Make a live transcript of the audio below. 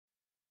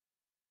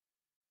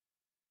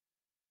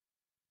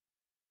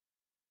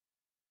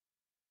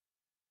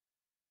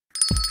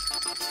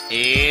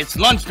It's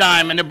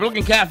lunchtime and the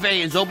Brooklyn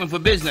Cafe is open for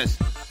business.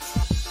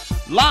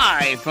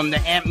 Live from the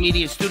Amp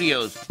Media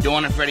Studios,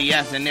 Dawn and Freddie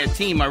S. and their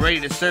team are ready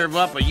to serve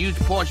up a huge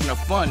portion of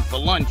fun for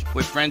lunch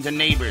with friends and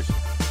neighbors.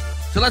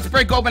 So let's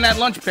break open that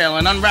lunch pail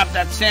and unwrap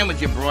that sandwich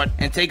you brought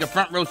and take a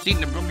front row seat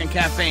in the Brooklyn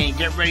Cafe and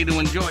get ready to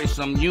enjoy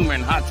some humor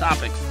and hot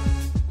topics.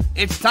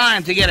 It's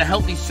time to get a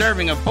healthy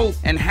serving of hope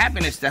and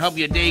happiness to help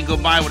your day go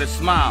by with a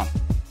smile.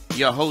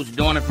 Your hosts,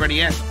 Dawn and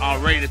Freddie S., are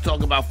ready to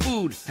talk about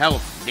food,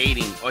 health,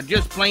 dating, or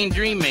just plain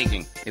dream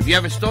making. If you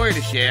have a story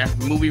to share,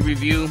 movie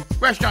review,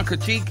 restaurant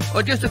critique,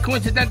 or just a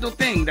coincidental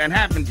thing that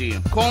happened to you,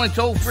 call in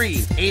toll free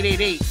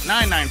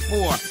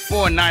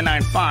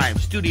 888-994-4995,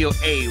 Studio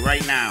A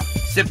right now.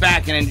 Sit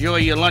back and enjoy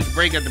your lunch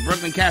break at the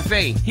Brooklyn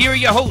Cafe. Here are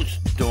your hosts,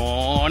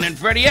 Dawn and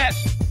Freddie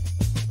S.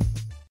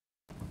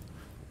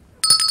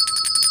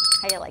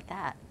 How you like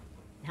that?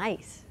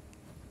 Nice.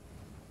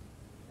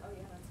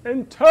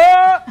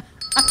 Enter!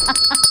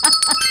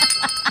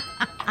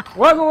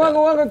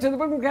 Welcome to the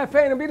Brooklyn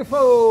Cafe on a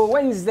beautiful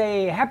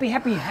Wednesday. Happy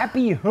hump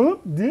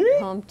day.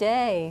 Hump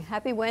day.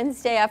 Happy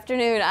Wednesday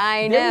afternoon.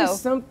 I know. There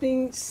is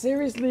something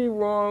seriously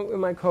wrong with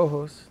my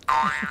co-host.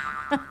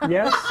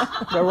 Yes,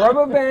 the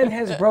rubber band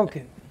has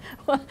broken.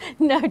 Well,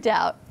 no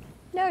doubt.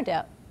 No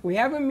doubt. We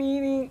have a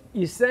meeting.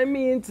 You send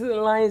me into the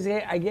Lions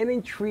Gate. I get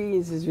intrigued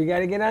and says, we got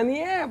to get on the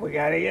air. We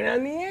got to get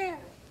on the air.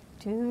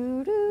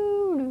 Doo,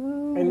 doo,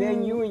 doo. And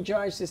then you and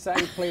Josh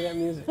decided to play that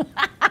music.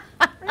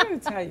 I'm going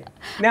to tell you.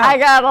 Now, I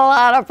got a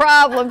lot of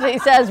problems, he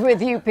says,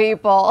 with you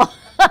people.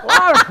 a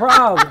lot of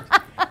problems.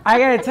 I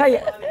got to tell you,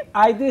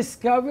 I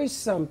discovered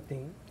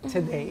something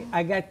today.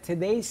 I got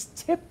today's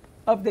tip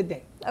of the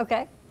day.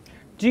 Okay.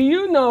 Do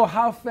you know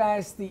how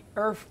fast the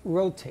Earth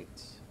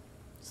rotates?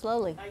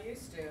 Slowly. I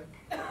used to.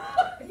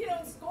 You know,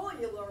 in school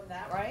you learn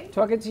that, right?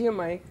 Talking to your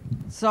mic.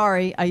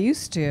 Sorry, I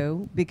used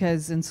to,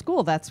 because in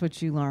school that's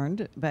what you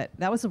learned, but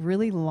that was a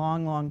really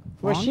long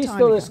Well, she's time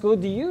still ago. in school.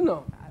 Do you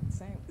know?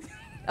 Same.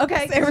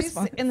 Okay, Same she's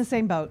response. in the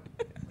same boat.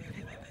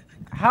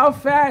 How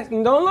fast,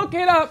 and don't look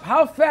it up,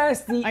 how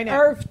fast the I know.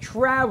 Earth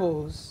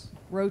travels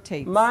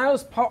Rotates.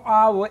 miles per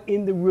hour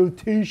in the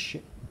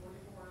rotation.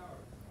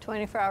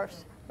 24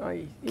 hours.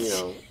 You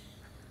know.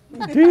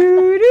 Doesn't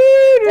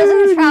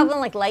it travel in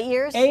like light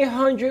years?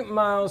 800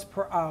 miles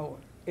per hour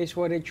is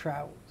what it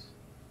travels.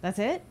 That's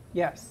it?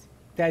 Yes,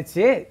 that's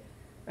it.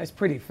 That's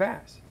pretty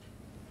fast.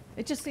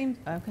 It just seemed,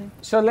 okay.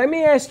 So let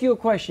me ask you a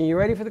question. You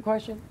ready for the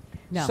question?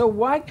 No. So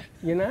what,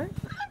 you're not? I'm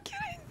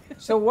kidding.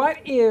 So what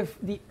if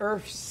the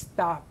Earth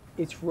stopped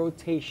its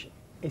rotation?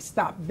 It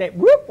stopped. That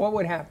whoop, what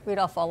would happen? We'd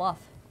all fall off.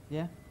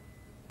 Yeah.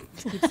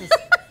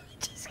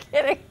 Just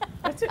kidding.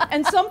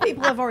 And some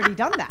people have already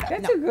done that.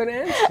 That's No. a good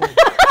answer.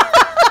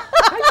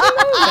 How'd you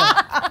know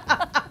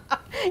that?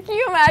 Can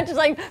you imagine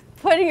like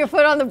putting your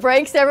foot on the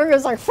brakes, everyone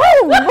goes like,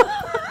 boom!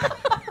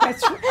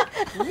 That's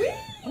wait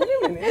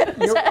a minute.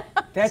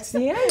 That's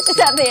the answer. Is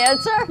that the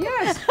answer?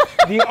 Yes.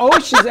 The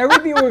oceans,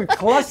 everything would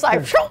cluster.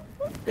 It's like,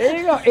 There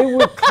you go. It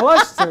would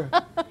cluster.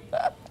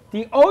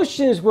 The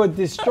oceans would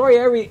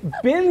destroy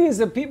billions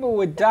of people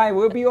would die.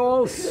 We'll be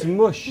all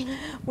smushed.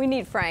 we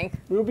need Frank.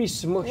 We'll be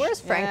smushed.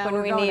 Where's Frank Yeah, when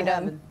we're we going need to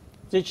him? heaven.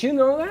 Did you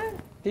know that?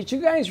 Did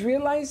you guys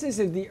realize this?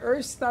 If the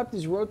Earth stopped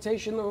its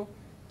rotational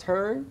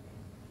turn,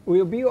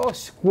 we'll be all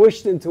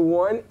squished into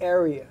one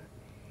area.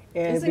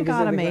 And Isn't because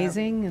God of the gravity.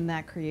 amazing in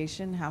that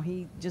creation, how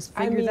he just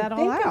I figured mean, that all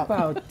think out?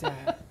 about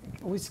that.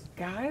 Was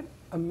God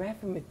a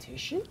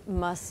mathematician?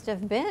 Must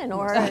have been,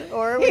 or it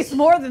He's was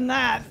more than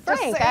that. Just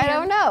Frank. I saying.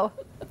 don't know.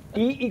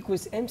 E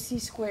equals MC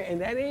squared,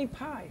 and that ain't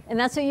pi. And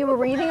that's what you were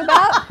reading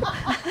about?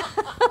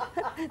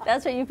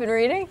 That's what you've been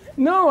reading?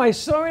 No, I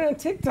saw it on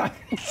TikTok.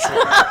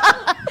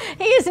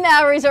 He has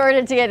now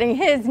resorted to getting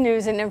his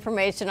news and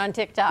information on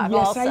TikTok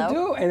Yes, also. I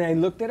do, and I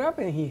looked it up,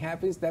 and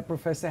that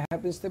professor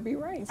happens to be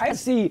right. I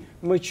see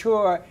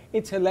mature,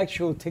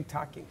 intellectual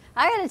TikToking.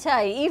 I got to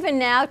tell you, even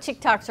now,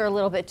 TikToks are a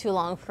little bit too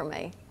long for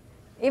me.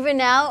 Even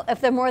now,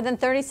 if they're more than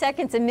 30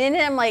 seconds a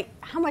minute, I'm like,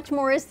 how much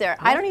more is there?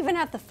 I don't even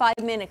have the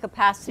 5-minute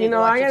capacity You to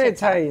know, watch I a gotta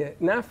TikTok. tell you,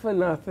 not for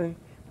nothing,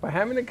 but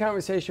having a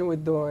conversation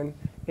with Dawn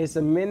is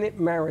a minute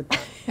marathon.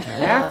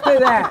 After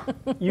that,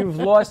 you've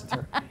lost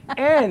her.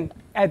 And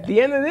at the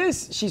end of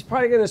this, she's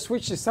probably gonna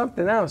switch to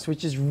something else,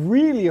 which is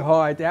really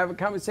hard to have a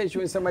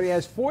conversation with somebody who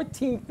has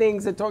 14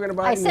 things they're talking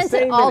about I in the sent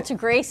same it all minute. to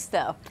Grace,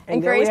 though. And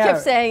And there we Grace have kept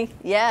it. saying,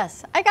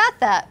 yes, I got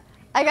that,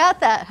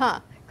 huh?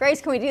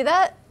 Grace, can we do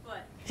that?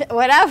 What?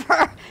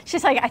 Whatever.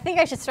 She's like, I think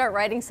I should start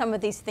writing some of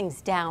these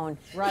things down.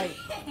 Right.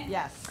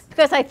 Yes.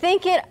 Because I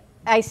think it,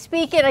 I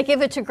speak it, I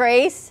give it to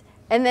Grace,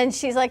 and then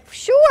she's like,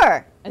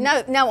 sure.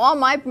 Now all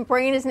my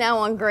brain is now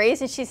on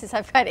Grace, and she says,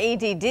 I've got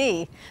ADD.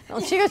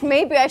 And she goes,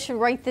 maybe I should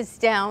write this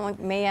down. Like,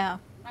 meow.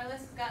 My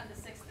list has gotten to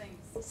 6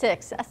 things.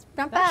 6. That's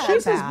not bad.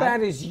 She's as bad.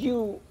 bad as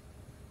you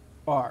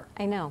are.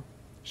 I know.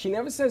 She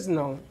never says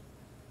no.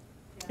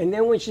 And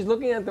then when she's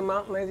looking at the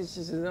mountain like this,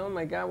 she says, oh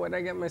my God, what did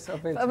I get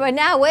myself into? But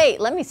now, wait,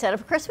 let me set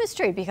up a Christmas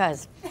tree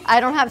because I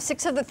don't have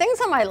 6 other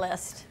things on my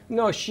list.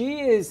 No,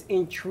 she is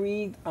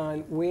intrigued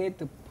on where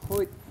to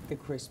put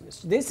after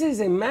Christmas. This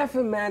is a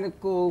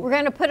mathematical We're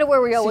going to put it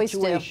where we always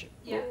situation.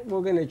 do. Yeah.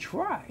 We're going to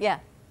try. Yeah,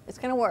 it's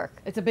going to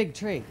work. It's a big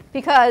tree.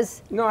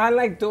 Because No, I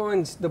like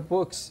Dawn's, the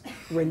book's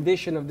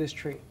rendition of this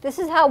tree. this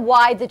is how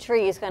wide the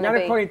tree is going to Not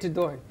be. according to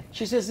Dawn.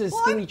 She says it's a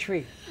skinny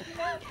tree.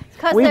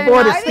 'Cause We they're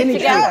bought a not skinny tree.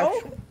 together.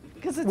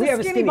 Because it's We have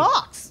a a skinny skinny.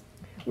 box.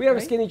 We have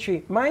a skinny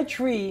tree. My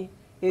tree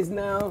is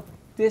now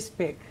this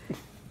big.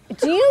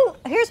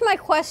 Here's my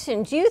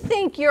question. Do you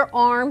think your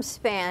arm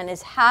span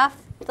is half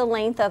the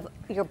length of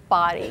your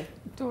body?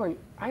 Dawn,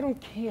 I don't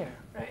care.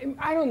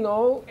 I don't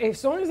know.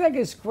 As long as I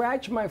can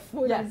scratch my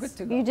foot, I'm Yes. good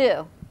to go. You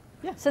do?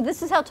 Yeah. So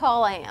this is how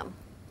tall I am.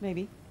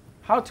 Maybe.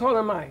 How tall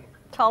am I?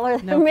 Taller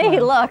than No me,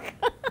 clue. look.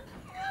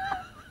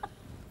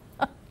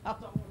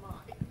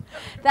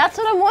 That's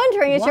what I'm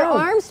wondering, is your Wow.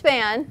 arm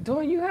span.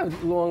 Dawn, you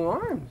have long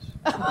arms.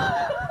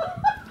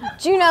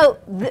 Do you know,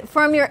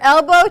 from your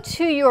elbow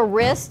to your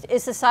wrist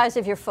is the size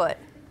of your foot?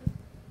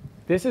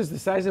 This is the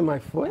size of my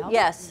foot?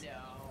 Yes.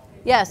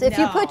 Yes, if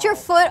you put your No.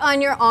 foot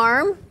on your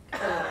arm,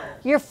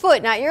 your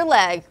foot, not your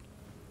leg.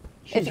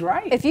 She's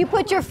right. If you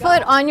put your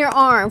foot on your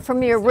arm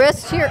from your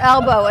wrist to your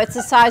elbow, it's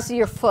the size of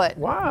your foot.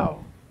 Wow.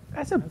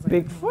 That's a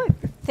big foot.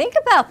 Think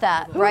about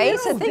that, right?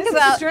 So Ew, think this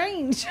about is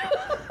strange.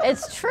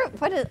 it's true.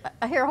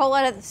 I hear a whole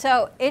lot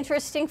of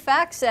interesting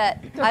facts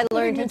that I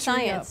learned in putting a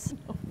tree up. science.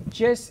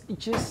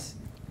 Just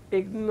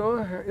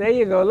ignore her. There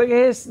you go. Look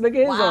at his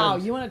Wow,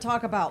 arms. you want to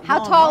talk about How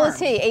long tall arms. is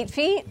he? 8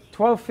 feet?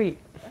 12 feet.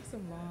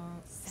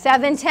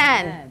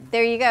 7'10".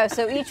 There you go.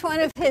 So each one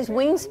of his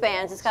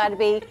wingspans has got to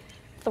be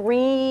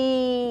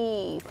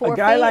 3, 4 A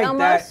guy feet like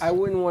almost. that, I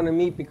wouldn't want to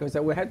meet because I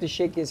would have to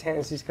shake his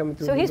hands. He's coming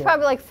through So the he's door.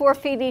 probably like 4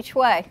 feet each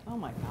way. Oh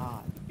my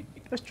God.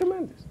 That's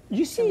tremendous.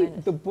 You see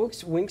Tremendous. the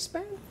book's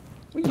wingspan?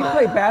 Well, you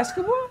play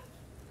basketball?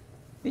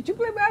 Did you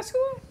play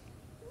basketball?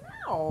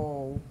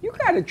 No. You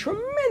got a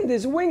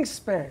tremendous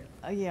wingspan.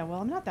 Yeah,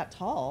 well, I'm not that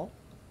tall.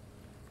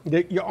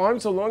 Your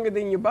arms are longer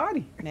than your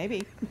body.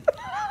 Maybe.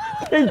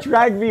 They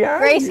drag behind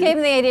Grace you. gave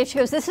me the idea. She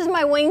goes, "This is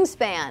my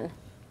wingspan."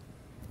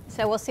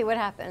 So we'll see what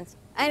happens.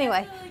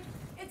 Anyway, Like,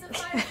 it's a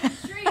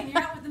 5-foot tree, and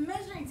you're out with the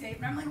measuring tape,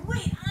 and I'm like,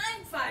 wait,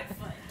 I'm 5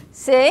 foot.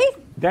 see?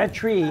 That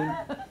tree,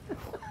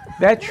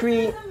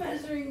 The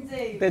measuring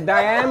tape. the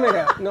diameter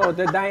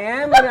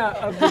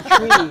of the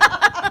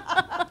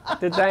tree,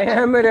 the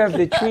diameter of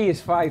the tree is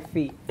 5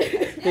 feet.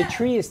 The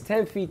tree is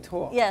 10 feet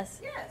tall. Yes.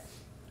 Yes.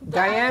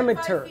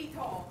 Diameter. 5 feet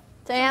tall.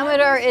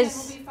 Diameter My wingspan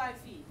is. will be 5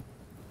 feet.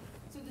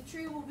 So the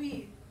tree will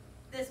be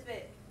this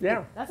big.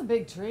 Yeah. That's a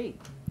big tree.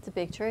 It's a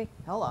big tree.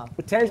 Hello.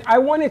 I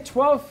wanted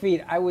 12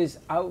 feet. I was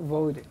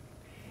outvoted.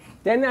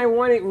 Then I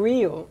wanted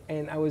real,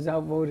 and I was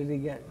outvoted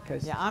again.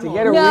 Because Yeah, I'm to a-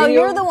 get a No, real,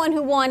 you're the one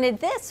who wanted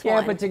this yeah,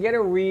 one. but to get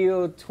a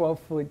real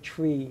 12-foot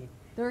tree,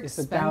 They're it's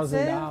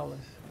expensive. $1,000.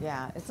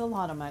 Yeah, it's a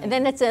lot of money. And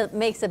then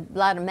makes a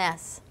lot of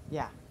mess.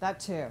 yeah, that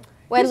too.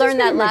 Well, I This is learned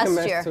that gonna make a last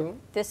mess year. too.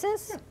 This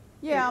is?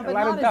 Yeah, a but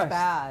lot of not as dust.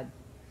 bad.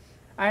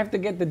 I have to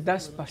get the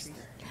dust buster.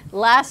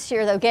 Last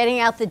year, though, getting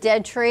out the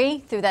dead tree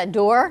through that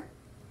door,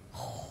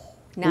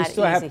 We not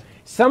still easy. have,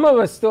 some of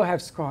us still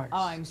have scars. Oh,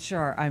 I'm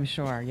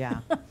sure. Yeah.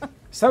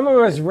 Some of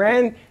us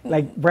ran,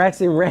 like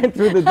Braxton ran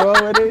through the door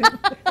with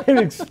it and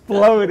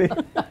exploded.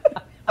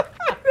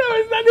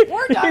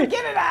 We're done.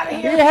 Get it out of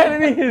He here. had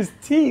it in his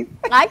teeth.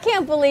 I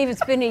can't believe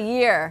it's been a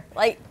year.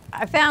 Like,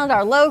 I found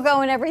our logo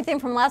and everything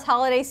from last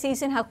holiday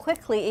season, how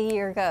quickly a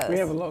year goes. We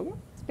have a logo?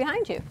 It's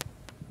behind you.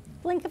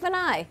 Blink of an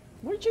eye.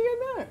 Where'd you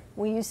get that?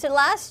 We used it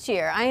last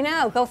year. I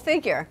know. Go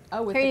figure.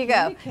 Oh, with Here the you go.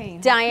 candy cane.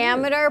 How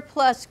Diameter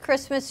plus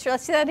Christmas tree.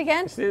 Let's see that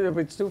again. See,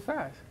 it's too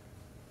fast.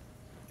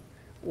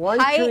 One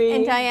Height tree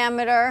and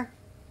diameter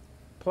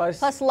plus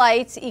plus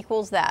lights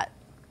equals that.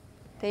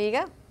 There you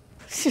go.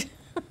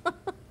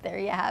 There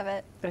you have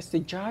it. that's the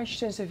Josh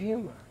sense of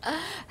humor.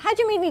 How'd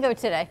your meeting go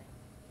today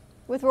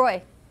with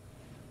Roy?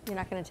 You're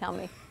not going to tell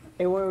me.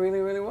 It went really,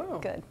 really well.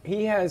 Good.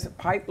 He has a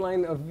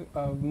pipeline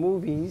of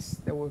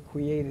movies that were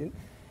created,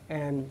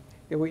 and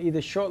they were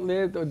either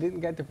short-lived or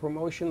didn't get the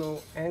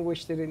promotional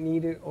anguish that it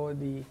needed, or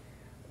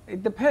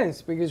it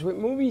depends, because with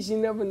movies you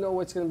never know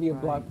what's going to be a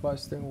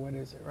blockbuster and what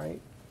is it, right?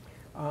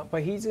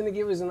 But he's going to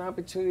give us an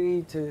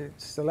opportunity to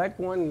select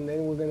one, and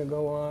then we're going to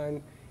go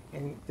on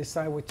and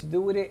decide what to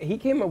do with it. He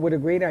came up with a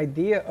great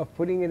idea of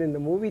putting it in the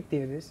movie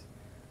theaters,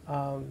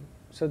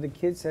 so the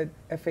kids at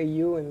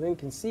FAU and Lynn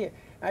can see it.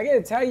 I got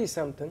to tell you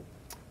something.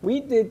 We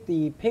did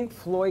the Pink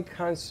Floyd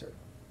concert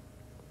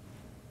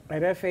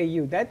at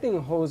FAU. That thing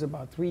holds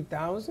about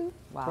 3,000,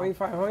 Wow.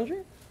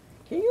 2,500.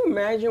 Can you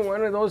imagine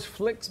one of those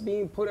flicks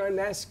being put on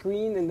that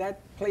screen and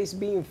that place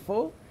being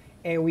full,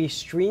 and we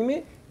stream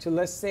it to,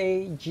 let's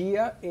say,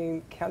 Gia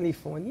in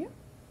California,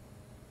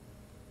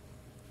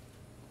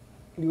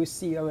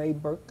 UCLA,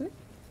 Berkeley?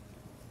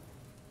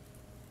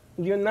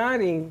 You're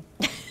nodding,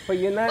 but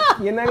you're not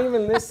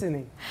even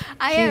listening.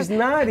 She's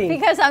nodding.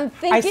 Because I'm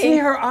thinking. I see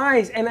her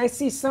eyes and I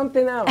see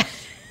something else.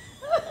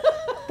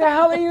 The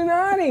hell are you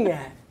nodding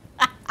at?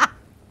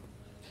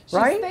 She's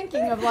Right?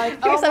 thinking of like,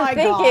 Because oh I'm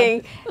my God.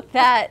 thinking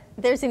that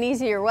there's an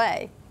easier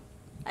way.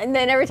 And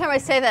then every time I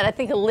say that, I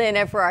think of Lynn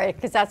Everard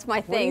because that's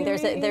my do thing. you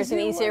There's mean an easier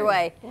easier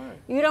way? way. What?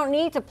 You don't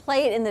need to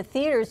play it in the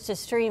theaters to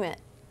stream it.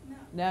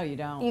 No, you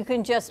don't. You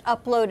can just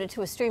upload it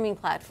to a streaming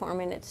platform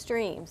and it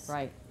streams.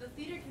 Right. The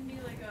theater can be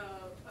like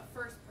a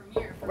first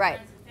premiere for Right.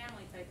 friends and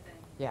family type thing.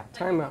 Yeah. Like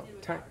Time we out. did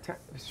with Time, ours.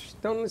 time.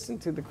 Don't listen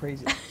to the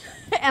crazy.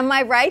 Am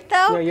I right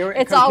though? No, you're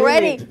it's completely-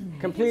 already. You can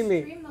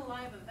completely. stream the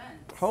live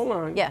events. Hold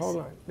on. Yes. Hold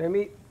on. Let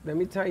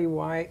me tell you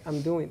why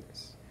I'm doing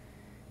this.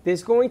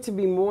 There's going to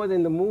be more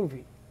than the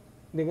movie.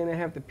 They're going to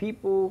have the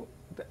people.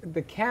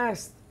 The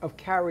cast of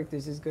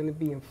characters is going to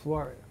be in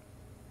Florida.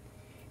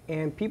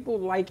 And people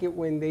like it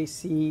when they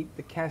see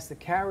the cast of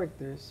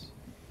characters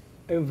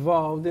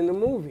involved in the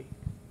movie.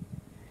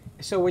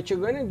 So what you're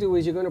going to do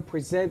is you're going to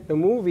present the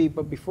movie,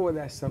 but before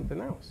that's something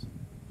else.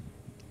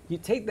 You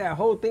take that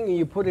whole thing and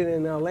you put it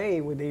in LA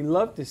where they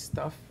love this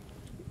stuff,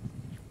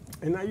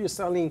 and now you're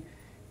selling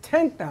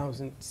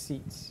 10,000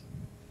 seats,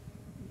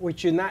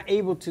 which you're not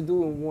able to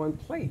do in one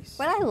place.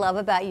 What I love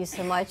about you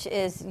so much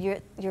is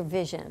your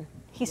vision.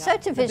 He's Yeah,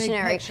 such a the big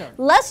visionary. picture.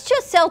 Let's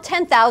just sell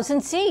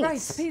 10,000 seats.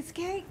 Right, piece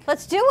cake.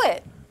 Let's do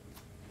it.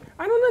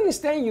 I don't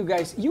understand you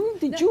guys.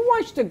 Did you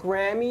watch the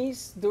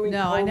Grammys during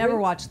No, COVID? I never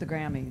watched the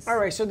Grammys. All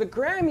right, so the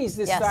Grammys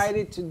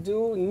decided to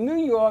do New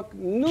York,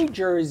 New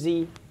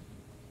Jersey,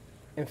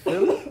 and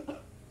Philly,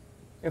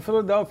 and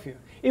Philadelphia.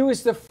 It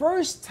was the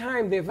first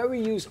time they've ever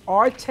used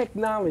our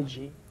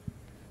technology,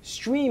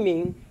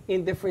 streaming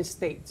in different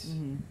states.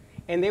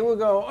 And they would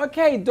go,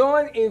 okay,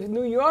 Dawn in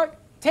New York,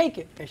 take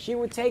it. And she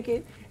would take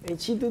it, and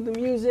she'd do the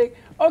music.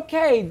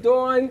 Okay,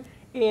 Dawn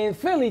in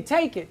Philly,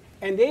 take it.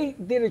 And they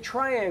did a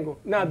triangle.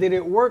 Now, did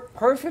it work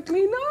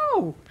perfectly?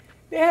 No.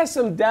 They had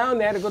some down,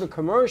 they had to go to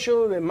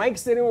commercial, the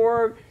mics didn't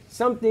work,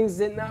 some things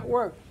did not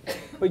work.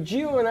 But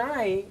Gio and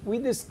I, we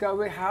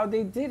discovered how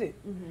they did it.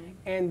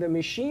 And the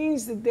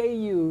machines that they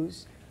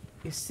use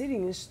is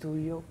sitting in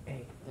Studio A.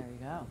 There you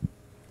go.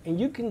 And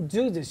you can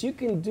do this. You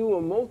can do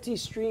a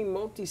multi-stream,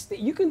 multi-state.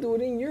 You can do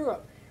it in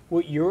Europe.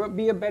 Would Europe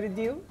be a better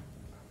deal?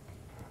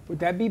 Would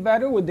that be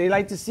better? Would they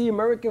like to see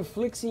American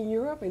flicks in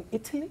Europe, in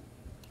Italy,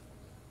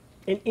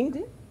 in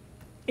England,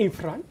 in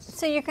France?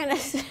 So you're gonna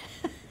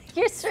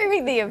you're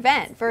streaming the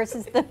event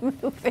versus the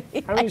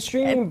movie. I'm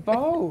streaming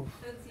both.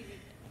 The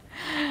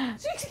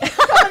TV.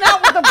 Coming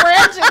out with the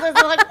branches.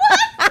 It's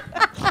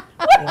like, what?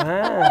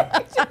 Wow.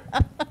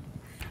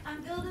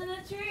 I'm building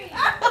a tree.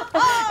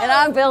 And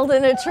I'm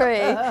building a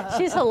tree.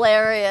 She's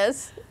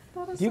hilarious.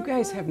 You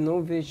guys have no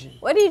vision.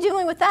 What are you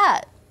doing with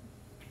that?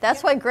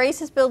 That's why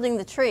Grace is building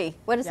the tree.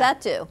 What does Yeah.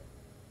 that do?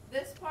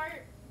 This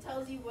part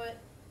tells you what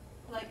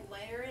like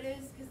layer it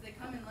is because they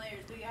come in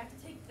layers, but you have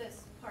to take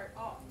this part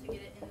off to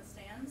get it in the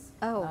stands.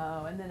 Oh.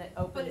 Oh, and then it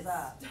But opens it's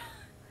up.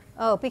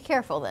 Oh, be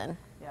careful then.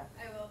 Yeah.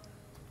 I will.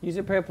 Use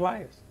a pair of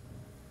pliers.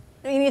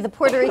 You need the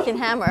Puerto Rican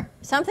hammer.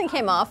 Something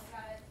came off. Got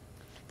it.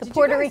 The Did you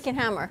Puerto guys- Rican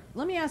hammer.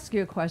 Let me ask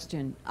you a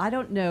question. I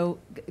don't know,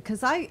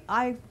 because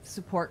I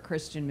support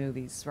Christian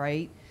movies,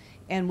 right?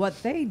 And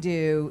what they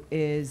do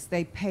is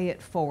they pay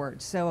it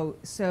forward. So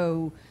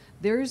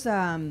there's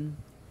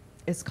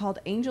it's called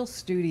Angel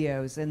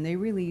Studios, and they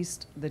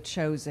released The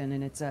Chosen,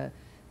 and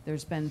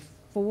there's been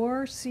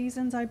 4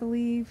 seasons, I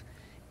believe.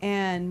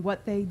 And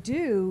what they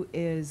do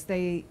is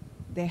they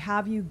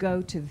have you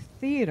go to the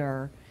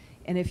theater,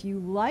 and if you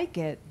like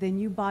it, then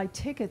you buy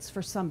tickets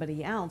for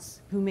somebody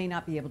else who may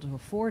not be able to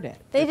afford it.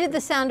 They did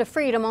The Sound of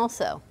Freedom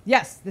also.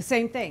 Yes, the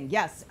same thing.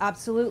 Yes,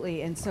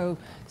 absolutely. And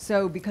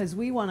so because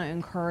we want to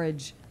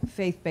encourage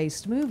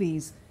faith-based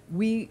movies,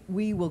 we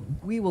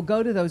will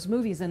go to those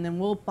movies, and then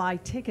we'll buy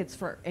tickets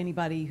for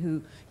anybody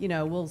who,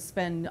 will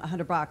spend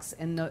 $100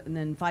 and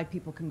then 5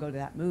 people can go to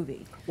that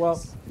movie.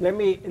 Well, let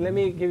me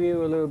give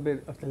you a little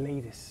bit of the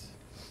latest.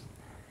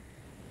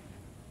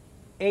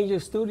 Angel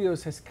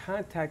Studios has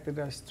contacted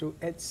us through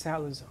Ed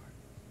Salazar.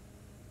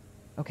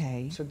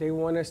 Okay. So they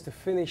want us to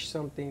finish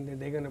something that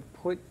they're going to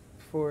put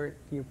for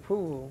the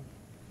approval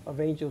of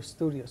Angel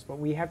Studios. But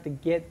we had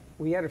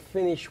to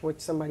finish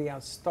what somebody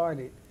else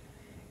started,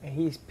 and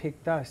he's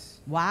picked us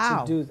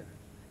Wow. to do that.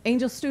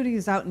 Angel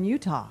Studios out in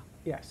Utah.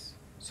 Yes.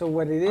 So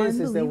what it is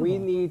that we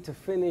Unbelievable. need to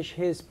finish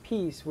his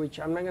piece, which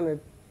I'm not going to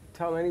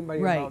tell anybody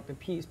Right. about the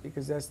piece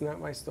because that's not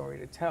my story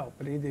to tell,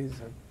 but it is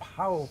a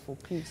powerful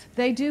piece.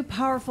 They do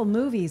powerful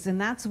movies, and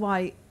that's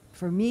why,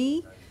 for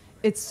me,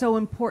 it's so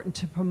important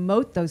to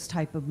promote those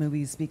type of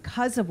movies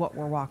because of what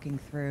we're walking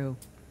through.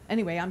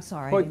 Anyway, I'm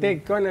sorry. I But didn't they're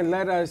mean- going to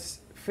let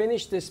us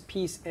finish this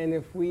piece, and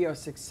if we are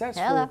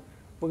successful, Hello.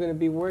 we're going to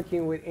be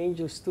working with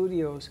Angel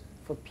Studios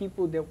for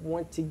people that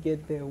want to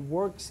get their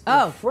works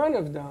Oh. in front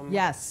of them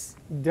Yes,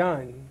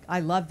 done, I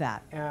love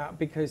that.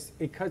 because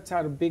it cuts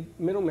out a big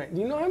middleman.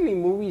 Do you know how many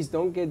movies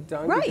don't get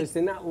done Right. because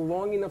they're not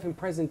long enough in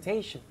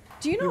presentation?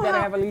 Do you know You got to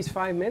how have at least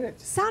 5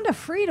 minutes. Sound of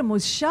Freedom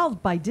was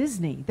shelved by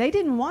Disney? They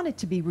didn't want it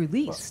to be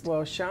released.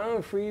 Well,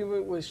 Sound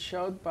Freedom was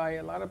shelved by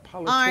a lot of I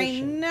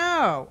politicians.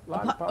 know. A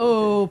lot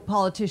of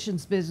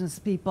Politicians, business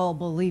people,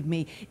 believe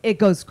me, it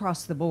goes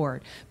across the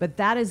board. But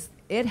that is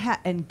it.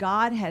 And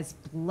God has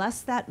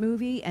blessed that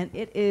movie, and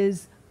it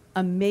is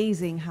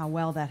amazing how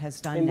well that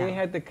has done And now. they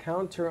had the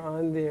counter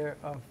on there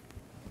of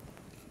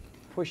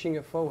pushing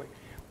it forward.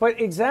 But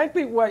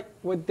exactly what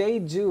they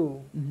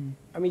do,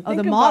 I mean, Oh,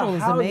 think the about model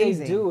is how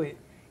amazing. they do it.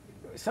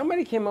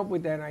 Somebody came up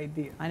with that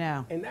idea. I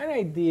know. And that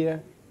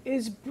idea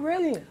is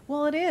brilliant.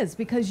 Well, it is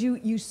because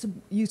you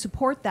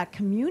support that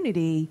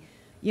community,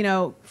 you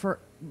know. For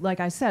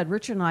like I said,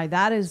 Richard and I,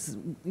 that is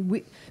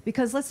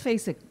because let's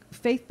face it,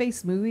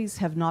 faith-based movies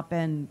have not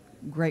been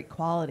great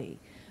quality,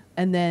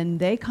 and then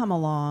they come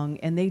along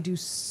and they do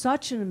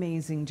such an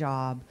amazing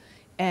job,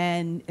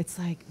 and it's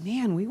like,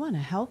 man, we want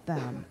to help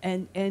them,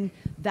 and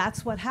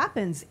that's what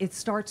happens. It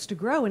starts to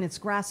grow and it's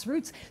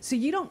grassroots. So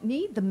you don't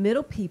need the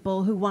middle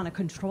people who want to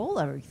control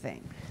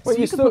everything. Well,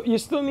 So you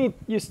still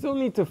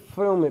need to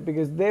film it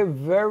because they're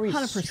very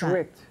 100%.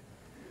 strict.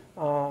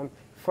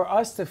 For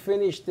us to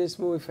finish this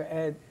movie for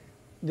Ed,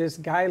 there's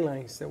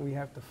guidelines that we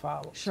have to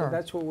follow. Sure. So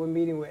that's what we're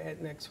meeting with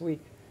Ed next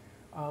week,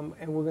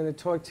 and we're going to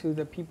talk to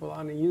the people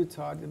out in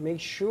Utah to make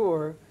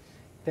sure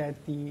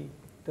that the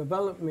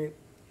development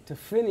to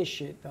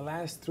finish it, the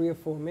last 3 or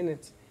 4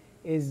 minutes,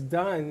 is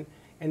done,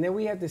 and then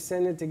we have to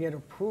send it to get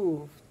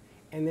approved,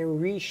 and then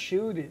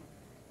reshoot it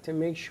to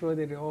make sure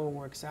that it all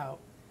works out.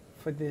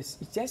 For this,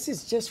 this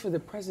is just for the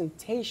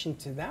presentation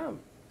to them.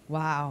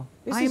 wow,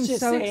 This I is am just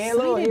so saying,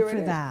 hello, excited here for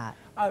it is. that.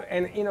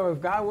 And you know,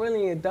 if God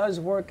willing, it does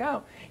work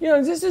out. You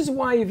know, this is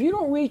why if you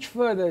don't reach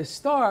for the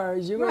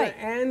stars, you're Right.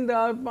 going to end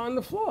up on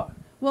the floor.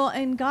 Well,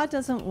 and God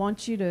doesn't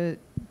want you to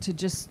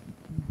just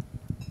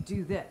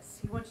do this.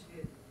 He wants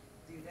you to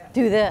do that.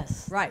 Do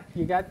this. Right.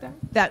 You got that?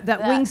 That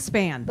That.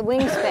 wingspan. The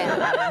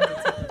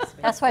wingspan.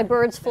 That's why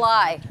birds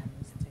fly.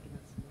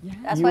 Yeah.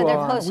 That's You why they're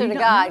are- closer We to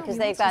don't- God no, because he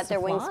they've wants got us their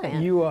to fly.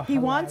 wingspan. You are. He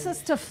wants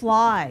hilarious. us to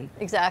fly.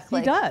 Exactly.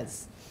 He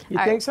does. You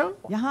All think right. so?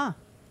 Yeah.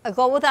 A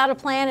goal without a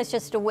plan is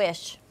just a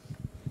wish.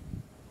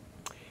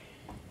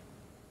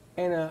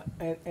 And a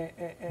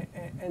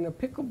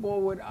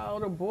pickleball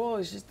without a ball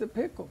is just a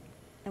pickle.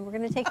 And we're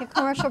going to take a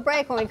commercial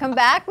break. When we come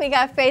back, we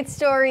got Faith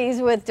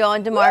Stories with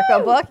Dawn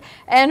DeMarco Book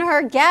and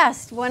her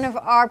guest, one of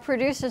our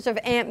producers of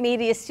Amp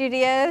Media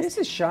Studios, This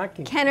is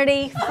shocking.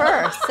 Kennedy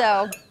First.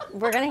 So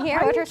we're going to hear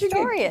How what her did you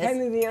story get is.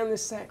 Kennedy on the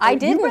set? I You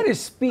didn't. better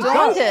speak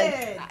Dawn up.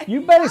 did.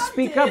 You better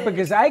speak up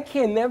because I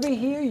can never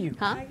hear you.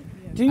 Huh?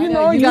 Do you I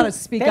know, know you gotta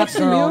speak thanks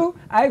up, to girl. you,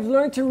 I've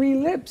learned to read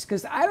lips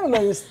because I don't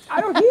understand. I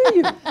don't hear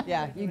you.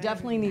 Yeah. You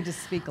definitely need to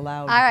speak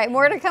aloud. All right,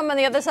 more to come on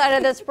the other side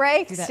of this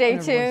break. Do that Stay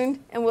inner voice. tuned,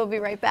 and we'll be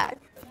right back.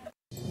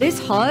 This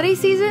holiday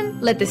season,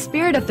 let the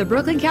spirit of the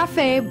Brooklyn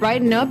Cafe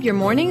brighten up your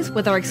mornings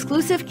with our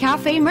exclusive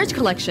cafe merch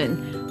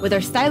collection, with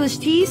our stylish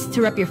tees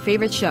to rep your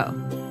favorite show.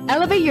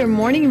 Elevate your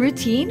morning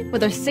routine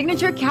with our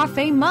signature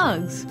cafe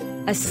mugs,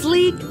 a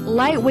sleek,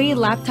 lightweight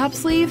laptop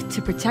sleeve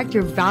to protect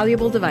your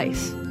valuable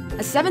device,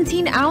 a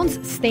 17-ounce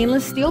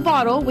stainless steel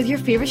bottle with your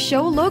favorite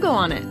show logo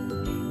on it,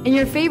 and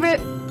your favorite,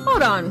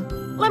 hold on,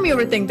 let me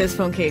overthink this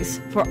phone case,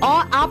 for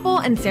all Apple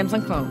and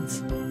Samsung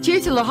phones.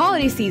 Cheers to the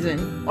holiday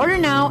season. Order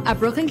now at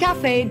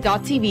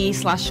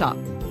brooklyncafe.tv/shop.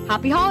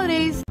 Happy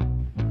holidays!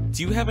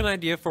 Do you have an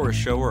idea for a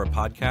show or a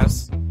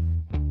podcast?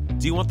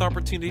 Do you want the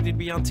opportunity to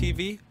be on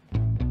TV?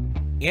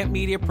 Amp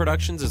Media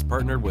Productions is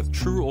partnered with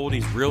True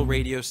Oldies Real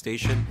Radio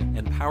Station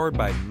and powered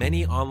by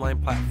many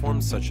online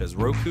platforms such as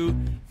Roku,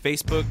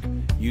 Facebook,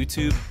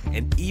 YouTube,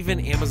 and even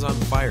Amazon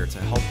Fire to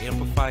help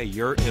amplify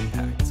your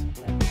impact.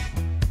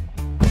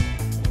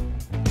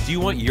 Do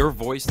you want your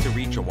voice to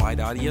reach a wide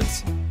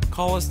audience?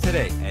 Call us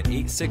today at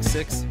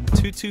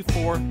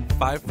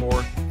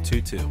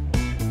 866-224-5422.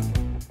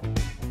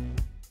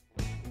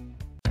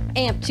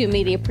 AMP2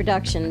 Media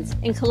Productions,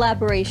 in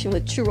collaboration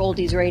with True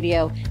Oldies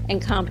Radio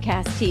and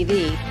Comcast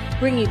TV,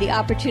 bring you the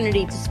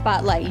opportunity to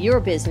spotlight your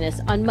business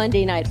on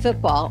Monday Night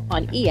Football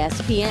on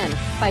ESPN.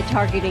 By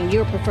targeting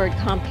your preferred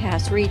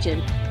Comcast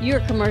region, your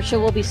commercial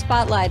will be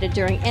spotlighted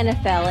during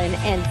NFL and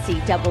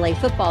NCAA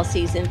football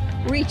season,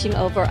 reaching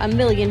over 1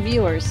 million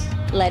viewers.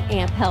 Let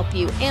AMP help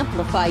you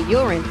amplify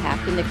your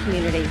impact in the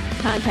community.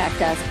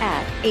 Contact us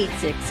at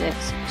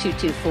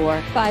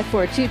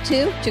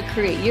 866-224-5422 to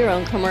create your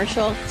own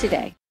commercial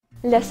today.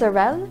 Le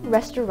Sorel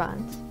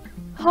Restaurant,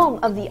 home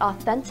of the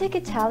authentic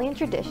Italian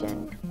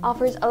tradition,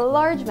 offers a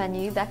large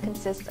menu that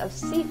consists of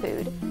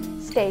seafood,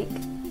 steak,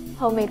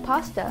 homemade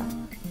pasta,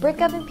 brick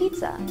oven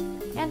pizza,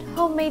 and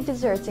homemade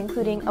desserts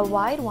including a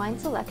wide wine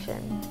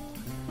selection.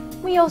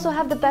 We also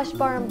have the best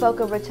bar in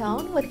Boca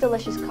Raton with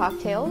delicious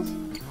cocktails,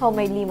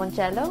 homemade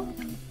limoncello,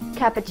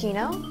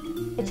 cappuccino,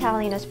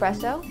 Italian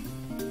espresso,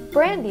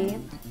 brandy,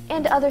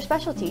 and other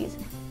specialties.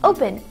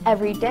 Open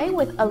every day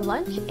with a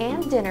lunch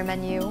and dinner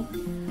menu.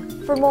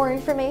 For more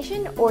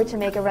information or to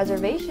make a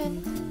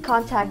reservation,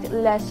 contact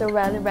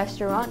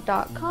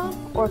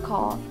lesorelrestaurant.com or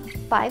call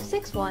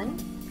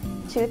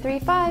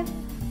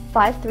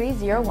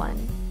 561-235-5301.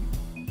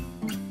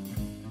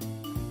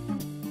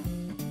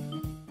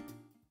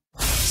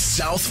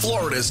 South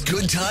Florida's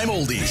Good Time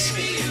Oldies.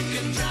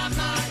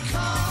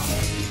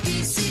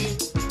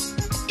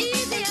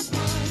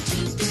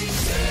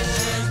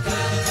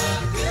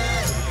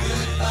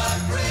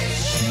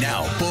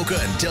 Now Boca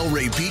and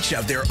Delray Beach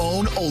have their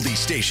own oldie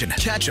station.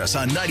 Catch us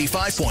on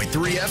 95.3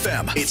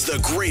 FM. It's the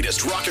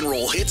greatest rock and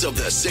roll hits of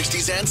the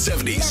 60s and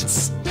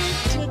 70s.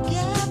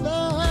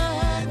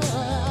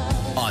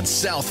 On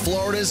South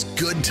Florida's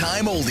Good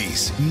Time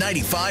Oldies,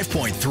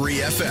 95.3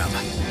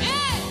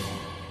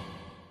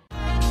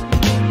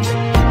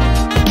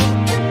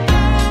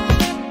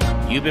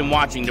 FM. You've been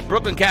watching the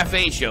Brooklyn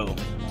Cafe Show.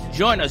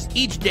 Join us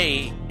each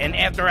day and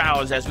after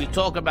hours as we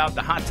talk about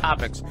the hot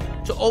topics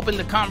to open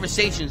the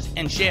conversations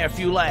and share a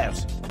few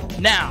laughs.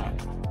 Now,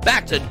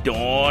 back to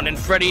Dawn and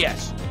Freddie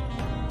S.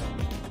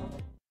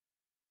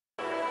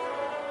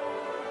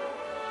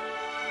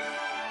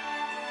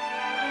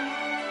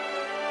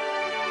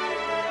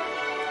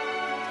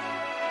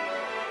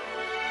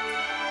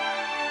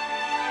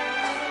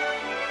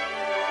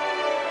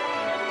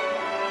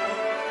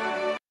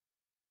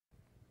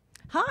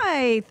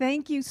 Hi,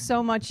 thank you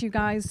so much, you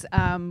guys.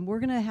 We're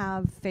going to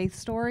have faith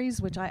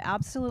stories, which I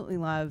absolutely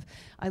love.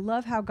 I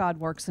love how God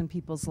works in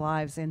people's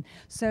lives. And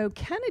so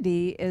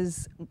Kennedy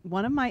is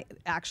one of my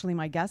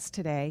guests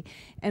today.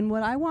 And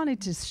what I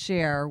wanted to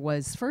share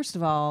was, first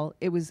of all,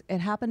 it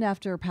happened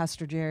after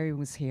Pastor Jerry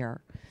was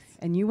here.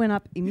 And you went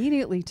up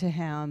immediately to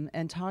him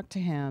and talked to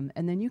him.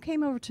 And then you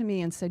came over to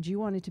me and said you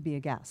wanted to be a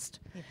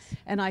guest. Yes.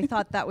 And I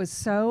thought that was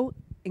so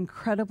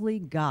incredibly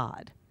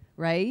God.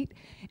 Right?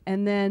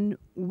 And then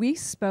we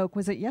spoke,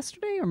 was it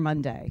yesterday or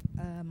Monday?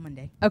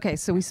 Monday. Okay,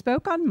 so we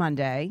spoke on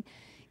Monday,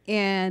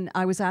 and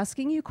I was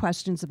asking you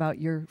questions about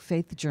your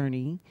faith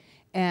journey,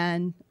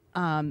 and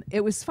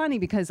it was funny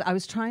because I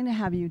was trying to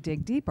have you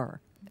dig deeper,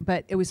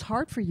 but it was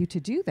hard for you to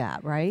do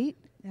that, right?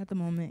 At the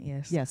moment,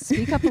 yes. Yes,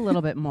 speak up a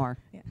little bit more.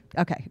 Yeah.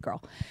 Okay,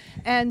 girl.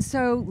 And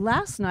so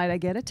last night I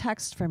get a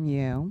text from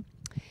you,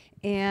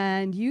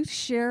 and you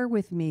share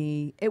with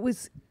me, it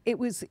was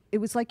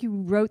like you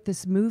wrote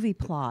this movie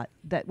plot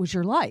that was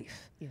your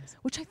life. Yes.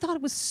 Which I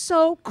thought was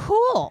so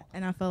cool.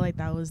 And I felt like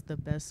that was the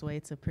best way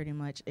to pretty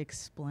much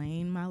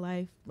explain my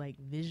life, like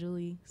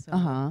visually.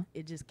 So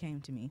it just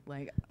came to me,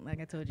 like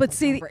I told you. But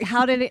see,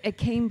 how did it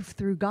came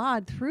through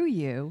God, through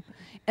you.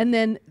 And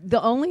then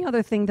the only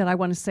other thing that I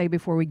want to say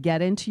before we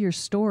get into your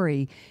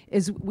story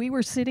is we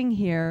were sitting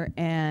here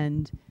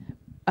and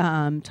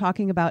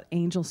talking about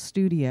Angel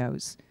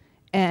Studios.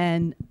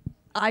 And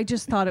I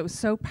just thought it was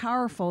so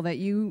powerful that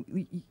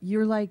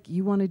you're like,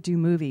 you want to do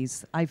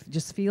movies. I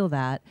just feel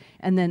that.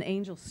 And then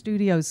Angel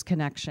Studios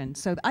connection.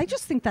 So I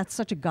just think that's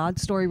such a God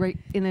story right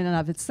in and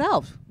of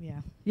itself.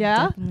 Yeah.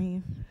 Yeah?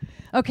 Definitely.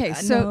 Okay,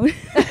 so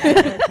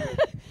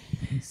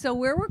so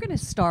where we're going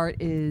to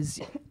start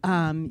is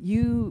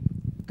you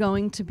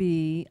going to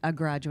be a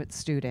graduate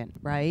student,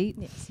 right?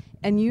 Yes.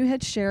 And you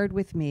had shared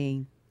with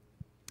me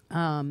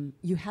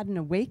you had an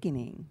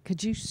awakening.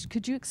 Could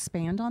you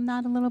expand on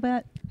that a little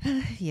bit?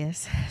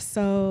 Yes.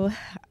 So,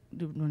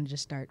 do you want to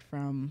just start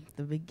from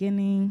the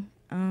beginning?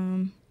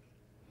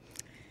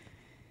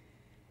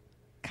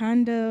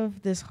 Kind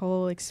of this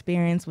whole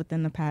experience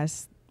within the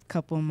past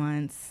couple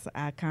months,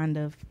 I kind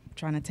of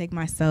trying to take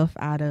myself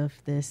out of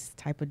this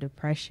type of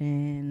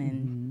depression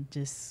and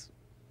just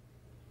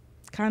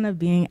kind of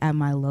being at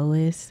my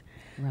lowest.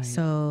 Right.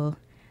 So,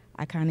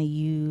 I kind of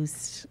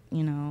used,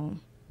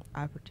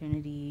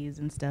 opportunities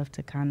and stuff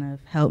to kind of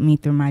help me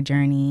through my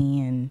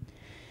journey and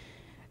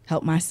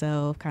help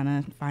myself, kind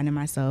of finding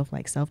myself,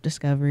 like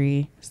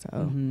self-discovery.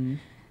 So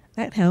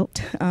that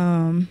helped.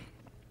 And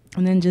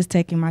then just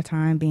taking my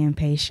time, being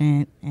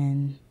patient,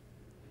 and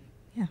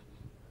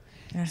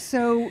yeah.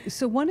 So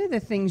one of the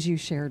things you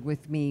shared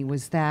with me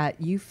was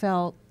that you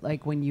felt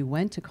like when you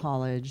went to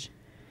college,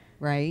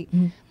 right,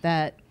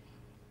 that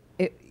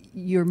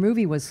your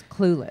movie was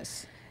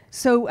Clueless.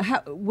 So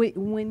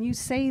when you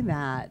say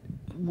that,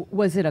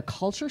 was it a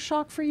culture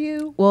shock for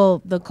you?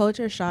 Well, the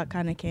culture shock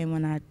kind of came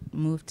when I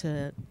moved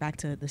back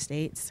to the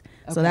States.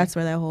 Okay. So that's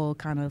where that whole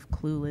kind of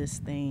Clueless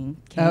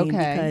thing came.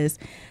 Because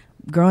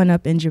growing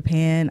up in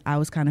Japan, I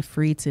was kind of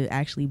free to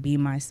actually be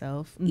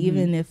myself.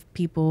 Even if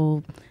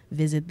people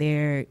visit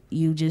there,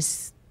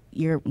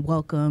 you're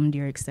welcomed,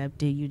 you're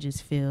accepted, you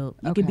just feel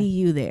you can be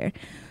you there.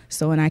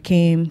 So when I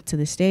came to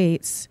the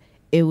States,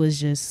 it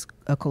was just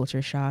a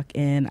culture shock.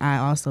 And I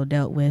also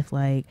dealt with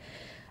like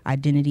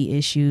identity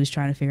issues,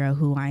 trying to figure out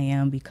who I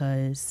am,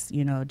 because,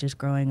 just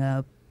growing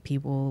up,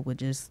 people would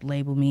just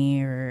label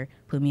me or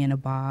put me in a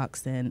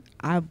box, and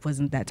I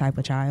wasn't that type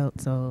of child.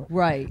 So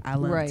I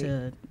love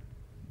to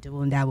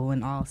dibble and dabble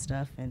in all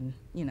stuff, and,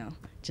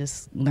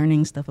 just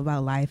learning stuff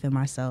about life and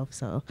myself.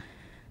 So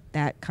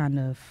that kind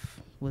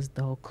of was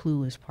the whole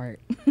Clueless part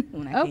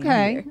when I came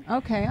here.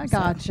 Okay, I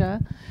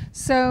gotcha.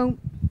 So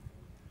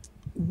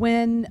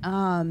when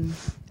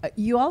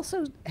you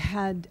also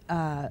had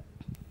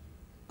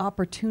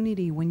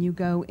opportunity when you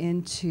go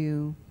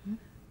into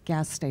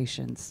gas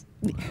stations,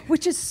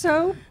 which is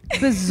so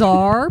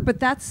bizarre,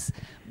 but that's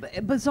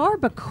bizarre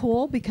but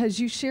cool, because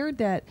you shared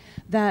that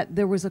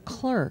there was a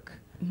clerk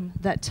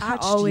that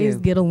touched you. I always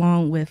get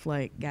along with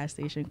like gas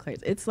station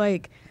clerks. It's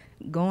like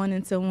going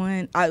into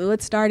one.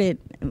 It started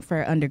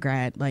for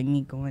undergrad, like me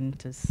going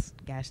to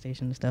gas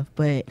station and stuff,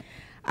 but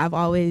I've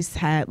always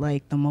had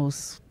like the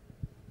most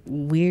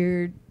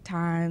weird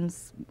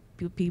times,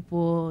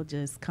 people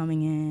just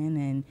coming in,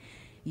 and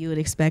you would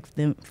expect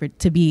them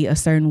to be a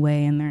certain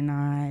way, and they're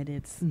not.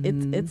 It's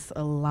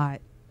a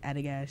lot at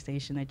a gas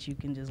station that you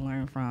can just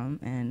learn from.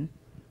 And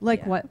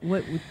like, what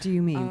do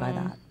you mean by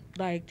that?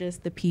 Like,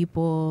 just the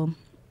people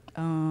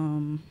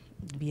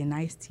being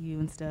nice to you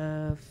and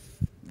stuff.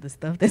 The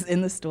stuff that's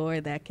in the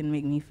store that can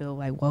make me feel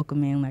like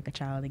welcoming, like a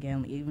child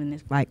again. Even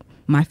if like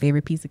my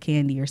favorite piece of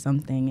candy or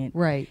something,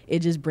 it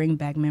just brings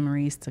back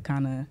memories to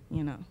kind of,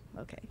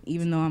 okay.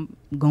 Even though I'm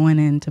going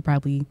in to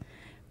probably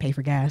pay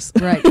for gas,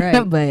 right.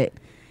 But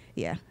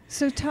yeah.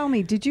 So tell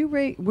me,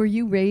 were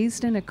you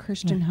raised in a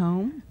Christian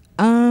home?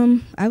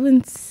 I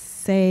wouldn't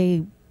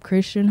say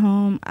Christian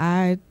home.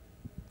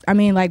 I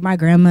mean, like, my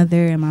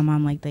grandmother and my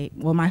mom, like,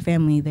 my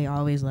family, they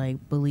always,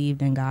 like,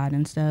 believed in God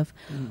and stuff.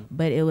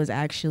 But it was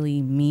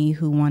actually me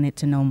who wanted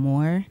to know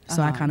more.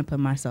 So I kind of put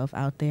myself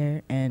out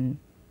there and,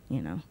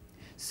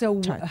 So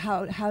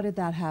how did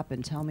that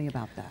happen? Tell me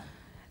about that.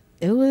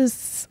 It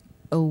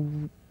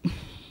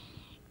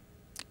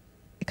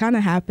kind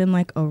of happened,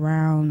 like,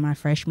 around my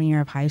freshman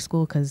year of high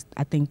school, because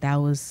I think it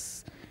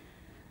was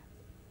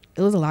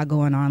a lot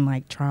going on,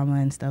 like, trauma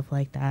and stuff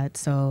like that.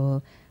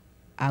 So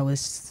I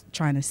was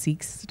trying to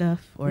seek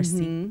stuff or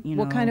seek,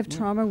 What kind of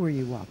trauma were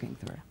you walking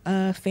through?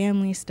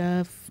 Family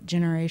stuff,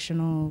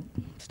 generational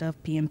stuff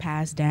being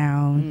passed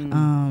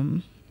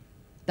down.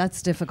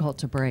 That's difficult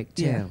to break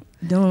too. Yeah.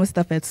 Dealing with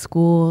stuff at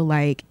school,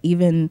 like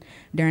even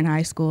during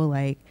high school,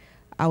 like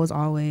I was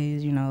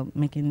always,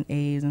 making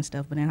A's and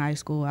stuff. But in high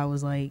school, I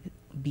was like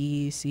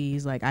B's,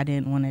 C's. Like I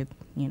didn't want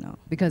to,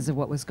 because of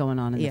what was going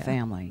on in the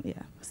family.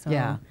 Yeah. So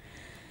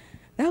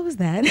that was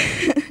that.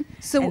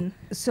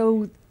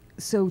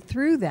 So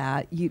through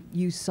that,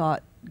 you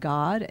sought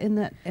God in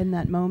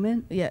that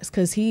moment? Yes,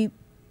 because he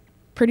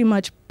pretty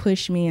much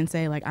pushed me and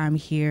say, like, I'm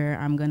here,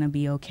 I'm going to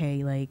be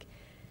okay, like,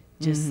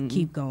 just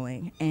keep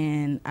going.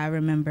 And I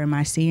remember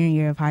my senior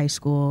year of high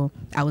school,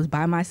 I was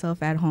by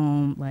myself at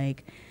home.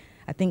 Like,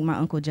 I think my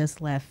uncle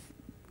just left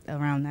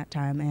around that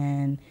time,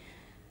 and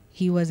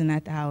he wasn't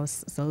at the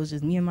house, so it was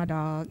just me and my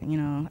dog.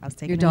 I was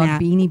taking your dog,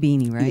 nap.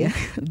 Beanie, right?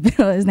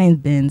 Yeah. His name's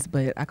Benz,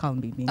 but I call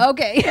him Beanie.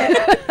 Okay.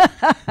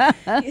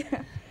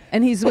 Yeah.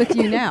 And he's with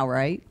you now,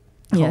 right?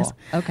 Cool. Yes.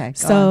 Okay.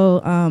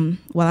 So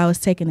while I was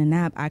taking a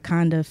nap, I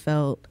kind of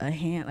felt a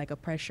hand, like a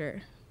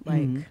pressure,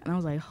 like, and I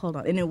was like, hold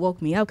on. And it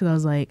woke me up because I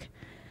was like,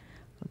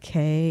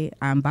 okay,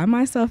 I'm by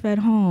myself at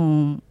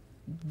home.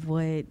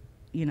 What's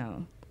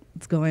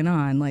going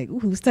on? Like,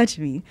 who's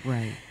touching me?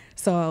 Right.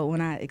 So when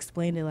I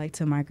explained it, like,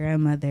 to my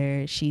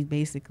grandmother, she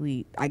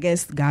basically, I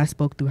guess God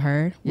spoke through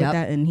her with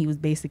that, and he was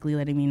basically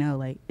letting me know,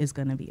 like, it's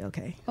going to be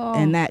okay. Oh.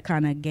 And that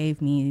kind of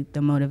gave me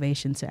the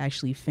motivation to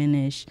actually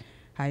finish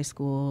high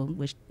school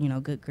with,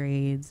 good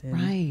grades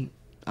and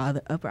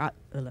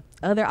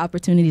other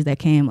opportunities that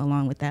came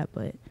along with that.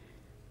 But,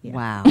 yeah.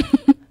 Wow.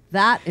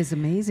 That is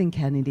amazing,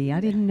 Kennedy. I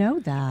didn't know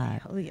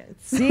that. Oh, yeah.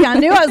 See, I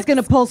knew I was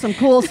going to pull some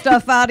cool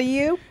stuff out of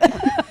you.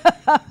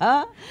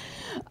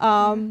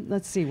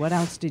 Let's see, what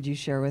else did you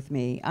share with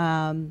me?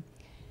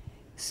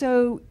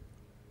 So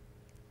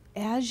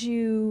as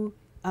you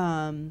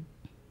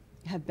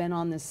have been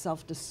on this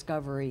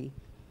self-discovery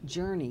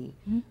journey,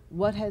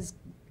 what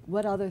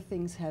other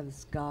things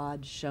has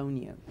God shown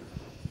you?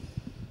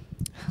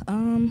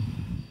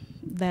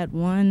 That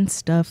one,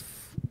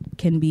 stuff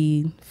can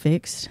be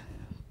fixed,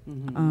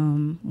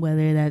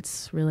 whether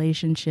that's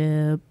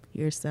relationship,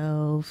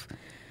 yourself,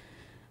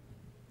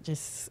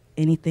 just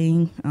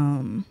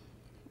anything.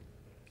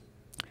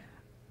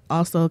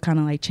 Also kind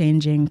of like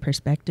changing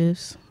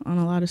perspectives on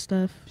a lot of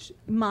stuff.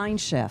 Mind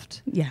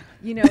shift. Yeah.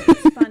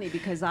 It's funny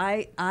because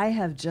I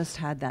have just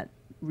had that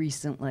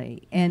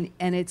recently, and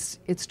it's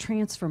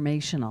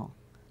transformational,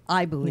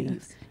 I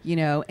believe.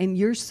 Yes. And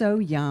you're so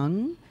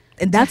young.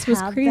 And that's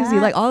what's crazy.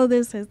 That. Like, all of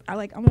this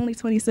I'm only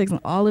 26 and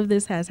all of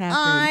this has happened.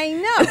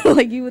 I know.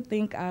 Like, you would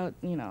think I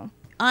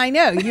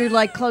know. You're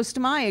like close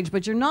to my age,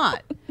 but you're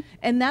not.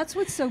 And that's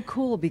what's so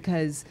cool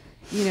because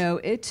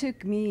it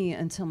took me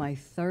until my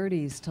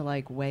 30s to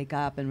like wake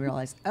up and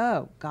realize,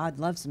 oh, God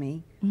loves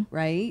me,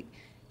 right?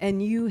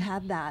 And you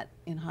had that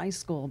in high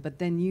school, but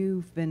then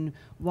you've been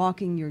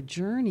walking your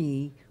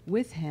journey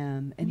with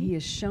him, and he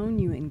has shown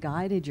you and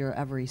guided your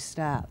every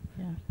step,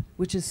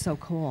 which is so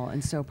cool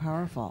and so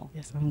powerful.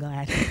 Yes, I'm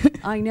glad.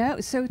 I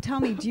know. So tell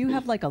me, do you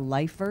have like a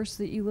life verse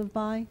that you live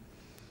by?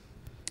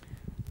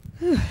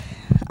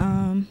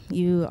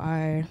 You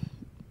are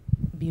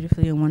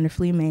beautifully and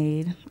wonderfully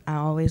made. I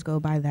always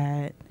go by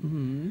that.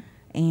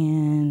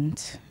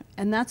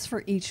 And that's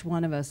for each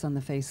one of us on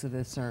the face of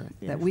this earth,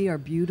 that we are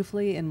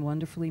beautifully and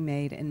wonderfully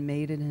made and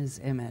made in his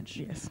image.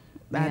 Yes.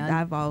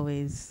 I've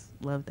always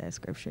loved that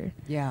scripture.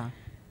 Yeah.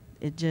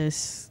 It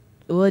just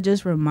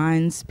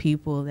reminds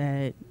people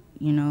that,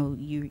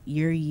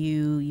 you're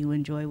you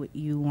enjoy what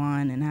you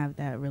want and have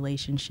that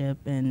relationship,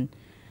 and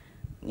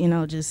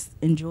just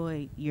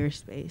enjoy your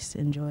space,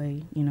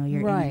 enjoy,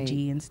 your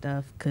energy and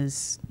stuff,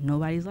 because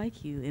nobody's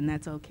like you, and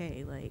that's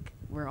okay. Like,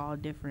 we're all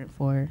different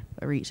for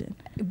a reason.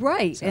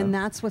 Right. So. And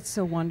that's what's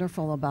so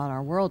wonderful about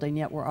our world, and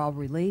yet we're all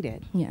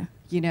related. Yeah.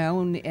 You know,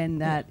 and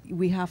that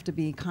we have to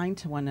be kind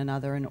to one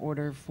another in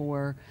order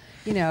for,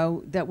 you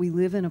know, that we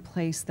live in a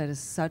place that is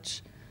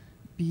such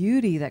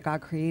beauty that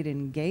God created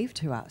and gave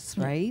to us,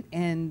 right?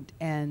 And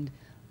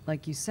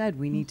like you said,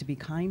 we need to be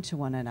kind to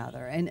one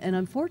another. And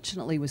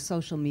unfortunately with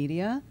social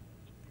media,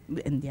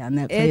 and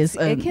that plays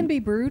it can be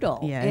brutal.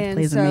 Yeah, and it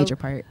plays a major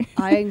part.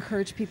 I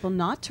encourage people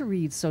not to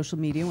read social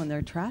media when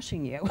they're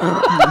trashing you.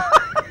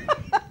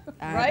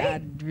 Right?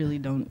 I really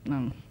don't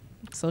know.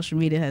 Social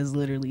media has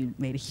literally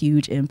made a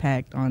huge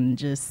impact on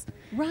just...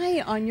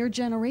 Right, on your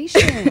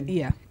generation.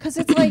 Yeah. Because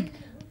it's like,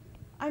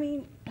 I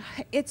mean,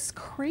 it's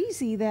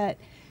crazy that,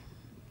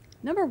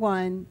 number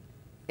one,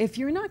 if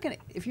you're not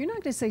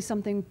gonna say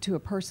something to a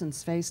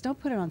person's face, don't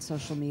put it on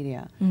social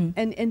media,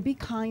 and be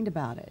kind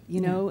about it.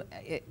 You know,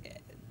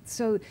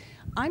 so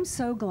I'm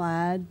so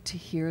glad to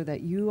hear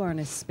that you are in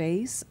a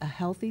space, a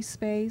healthy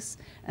space,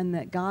 and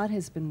that God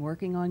has been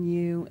working on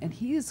you, and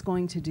He is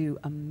going to do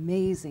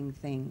amazing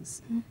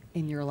things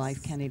in your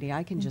life, Kennedy.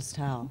 I can just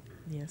tell.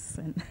 Yes.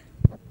 And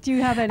do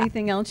you have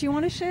anything else you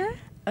want to share?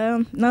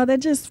 No,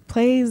 that just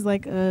plays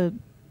like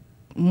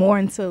more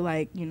into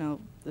like, you know,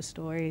 the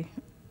story.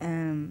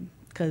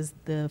 Because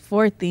the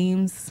 4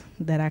 themes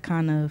that I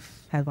kind of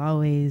have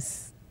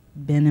always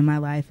been in my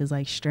life is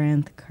like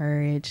strength,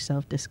 courage,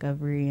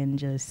 self-discovery, and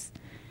just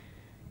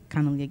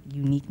kind of like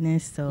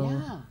uniqueness.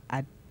 So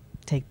I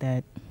take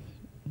that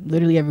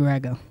literally everywhere I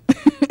go.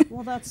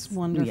 Well, that's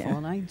wonderful,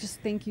 and I just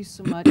thank you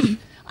so much.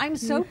 I'm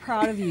so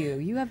proud of you.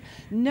 You have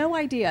no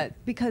idea,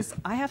 because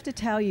I have to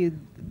tell you,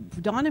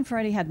 Dawn and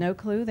Freddie had no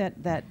clue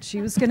that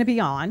she was going to be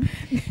on,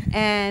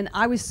 and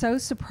I was so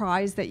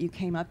surprised that you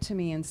came up to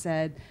me and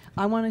said,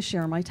 I want to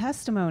share my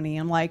testimony.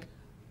 I'm like,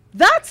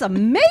 that's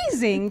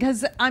amazing,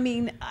 because, I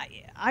mean,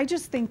 I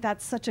just think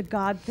that's such a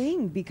God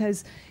thing,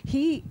 because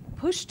He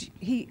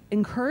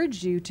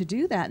encouraged you to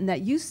do that, and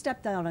that you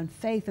stepped out on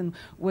faith and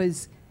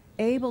was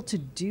able to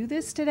do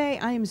this today.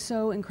 I am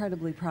so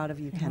incredibly proud of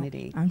you,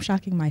 Kennedy. I'm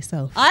shocking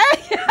myself. No. What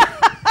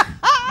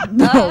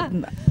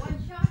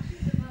shocked you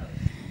the most?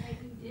 That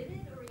you did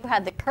it, or you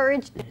had the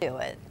courage to do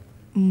it?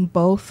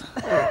 Both.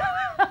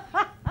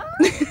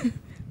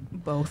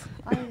 Both.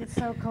 I think it's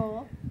so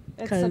cool.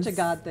 It's such a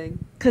God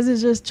thing. Because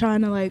it's just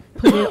trying to like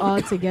put it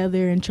all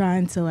together and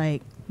trying to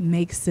like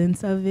make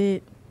sense of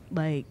it.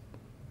 Like,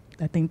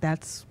 I think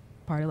that's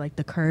part of like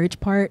the courage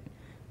part.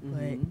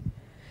 But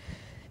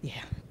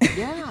yeah.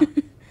 Yeah.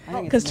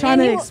 Because trying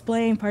to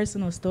explain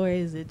personal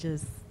stories,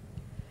 it's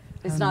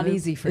not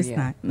easy for you. It's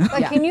not. No.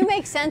 But can you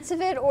make sense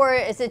of it, or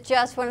is it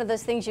just one of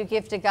those things you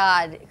give to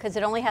God because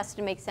it only has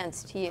to make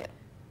sense to you?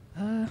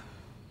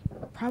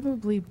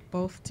 Probably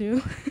both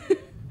too.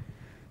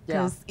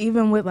 Because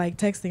even with like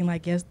texting,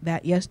 like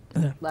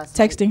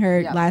texting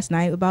her last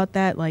night about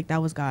that, like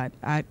that was God.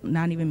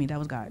 Not even me, that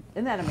was God.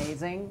 Isn't that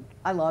amazing?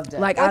 I loved it.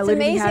 Like I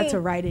literally had to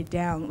write it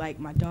down. Like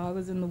my dog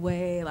was in the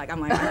way. Like I'm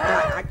like,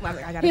 I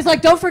gotta. He's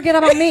like, don't forget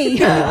about me.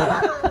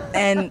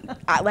 And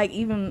I, like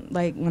even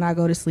like when I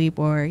go to sleep,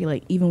 or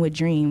like even with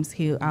dreams,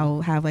 I'll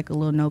have like a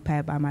little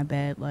notepad by my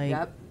bed,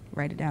 like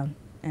write it down,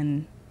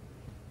 and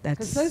that's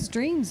because those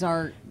dreams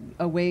are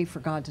a way for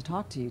God to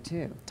talk to you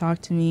too. Talk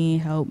to me,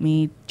 help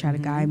me, try to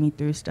guide me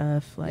through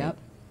stuff. Like,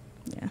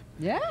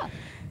 yeah,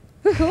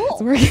 cool.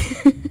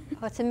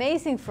 What's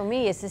amazing for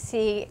me is to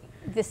see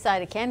this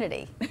side of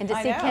Kennedy and to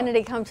see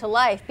Kennedy come to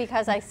life,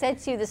 because I said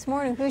to you this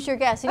morning, who's your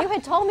guest? And you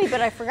had told me, but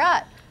I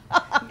forgot.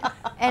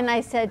 And I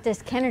said,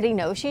 does Kennedy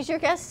know she's your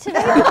guest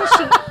today?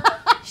 Because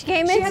she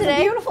came in today. She has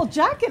a beautiful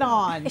jacket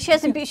on.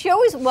 She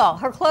always, well,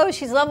 her clothes,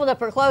 she's leveled up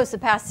her clothes the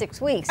past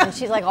 6 weeks, and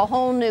she's like a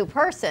whole new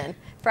person.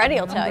 Freddie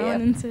will tell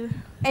you.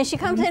 And she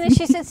comes in and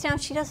she sits down.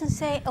 She doesn't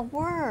say a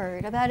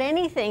word about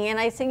anything. And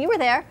I say, you were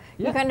there.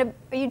 Yeah.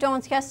 Are you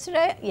Dawn's guest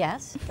today?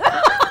 Yes.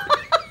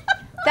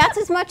 That's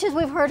as much as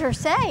we've heard her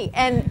say.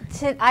 And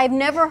I've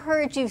never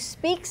heard you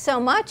speak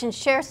so much and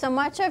share so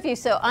much of you.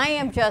 So I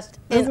am just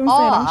in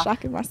awe. I'm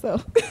shocking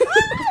myself.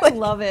 I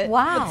love it.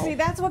 Wow. But see,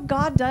 that's what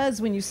God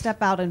does when you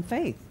step out in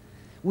faith.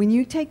 When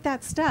you take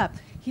that step,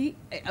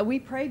 we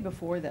prayed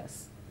before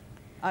this.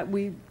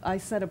 I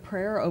said a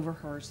prayer over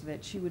her so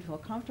that she would feel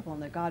comfortable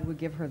and that God would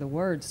give her the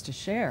words to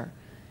share.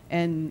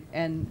 And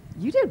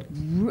you did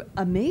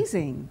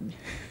amazing.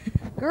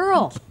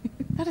 Girl,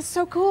 that is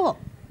so cool.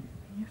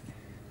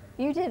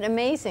 You did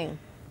amazing.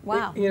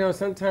 Wow. You know,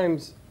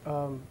 sometimes,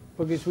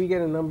 because we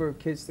get a number of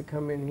kids to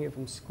come in here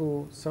from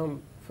school,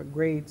 some for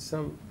grades,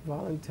 some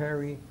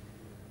voluntary,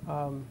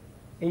 and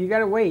you got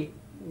to wait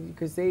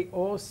because they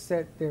all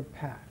set their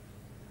path.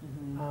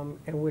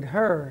 And with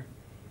her,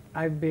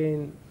 I've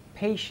been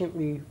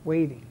patiently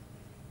waiting,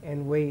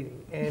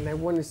 and I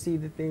want to see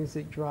the things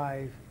that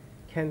drive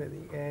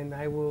Kennedy, and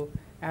I will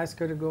ask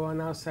her to go on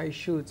outside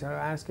shoots. I'll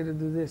ask her to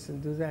do this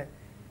and do that,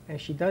 and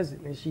she does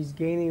it, and she's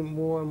gaining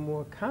more and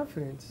more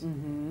confidence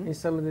in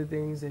some of the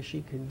things that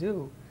she can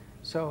do.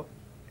 So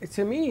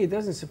to me, it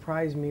doesn't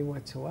surprise me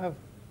whatsoever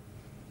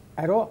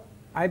at all.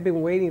 I've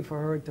been waiting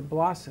for her to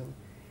blossom.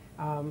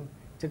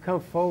 to come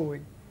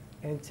forward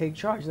and take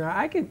charge. Now,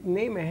 I could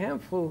name a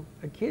handful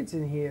of kids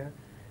in here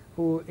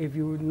who, if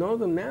you know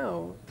them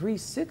now,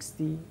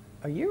 360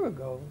 a year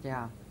ago,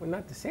 were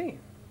not the same,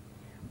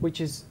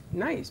 which is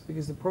nice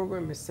because the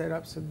program is set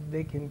up so that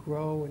they can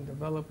grow and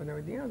develop and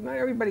everything else. Not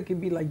everybody can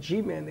be like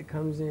G-Man that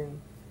comes in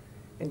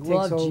and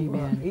takes over.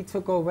 G-Man. He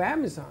took over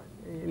Amazon.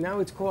 Now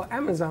it's called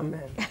Amazon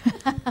Man.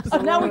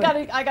 So now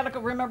I gotta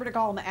remember to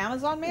call him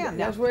Amazon Man.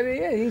 That's what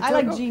it is. I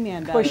like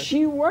G-Man better. But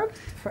she worked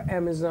for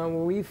Amazon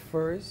when we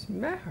first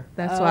met her.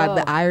 That's why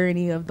the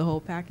irony of the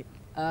whole package.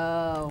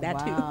 Oh, that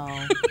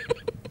wow.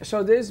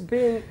 So there's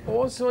been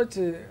all sorts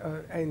of,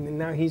 and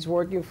now he's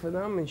working for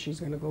them, and she's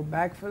going to go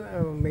back for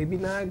them, or maybe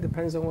not. It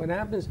depends on what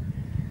happens.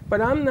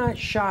 But I'm not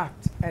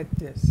shocked at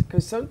this,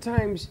 because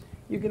sometimes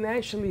you can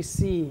actually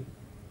see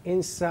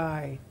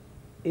inside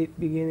it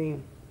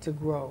beginning to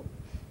grow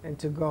and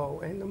to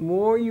go. And the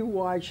more you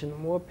watch and the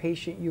more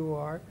patient you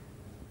are,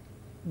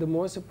 the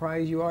more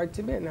surprised you are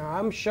to be. Now,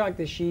 I'm shocked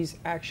that she's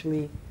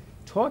actually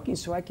talking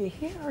so I can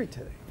hear her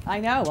today. I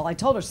know. Well, I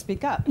told her to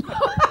speak up.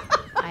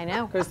 I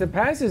know. Because the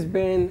past has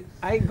been,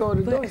 I go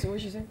to the door and say,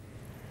 what'd she say?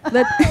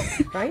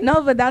 Right?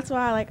 No, but that's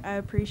why I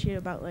appreciate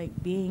about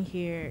being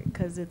here,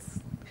 because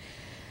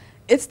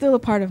it's still a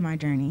part of my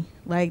journey.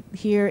 Like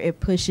here, it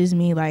pushes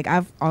me. Like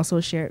I've also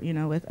shared,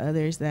 with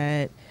others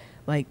that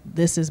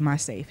this is my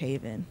safe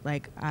haven.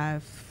 Like I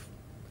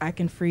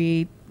can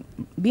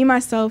be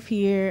myself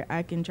here.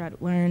 I can try to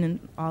learn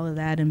and all of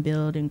that and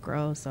build and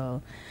grow.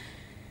 So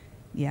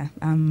yeah,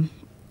 I'm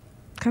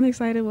kind of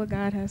excited what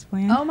God has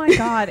planned. Oh my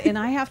God. And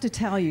I have to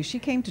tell you, she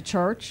came to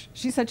church.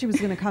 She said she was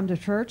going to come to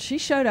church. She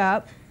showed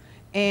up.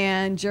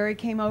 And Jerry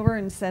came over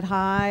and said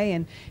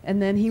hi,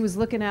 and then he was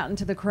looking out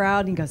into the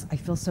crowd, and he goes, I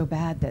feel so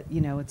bad that,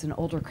 it's an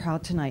older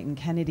crowd tonight, and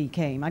Kennedy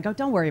came. I go,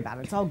 don't worry about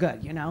it. It's all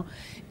good,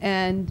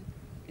 And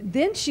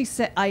then she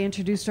said, I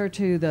introduced her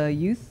to the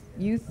youth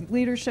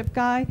leadership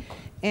guy,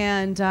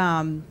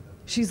 and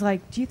she's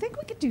like, do you think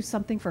we could do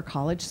something for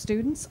college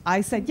students?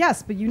 I said,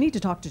 yes, but you need to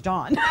talk to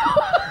John.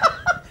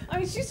 I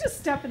mean, she's just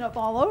stepping up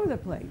all over the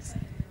place.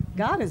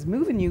 God is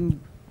moving you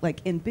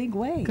in big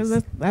ways. Because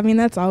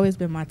that's always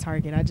been my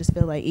target. I just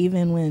feel like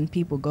even when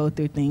people go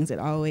through things, it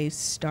always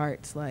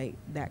starts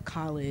that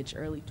college,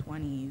 early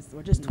 20s,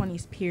 or just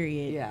 20s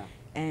period. Yeah.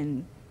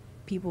 And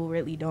people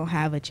really don't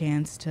have a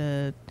chance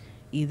to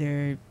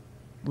either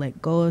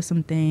let go of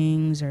some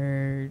things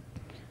or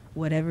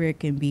whatever it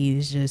can be.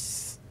 Is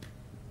just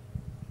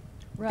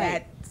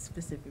that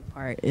specific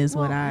part is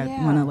what I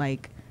want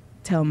to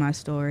tell my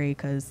story,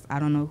 because I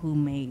don't know who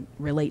may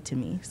relate to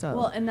me. So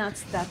well, and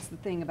that's the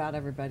thing about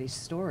everybody's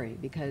story,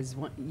 because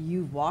when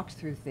you've walked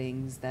through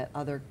things that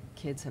other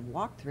kids have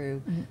walked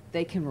through,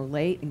 they can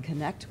relate and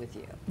connect with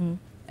you,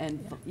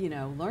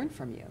 and learn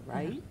from you,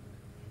 right?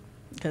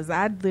 Because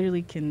I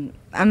literally can.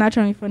 I'm not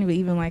trying to be funny, but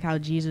even how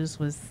Jesus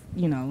was,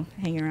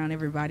 hanging around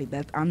everybody.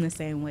 That I'm the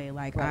same way.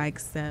 I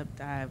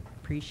accept, I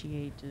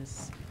appreciate.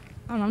 Just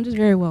I don't know. I'm just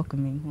very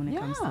welcoming when it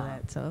comes to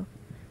that. So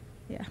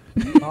yeah.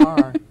 You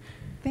are.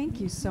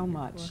 Thank you so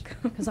much.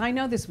 Because I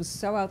know this was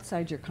so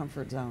outside your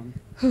comfort zone.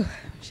 I'm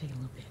shaking a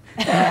little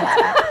bit.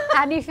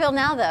 How do you feel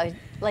now, though?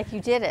 Like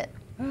you did it?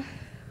 I'm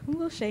a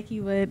little shaky,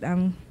 but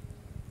I'm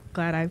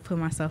glad I put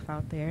myself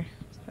out there.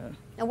 So.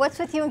 And what's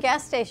with you in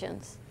gas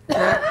stations?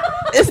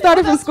 It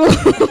started from school.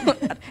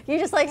 You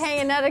just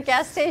hanging out at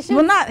gas stations?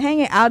 Well, not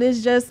hanging out.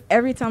 It's just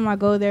every time I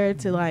go there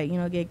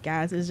to get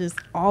gas, it's just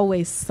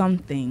always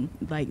something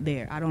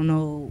there. I don't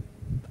know.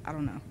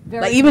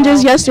 Even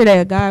just yesterday,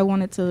 a guy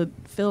wanted to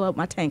fill up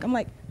my tank. I'm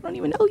like, I don't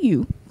even know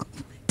you.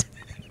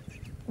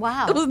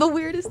 Wow. It was the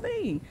weirdest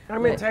thing. I'm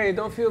going to tell you,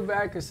 don't feel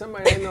bad, because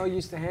somebody I know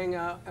used to hang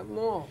out at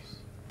malls.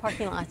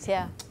 Parking lots,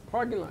 yeah.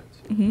 Parking lots.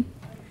 Mm-hmm.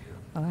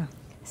 Oh, wow.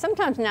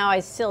 Sometimes now I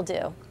still do.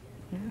 Yeah.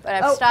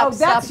 But I've stopped. Oh,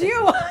 that's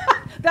you.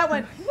 That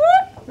went,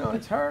 whoop. No,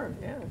 it's her,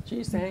 yeah. She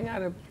used to hang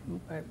out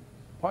at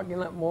parking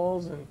lot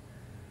malls, and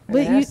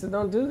but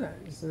don't do that.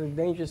 It's a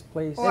dangerous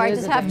place. Or I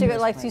just have to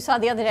go, you saw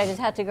the other day, I just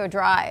had to go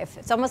drive.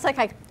 It's almost like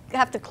I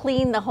have to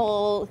clean the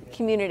whole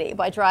community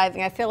by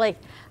driving. I feel like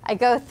I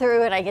go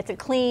through and I get to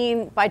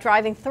clean by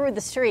driving through the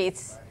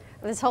streets.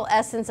 This whole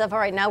essence of, all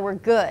right, now we're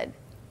good.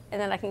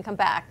 And then I can come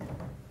back.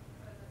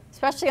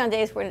 Especially on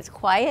days when it's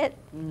quiet,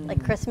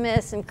 like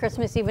Christmas and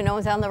Christmas Eve when no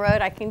one's on the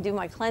road, I can do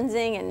my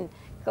cleansing and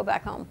go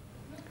back home.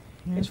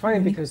 It's funny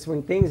because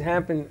when things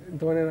happen,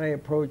 Dawn and I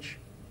approach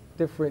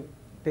different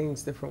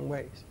things different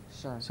ways.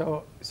 Sure.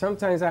 So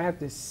sometimes I have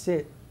to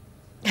sit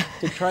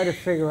to try to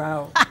figure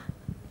out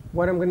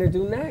what I'm going to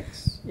do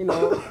next.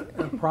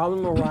 A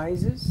problem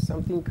arises,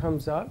 something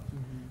comes up,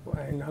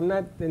 and I'm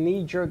not the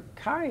knee-jerk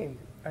kind.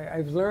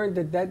 I've learned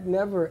that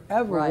never,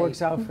 ever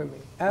works out for me,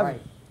 ever.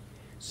 Right.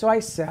 So I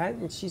sat,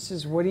 and she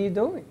says, what are you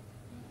doing?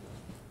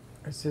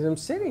 I said, I'm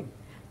sitting.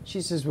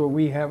 She says, well,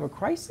 we have a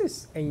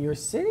crisis, and you're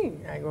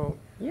sitting. I go,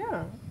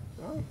 yeah.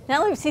 Oh.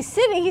 Now, if he's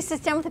sitting, he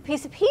sits down with a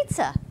piece of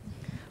pizza.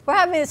 We're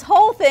having this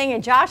whole thing,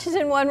 and Josh is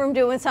in one room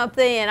doing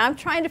something, and I'm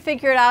trying to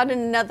figure it out in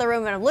another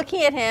room, and I'm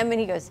looking at him, and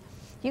he goes,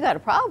 you got a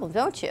problem,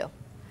 don't you? I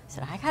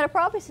said, I got a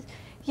problem. He says,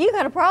 you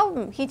got a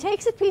problem. He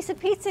takes a piece of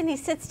pizza and he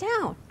sits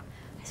down.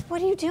 I said,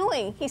 what are you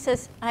doing? He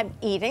says, I'm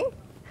eating.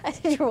 I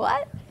said, you're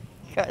what?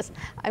 He goes,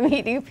 I'm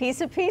eating a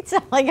piece of pizza.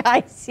 I'm like,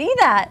 I see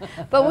that,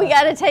 but we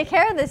got to take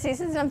care of this. He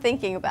says, I'm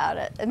thinking about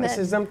it. And I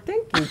says, I'm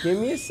thinking, give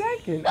me a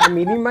second. I'm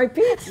eating my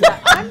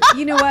pizza.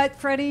 You know what,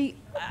 Freddie?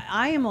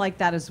 I am like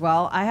that as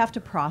well. I have to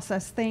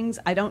process things.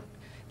 I don't,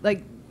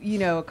 like, you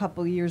know, a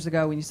couple of years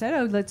ago when you said,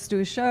 oh, let's do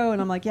a show,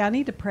 and I'm like, yeah, I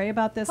need to pray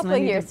about this. A couple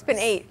of years, it's been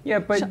 8. Yeah,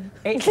 but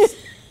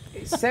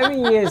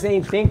 7 years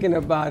ain't thinking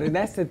about it.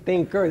 That's the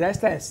thinker. That's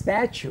that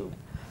statue.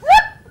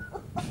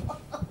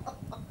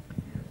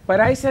 But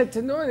I said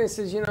to Norton, I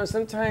says, you know,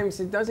 sometimes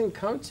it doesn't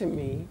come to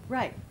me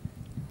right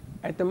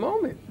at the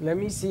moment. Let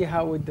me see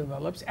how it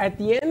develops. At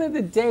the end of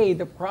the day,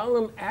 the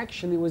problem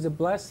actually was a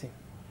blessing.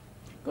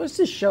 Goes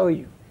to show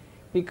you,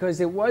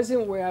 because it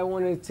wasn't where I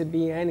wanted it to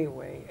be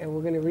anyway. And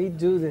we're going to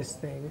redo this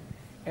thing,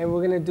 and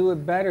we're going to do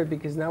it better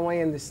because now I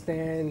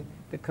understand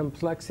the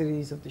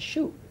complexities of the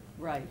shoot.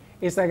 Right.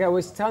 It's like I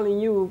was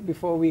telling you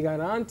before we got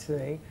on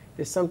today,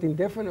 there's something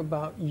different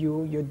about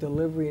you, your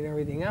delivery and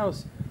everything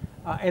else.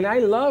 And I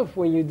love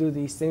when you do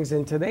these things,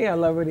 and today I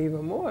love it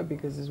even more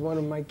because it's one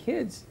of my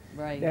kids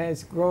that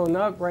has grown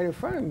up right in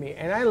front of me.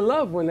 And I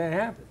love when that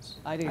happens.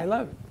 I do. I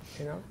love it,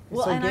 you know? It's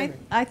Well, so and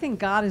giving. I think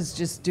God is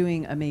just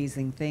doing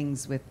amazing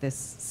things with this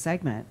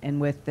segment and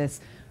with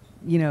this,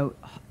 you know,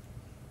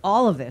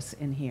 all of this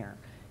in here.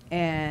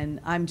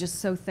 And I'm just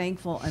so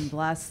thankful and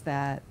blessed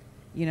that,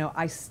 you know,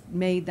 I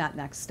made that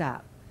next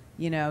step.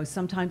 You know,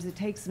 sometimes it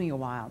takes me a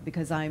while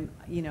because I'm,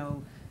 you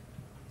know,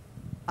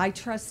 I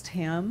trust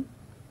him,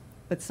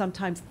 but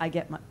sometimes I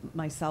get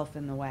myself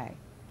in the way,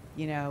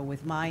 you know,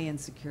 with my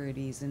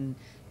insecurities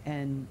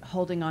and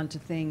holding on to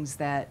things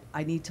that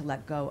I need to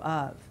let go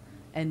of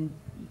and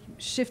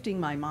shifting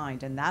my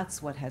mind. And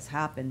that's what has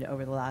happened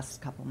over the last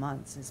couple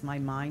months is my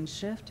mind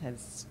shift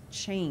has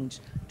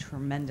changed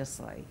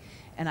tremendously.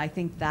 And I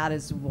think that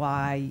is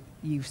why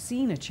you've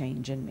seen a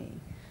change in me.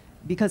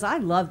 Because I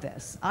love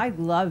this. I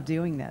love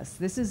doing this.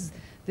 This is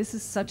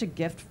such a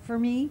gift for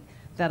me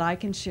that I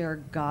can share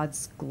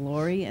God's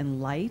glory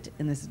and light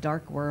in this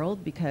dark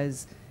world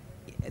because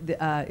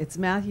it's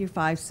Matthew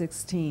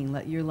 5:16.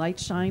 Let your light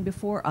shine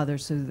before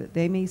others so that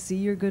they may see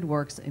your good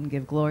works and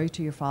give glory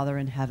to your Father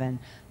in heaven.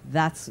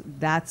 That's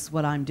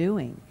what I'm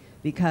doing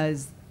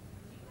because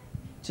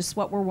just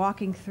what we're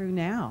walking through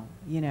now,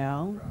 you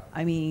know.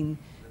 I mean,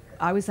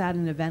 I was at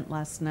an event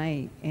last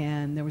night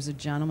and there was a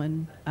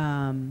gentleman,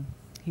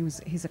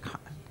 he's a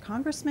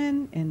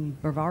congressman in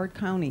Brevard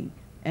County,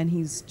 and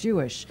he's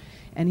Jewish.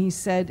 And he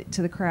said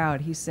to the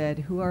crowd, he said,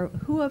 who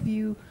of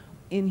you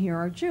in here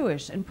are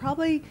Jewish? And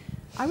probably,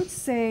 I would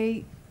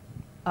say,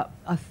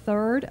 a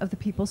third of the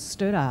people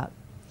stood up.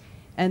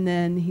 And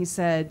then he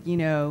said, you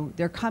know,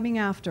 they're coming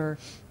after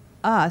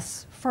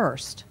us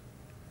first,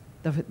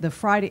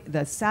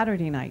 the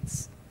Saturday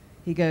nights.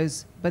 He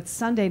goes, but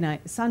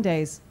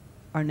Sundays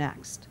are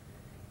next.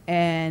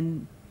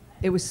 And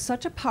it was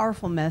such a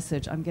powerful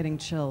message. I'm getting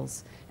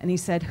chills. And he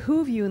said,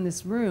 who of you in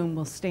this room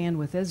will stand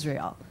with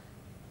Israel?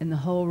 And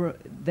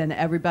then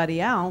everybody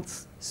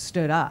else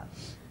stood up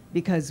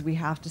because we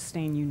have to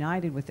stand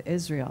united with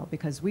Israel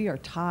because we are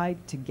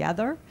tied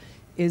together.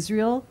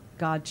 Israel,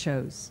 God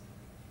chose.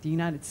 The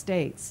United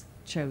States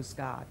chose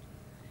God.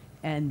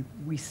 And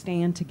we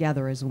stand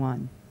together as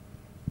one.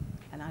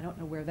 And I don't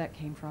know where that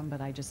came from, but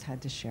I just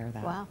had to share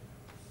that. Wow.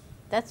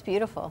 That's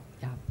beautiful.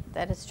 Yeah.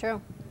 That is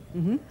true.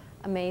 Mm-hmm.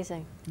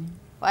 Amazing. Mm-hmm.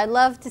 Well, I'd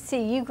love to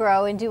see you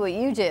grow and do what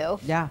you do.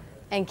 Yeah.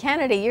 And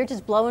Kennedy, you're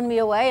just blowing me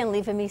away and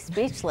leaving me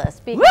speechless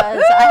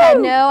because I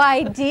had no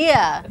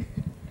idea.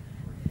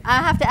 I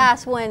have to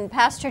ask, when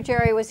Pastor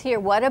Jerry was here,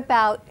 what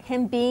about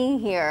him being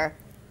here?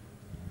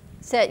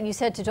 You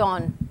said to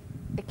Dawn,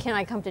 can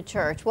I come to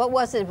church? What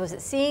was it? Was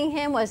it seeing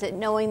him? Was it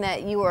knowing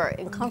that you were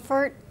in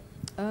comfort?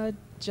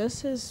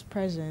 Just his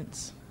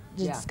presence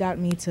just got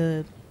me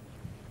to,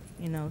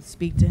 you know,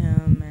 speak to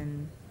him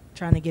and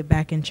trying to get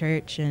back in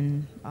church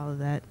and all of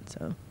that.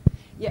 So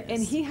yeah,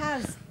 and he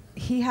has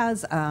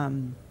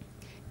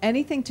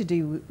anything to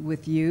do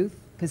with youth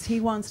because he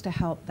wants to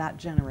help that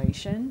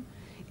generation.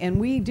 And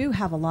we do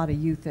have a lot of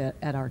youth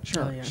at our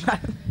church. Oh, yeah.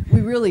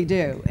 We really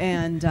do.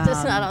 And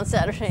just not on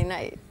Saturday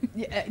night.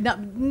 Yeah,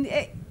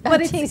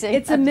 but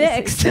it's a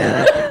mix.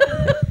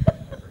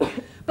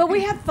 But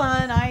we had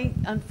fun.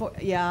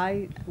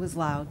 I was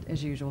loud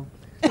as usual.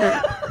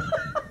 It's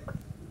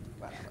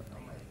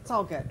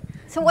all good.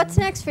 So what's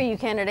next for you,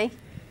 Kennedy?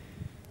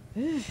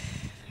 I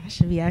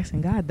should be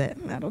asking God that.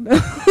 I don't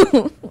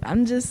know.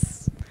 I'm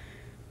just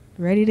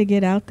ready to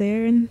get out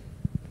there and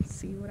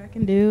see what I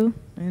can do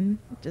and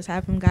just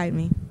have him guide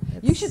me.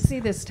 You should see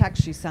this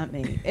text she sent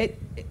me.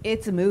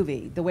 It's a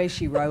movie, the way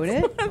she wrote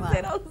it.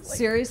 Wow.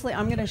 Seriously,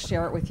 I'm going to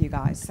share it with you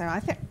guys. So I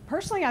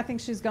think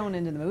she's going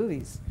into the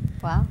movies.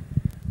 Wow.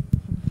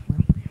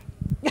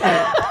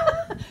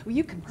 Well,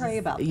 you can pray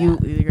about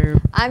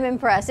that. I'm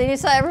impressed. And you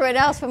saw everyone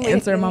else when you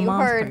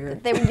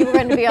heard that you were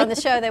going to be on the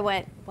show. They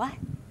went, what?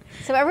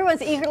 So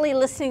everyone's eagerly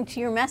listening to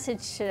your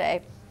message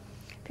today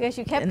because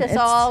you kept us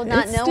all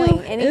not knowing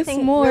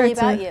anything really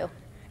about you.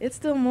 it's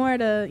still more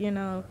to, you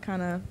know,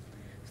 kind of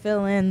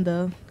fill in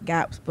the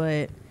gaps,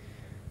 but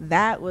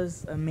that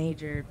was a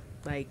major,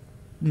 like,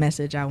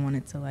 message I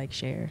wanted to, like,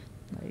 share.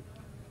 Like,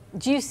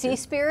 do you see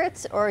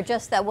spirits, or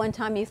just that one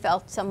time you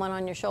felt someone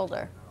on your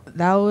shoulder?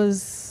 That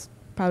was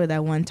probably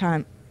that one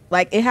time.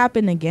 Like, it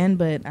happened again,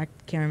 but I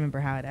can't remember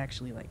how it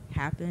actually, like,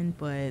 happened.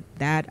 But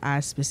that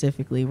I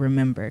specifically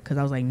remember because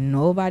I was like,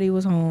 nobody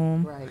was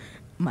home. Right.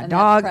 My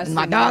dog's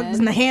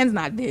hand's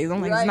not big.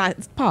 I'm like, Right.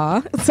 it's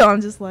paw. So I'm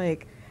just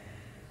like,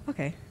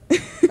 okay.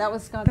 That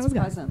was God's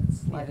God.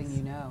 presence letting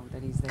you know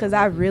that he's there. Because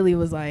I really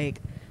was like,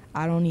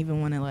 I don't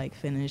even want to, like,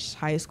 finish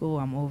high school.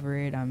 I'm over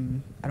it. I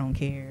don't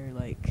care.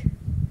 Like,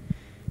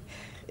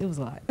 it was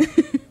a lot.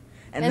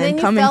 And then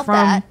you felt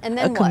that, and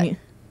then what?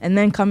 And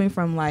then coming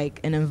from, like,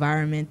 an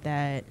environment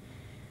that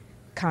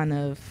kind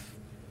of,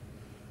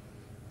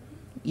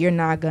 you're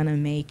not going to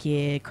make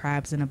it,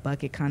 crabs in a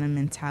bucket kind of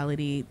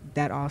mentality,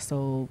 that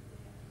also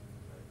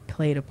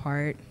played a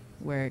part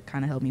where it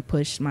kind of helped me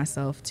push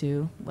myself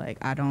too. Like,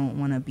 I don't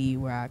want to be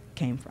where I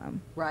came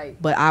from.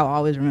 Right. But I'll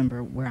always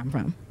remember where I'm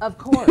from. Of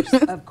course,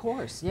 of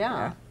course,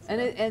 yeah.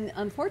 And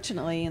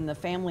unfortunately, in the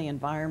family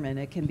environment,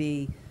 it can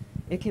be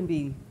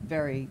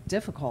very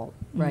difficult,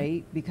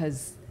 right?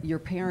 Because your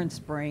parents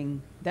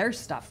bring their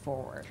stuff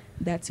forward.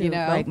 That too. You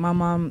know? Like, my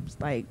mom's,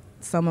 like,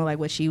 some of, like,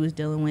 what she was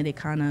dealing with, it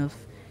kind of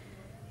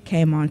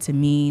came on to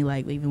me,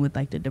 like, even with,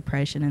 like, the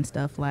depression and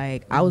stuff.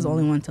 Like, I was the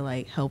only one to,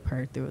 like, help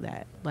her through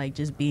that. Like,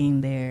 just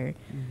being there.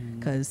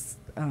 Because,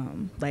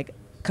 like,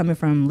 coming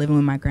from living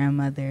with my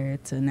grandmother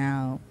to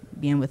now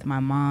being with my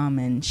mom,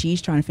 and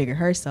she's trying to figure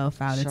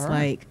herself out. It's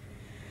like,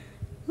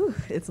 whew,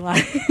 it's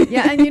like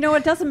yeah, and you know,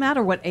 it doesn't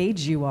matter what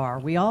age you are.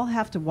 We all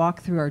have to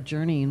walk through our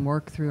journey and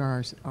work through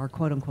our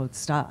quote unquote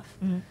stuff.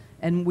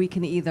 And we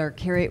can either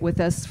carry it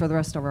with us for the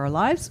rest of our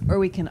lives, or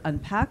we can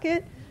unpack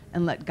it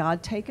and let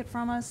God take it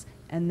from us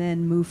and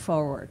then move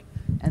forward.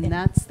 And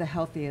that's the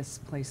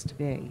healthiest place to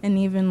be. And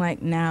even,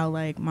 like, now,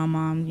 like, my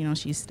mom, you know,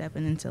 she's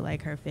stepping into,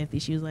 like, her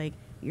 50s. She was like,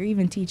 you're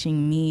even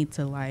teaching me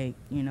to, like,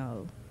 you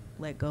know,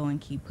 let go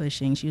and keep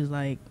pushing. She was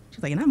like,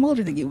 and I'm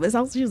older than you. But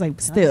she was like,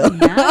 still. Doesn't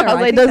matter. I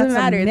was like, doesn't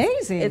matter.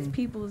 Amazing. It's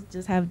people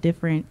just have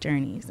different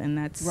journeys, and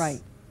that's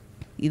right.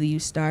 Either you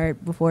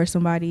start before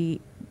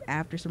somebody,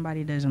 after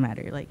somebody, doesn't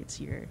matter. Like,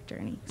 it's your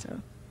journey. So,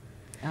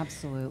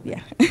 absolutely.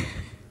 Yeah.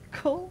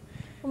 Cool.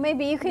 Well,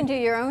 maybe you can do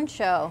your own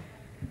show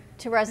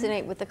to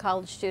resonate with the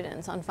college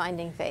students on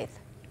finding faith.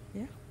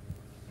 Yeah,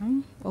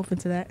 I'm open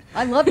to that.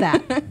 I love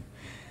that.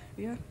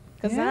 Yeah.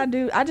 Because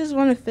I just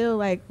want to feel,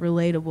 like,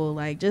 relatable,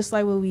 like, just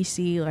like what we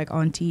see, like,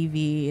 on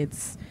TV.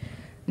 It's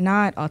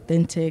not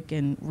authentic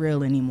and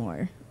real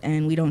anymore,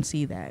 and we don't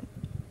see that.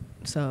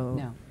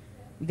 So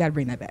we got to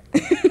bring that back.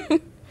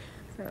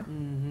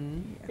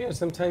 You know,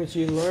 sometimes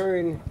you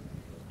learn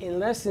in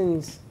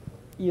lessons,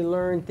 you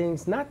learn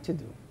things not to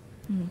do.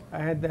 I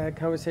had that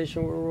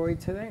conversation with Roy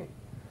today.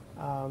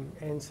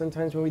 And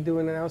sometimes when we do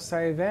an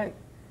outside event,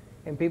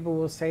 and people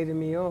will say to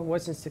me, oh, it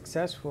wasn't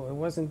successful, it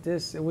wasn't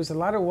this, it was a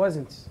lot of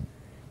wasn'ts.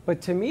 But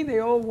to me, they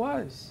all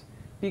was,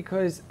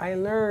 because I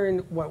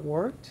learned what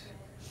worked,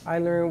 I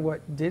learned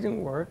what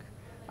didn't work,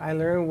 I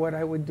learned what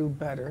I would do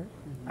better,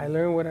 I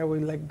learned what I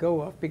would let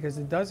go of because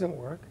it doesn't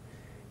work.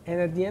 And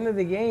at the end of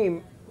the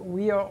game,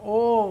 we are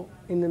all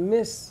in the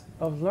midst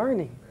of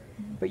learning,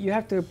 but you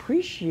have to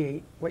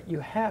appreciate what you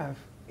have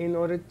in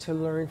order to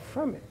learn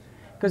from it.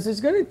 Because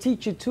it's going to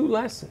teach you two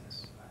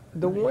lessons.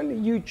 The one that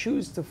you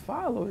choose to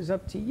follow is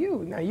up to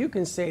you. Now, you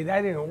can say,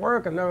 that didn't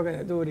work, I'm never going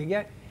to do it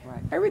again.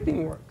 Right.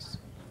 Everything works.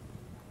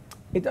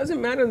 It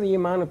doesn't matter the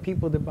amount of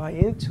people that buy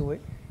into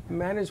it. It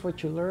matters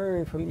what you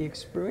learn from the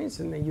experience,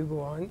 and then you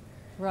go on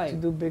to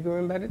do bigger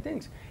and better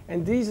things.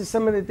 And these are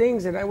some of the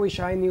things that I wish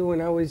I knew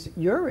when I was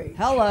your age.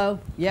 Hello.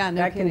 Yeah,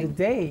 no Back kidding. in the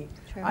day,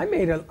 I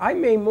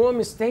made more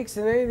mistakes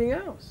than anything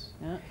else.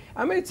 Yeah.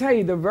 I'm going to tell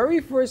you, the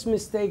very first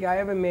mistake I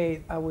ever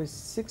made, I was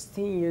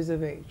 16 years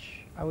of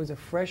age. I was a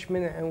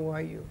freshman at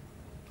NYU.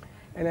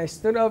 And I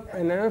stood up,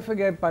 and I never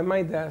forget, by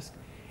my desk,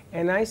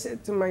 and I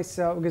said to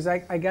myself, because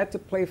I got to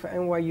play for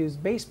NYU's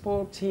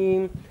baseball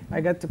team, I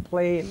got to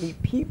play and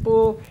meet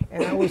people,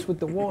 and I was with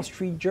the Wall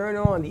Street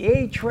Journal on the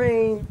A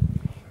train.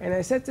 And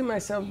I said to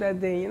myself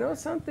that day, you know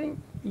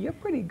something? You're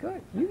pretty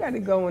good. You got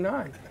it going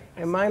on.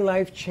 And my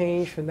life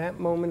changed from that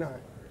moment on,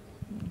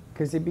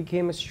 because it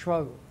became a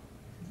struggle.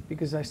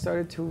 Because I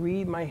started to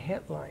read my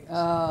headlines.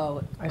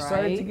 I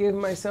started to give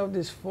myself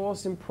this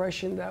false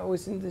impression that I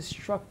was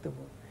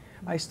indestructible.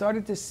 I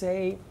started to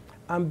say,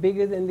 I'm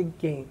bigger than the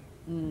game.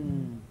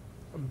 I'm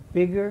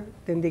bigger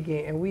than the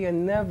game. And we are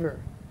never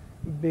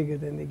bigger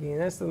than the game.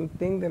 That's the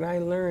thing that I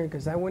learned,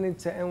 because I went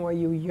into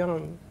NYU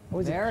young. I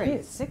was a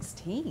kid.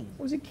 16.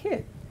 I was a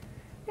kid.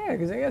 Yeah,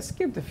 because I got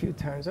skipped a few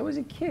times. I was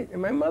a kid.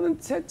 And my mother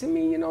said to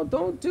me, you know,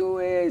 don't do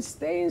it.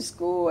 Stay in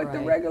school at the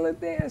regular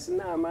thing. I said,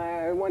 no,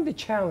 I want the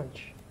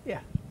challenge.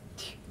 Yeah.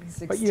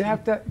 16. But you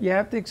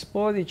have to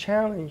explore the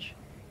challenge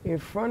in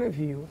front of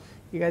you.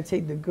 You got to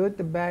take the good,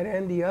 the bad,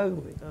 and the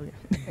ugly.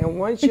 And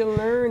once you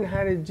learn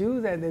how to do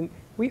that, then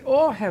we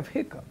all have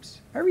hiccups.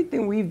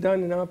 Everything we've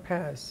done in our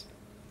past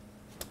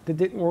that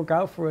didn't work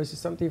out for us is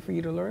something for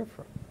you to learn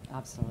from.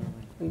 Absolutely.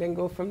 And then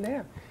go from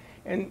there.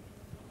 And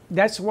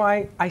that's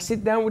why I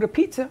sit down with a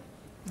pizza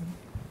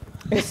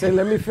and say,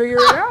 let me figure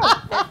it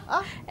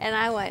out. And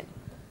I went,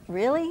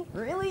 really?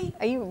 Really?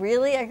 Are you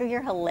really? I go,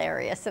 you're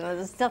hilarious. And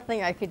there's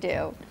nothing I could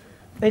do.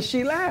 And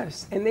she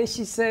laughs. And then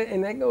she said,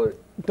 and I go,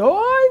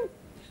 Dawn,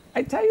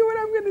 I tell you what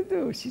I'm going to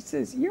do. She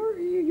says,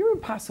 you're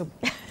impossible.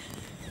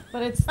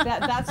 But it's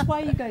that's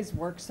why you guys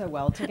work so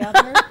well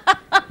together.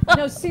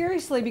 No,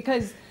 seriously,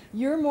 because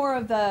you're more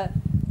of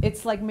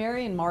it's like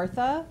Mary and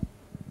Martha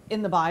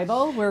in the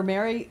Bible, where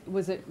Mary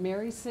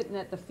sitting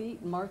at the feet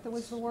and Martha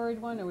was the worried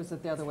one, or was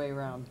it the other way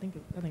around? I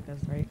think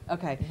that's right.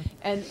 Okay.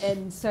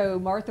 And so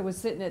Martha was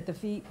sitting at the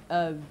feet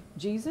of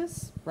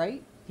Jesus,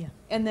 right? Yeah.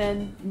 And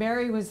then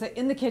Mary was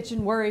in the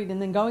kitchen worried, and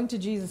then going to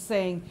Jesus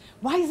saying,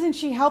 why isn't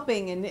she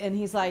helping? And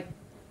he's like,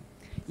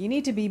 you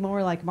need to be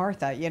more like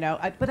Martha, you know.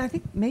 But I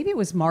think maybe it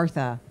was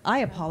Martha. I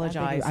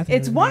apologize. I think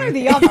it's one or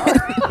the other.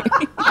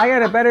 I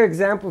got a better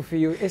example for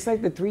you. It's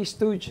like the Three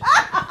Stooges.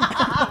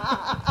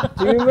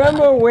 Do you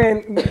remember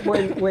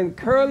when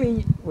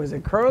Curly, was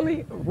it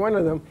Curly? One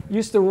of them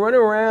used to run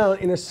around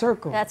in a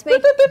circle. That's me.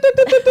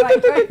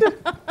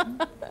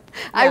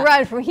 I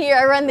run from here.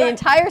 I run the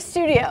entire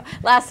studio.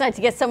 Last night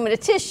to get someone a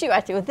tissue, I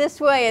have to go this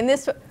way and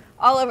this way,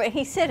 all over.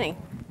 He's sitting.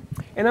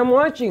 And I'm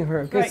watching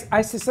her because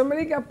I said,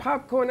 somebody got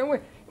popcorn. I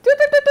went,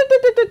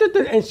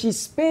 and she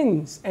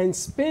spins and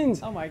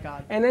spins. Oh my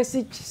God. And I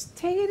said, just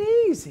take it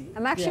easy.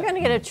 I'm actually going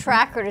to get a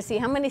tracker to see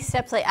how many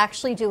steps I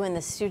actually do in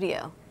the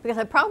studio. Because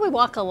I probably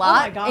walk a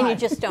lot and you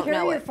just don't know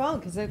Carry it. your phone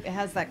because it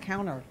has that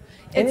counter.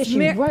 And then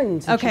she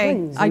runs. And okay, she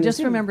runs I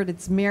just remembered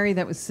it's Mary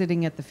that was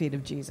sitting at the feet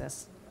of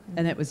Jesus.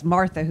 And it was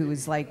Martha who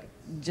was like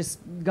just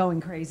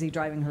going crazy,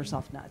 driving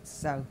herself nuts.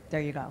 So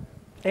there you go.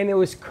 And it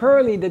was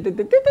Curly.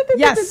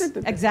 Yes,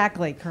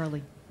 exactly,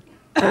 Curly.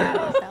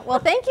 Well,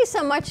 thank you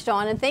so much,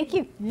 Dawn, and thank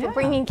you for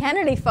bringing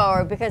Kennedy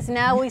forward, because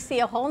now we see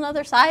a whole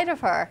nother side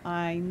of her.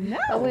 I know.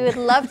 But we would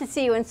love to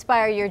see you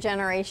inspire your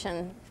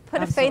generation.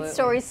 Put a faith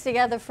stories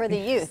together for the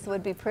youth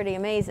would be pretty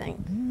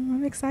amazing.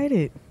 I'm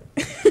excited.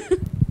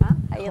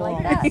 How you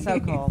like that? So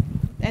cool.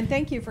 And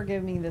thank you for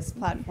giving me this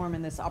platform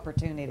and this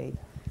opportunity.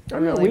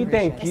 We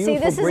thank you. See,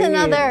 for this is bringing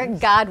another it.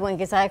 God wink,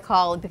 as I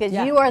call it, because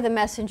you are the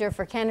messenger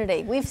for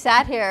Kennedy. We've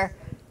sat here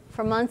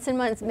for months and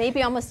months,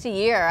 maybe almost a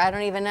year, I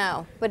don't even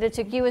know. But it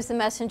took you as the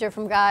messenger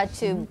from God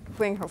to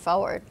bring her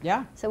forward.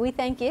 Yeah. So we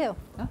thank you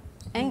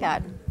and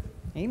God.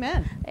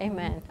 Amen.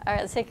 Amen. All right,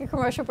 let's take a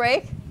commercial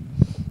break.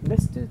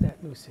 Let's do that,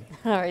 Lucy.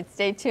 All right,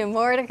 stay tuned.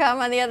 More to come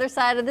on the other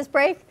side of this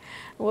break.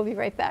 We'll be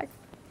right back.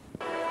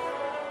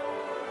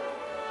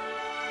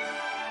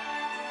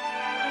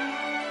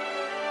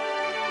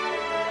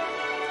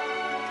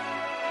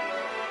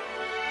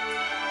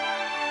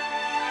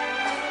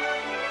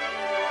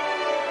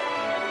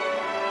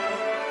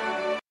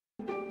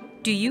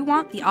 Do you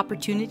want the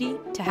opportunity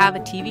to have a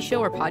TV show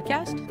or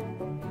podcast?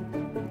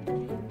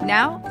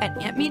 Now,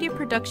 at Amp Media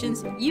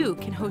Productions, you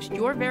can host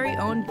your very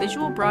own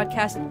visual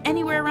broadcast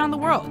anywhere around the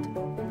world.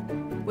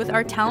 With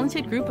our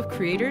talented group of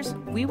creators,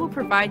 we will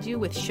provide you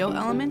with show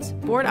elements,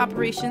 board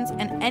operations,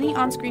 and any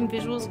on-screen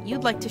visuals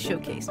you'd like to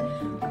showcase.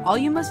 All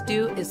you must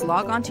do is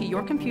log onto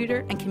your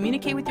computer and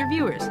communicate with your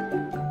viewers.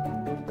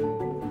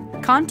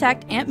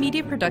 Contact Amp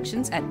Media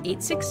Productions at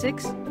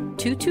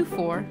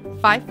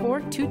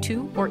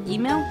 866-224-5422 or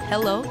email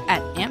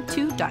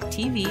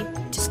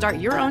hello@amp2.tv to start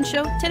your own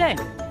show today.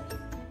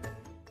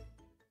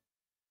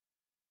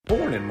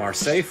 Born in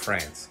Marseille,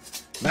 France,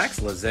 Max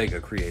Lazega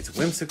creates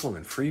whimsical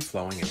and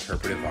free-flowing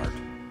interpretive art.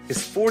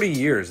 His 40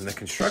 years in the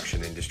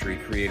construction industry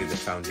created the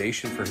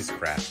foundation for his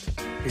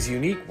craft. His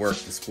unique work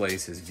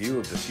displays his view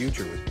of the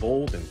future with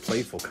bold and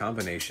playful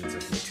combinations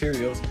of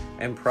materials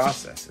and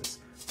processes,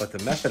 but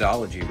the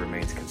methodology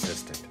remains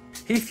consistent.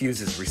 He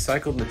fuses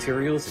recycled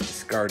materials and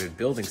discarded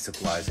building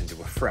supplies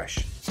into a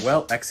fresh,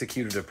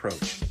 well-executed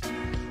approach.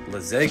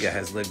 Lazega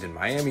has lived in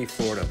Miami,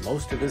 Florida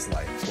most of his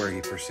life, where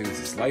he pursues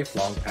his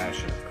lifelong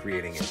passion of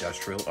creating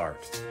industrial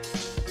art.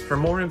 For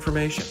more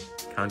information,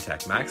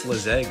 contact Max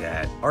Lazega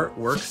at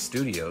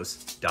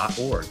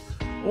artworkstudios.org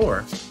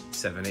or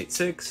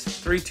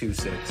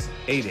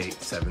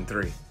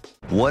 786-326-8873.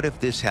 What if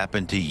this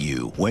happened to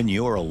you when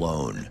you're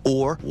alone?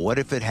 Or what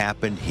if it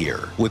happened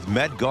here? With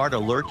MedGuard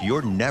Alert,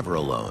 you're never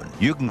alone.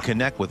 You can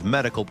connect with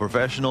medical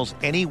professionals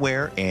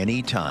anywhere,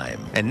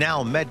 anytime. And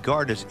now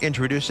MedGuard is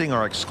introducing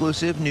our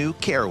exclusive new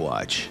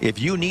CareWatch. If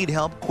you need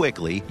help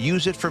quickly,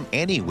 use it from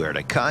anywhere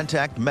to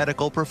contact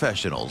medical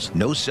professionals.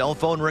 No cell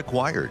phone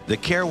required. The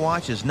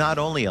CareWatch is not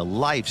only a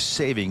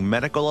life-saving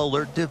medical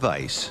alert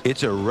device,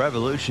 it's a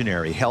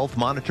revolutionary health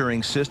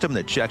monitoring system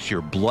that checks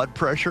your blood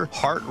pressure,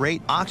 heart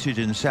rate,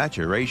 oxygen saturation,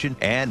 maturation,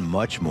 and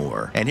much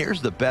more. And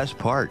here's the best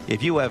part.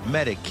 If you have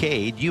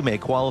Medicaid, you may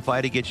qualify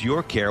to get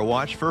your Care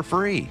Watch for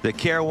free. The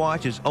Care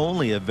Watch is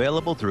only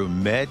available through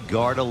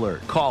MedGuard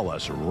Alert. Call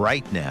us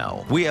right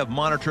now. We have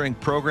monitoring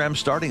programs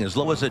starting as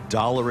low as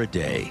 $1 a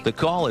day. The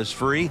call is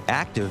free,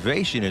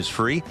 activation is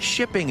free,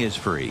 shipping is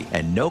free,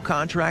 and no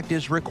contract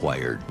is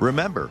required.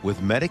 Remember, with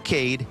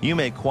Medicaid, you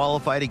may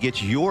qualify to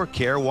get your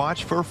Care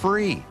Watch for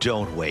free.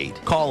 Don't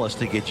wait. Call us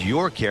to get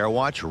your Care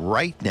Watch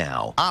right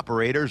now.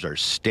 Operators are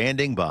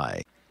standing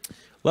by.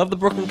 Love the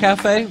Brooklyn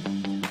Cafe?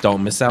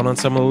 Don't miss out on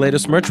some of the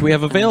latest merch we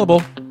have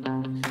available.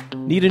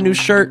 Need a new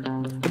shirt?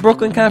 The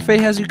Brooklyn Cafe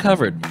has you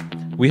covered.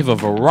 We have a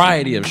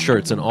variety of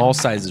shirts in all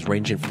sizes,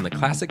 ranging from the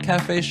classic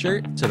cafe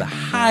shirt to the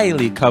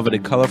highly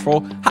coveted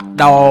colorful hot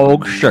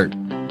dog shirt.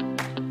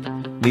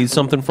 Need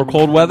something for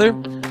cold weather?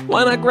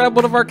 Why not grab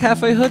one of our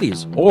cafe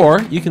hoodies?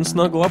 Or you can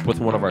snuggle up with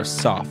one of our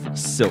soft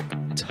silk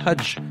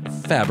touch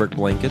fabric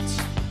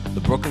blankets. The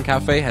Brooklyn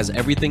Cafe has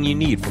everything you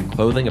need, from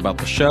clothing about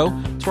the show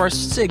to our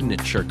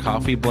signature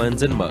coffee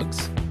blends and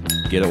mugs.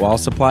 Get it while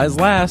supplies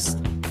last.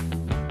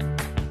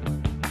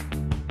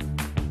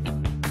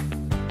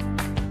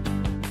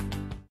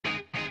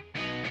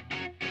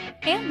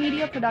 Amp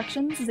Media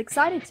Productions is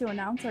excited to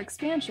announce our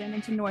expansion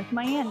into North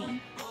Miami.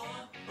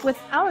 With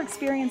our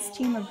experienced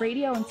team of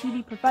radio and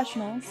TV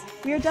professionals,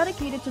 we are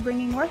dedicated to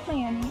bringing North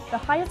Miami the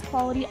highest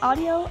quality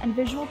audio and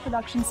visual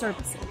production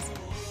services.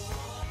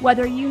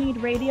 Whether you need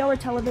radio or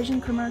television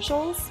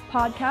commercials,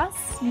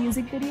 podcasts,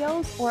 music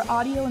videos, or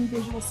audio and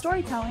visual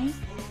storytelling,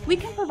 we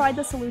can provide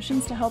the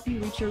solutions to help you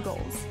reach your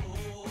goals.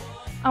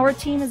 Our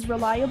team is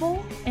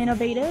reliable,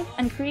 innovative,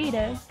 and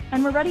creative,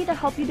 and we're ready to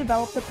help you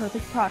develop the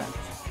perfect product.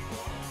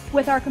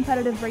 With our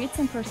competitive rates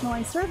and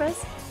personalized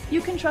service,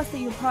 you can trust that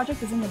your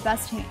project is in the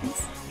best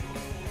hands.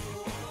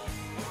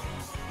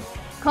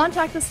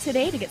 Contact us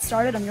today to get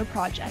started on your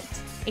project.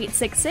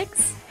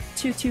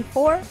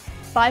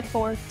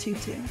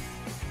 866-224-5422.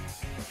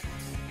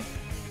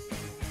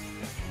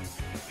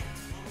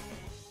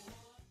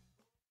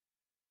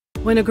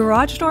 When a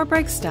garage door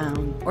breaks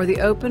down or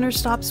the opener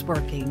stops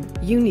working,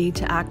 you need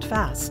to act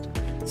fast.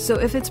 So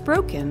if it's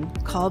broken,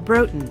 call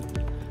Broughton.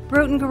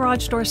 Broughton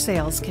Garage Door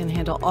Sales can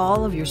handle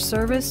all of your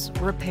service,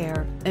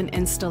 repair, and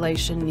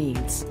installation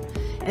needs.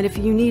 And if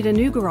you need a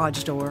new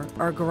garage door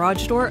or a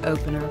garage door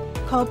opener,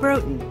 call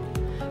Broughton.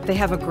 They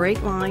have a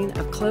great line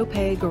of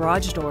Clopay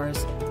garage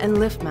doors and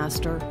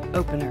LiftMaster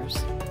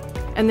openers.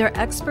 And their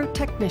expert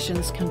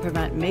technicians can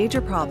prevent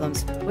major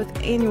problems with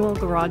annual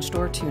garage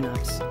door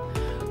tune-ups.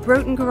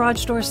 Broughton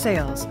Garage Door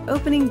Sales,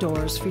 opening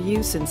doors for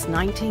you since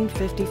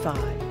 1955.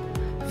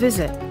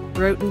 Visit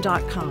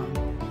Broughton.com.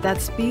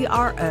 That's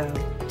BROTEN.com.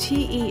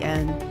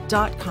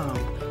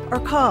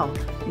 Or call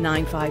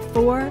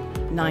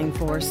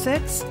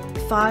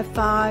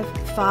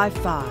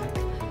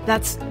 954-946-5555.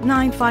 That's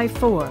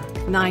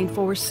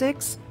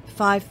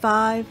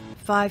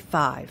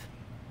 954-946-5555.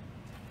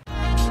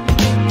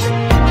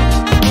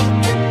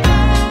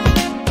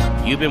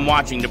 You've been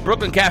watching the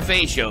Brooklyn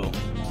Cafe Show.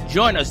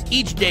 Join us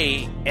each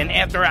day and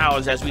after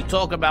hours as we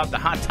talk about the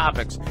hot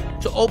topics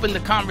to open the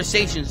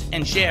conversations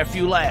and share a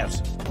few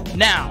laughs.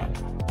 Now,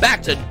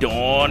 back to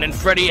Dawn and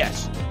Freddie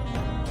S.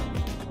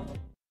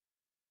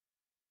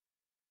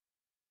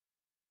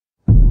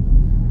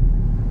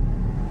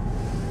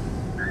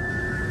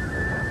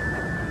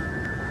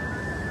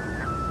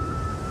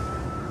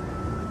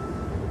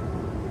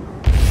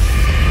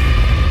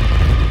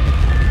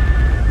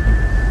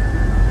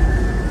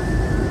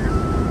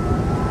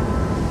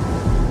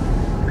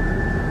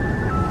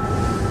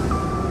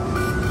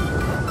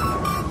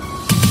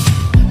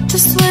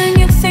 Just when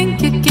you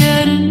think you're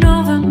getting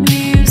over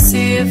me, you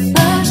see a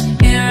flash,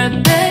 hear a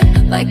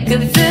bit, like a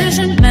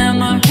vision,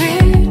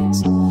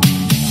 memories.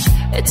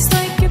 It's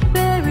like you're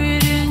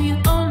buried in your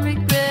own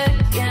regret,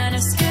 can't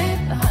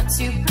escape the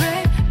hearts you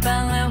break,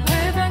 balance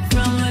way back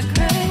from the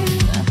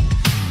grave.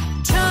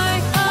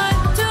 Try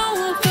hard,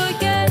 don't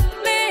forget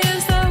me,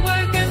 is that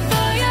working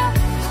for you?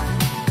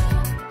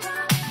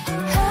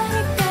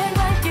 Anything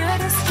like you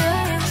to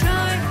stay.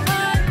 Try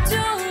hard,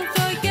 don't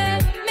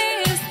forget me,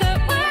 is that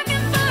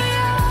working for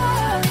you?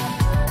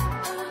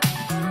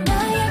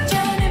 Now you're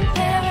turning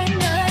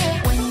paranoid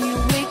when you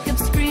wake up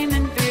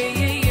screaming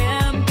 3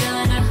 a.m.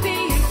 Gonna be a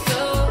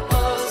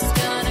ghost,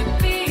 gonna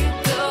be a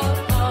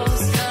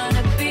ghost,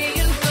 gonna be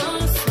a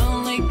ghost.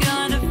 Only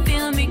gonna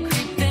feel me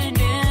creeping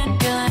in.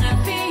 Gonna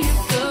be a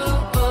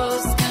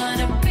ghost,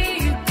 gonna be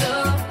a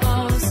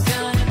ghost,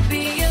 gonna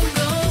be a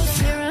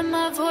ghost. Hearing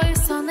my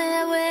voice on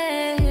their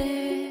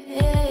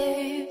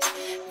waves,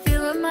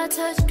 feeling my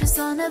touch 'cause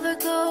I'll never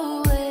go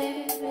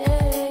away.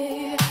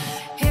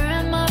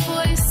 Hearing my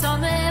voice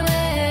on their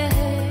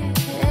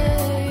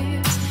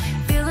waves,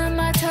 feeling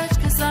my touch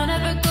 'cause I'll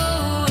never go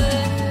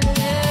away.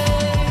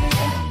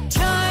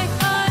 Try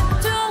hard,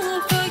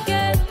 don't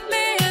forget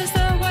me, is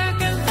that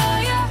working for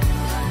you?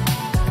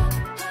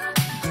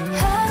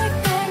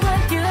 Anything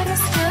like you to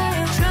stay.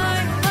 Try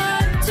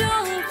hard,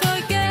 don't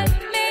forget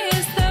me,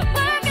 is that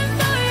working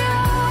for you?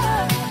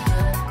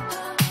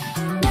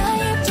 Now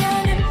you're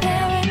turning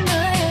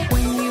paranoid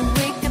when you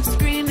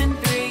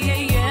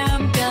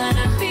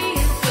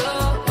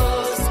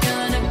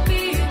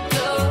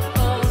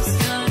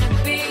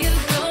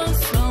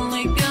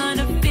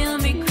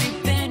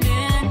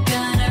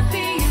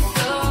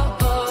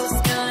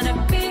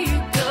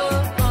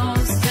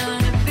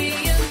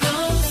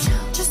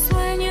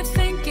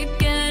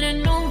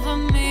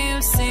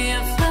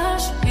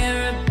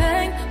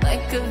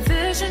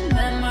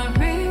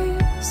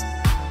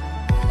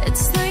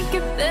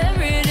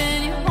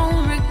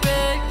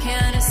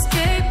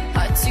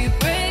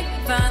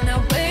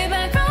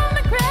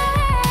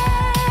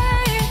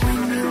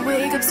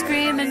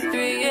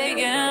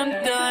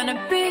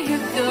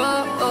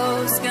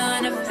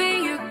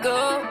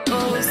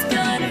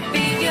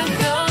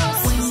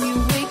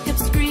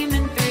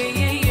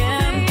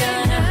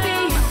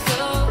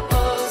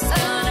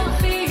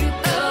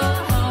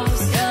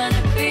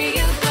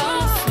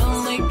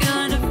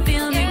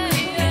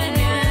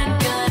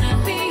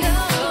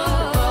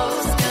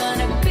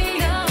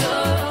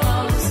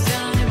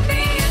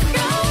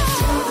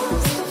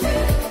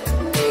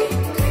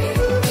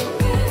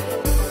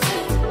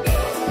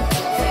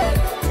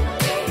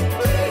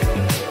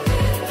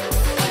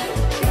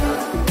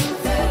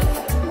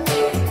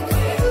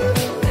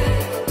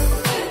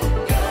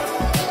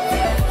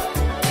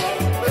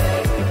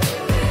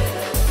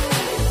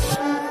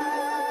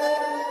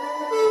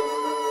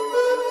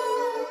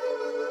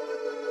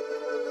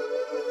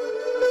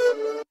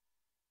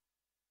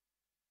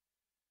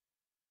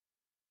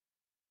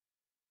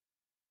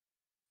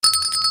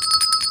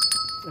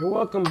And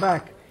welcome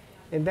back.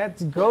 And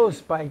that's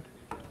Ghost by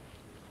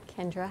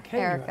Kendra.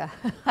 Erica.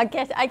 I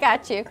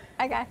got you.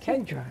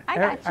 Kendra. I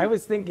got you. I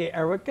was thinking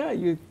Erica.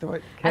 You thought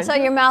Kendra? I saw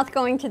your mouth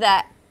going to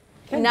that.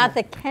 Kendra. Not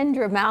the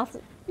Kendra mouth.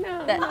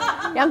 No.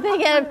 I'm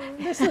thinking of.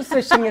 There's no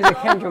such thing as a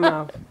Kendra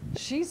mouth.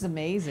 She's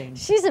amazing.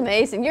 She's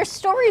amazing. Your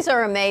stories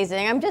are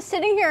amazing. I'm just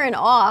sitting here in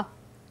awe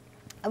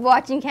of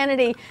watching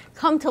Kennedy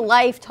come to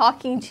life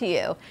talking to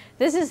you.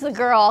 This is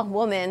the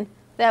woman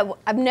that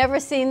I've never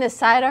seen this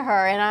side of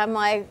her, and I'm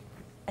like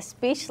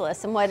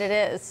speechless in what it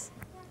is.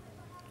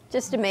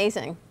 Just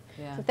amazing.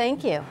 Yeah. So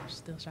thank you. I'm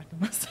still shocked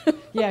at myself.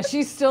 Yeah,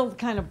 she's still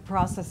kind of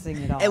processing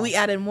it all. And we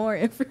added more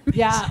information.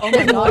 Yeah, oh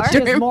my God,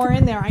 there's more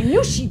in there. I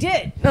knew she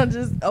did. No,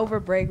 just over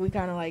break, we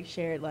kind of like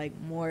shared like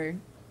more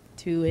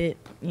to it,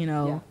 you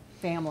know. Yeah.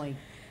 Family.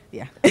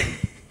 Yeah.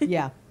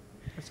 Yeah.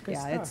 That's good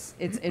Yeah, stuff.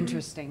 it's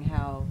interesting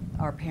how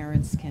our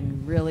parents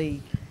can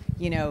really,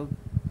 you know,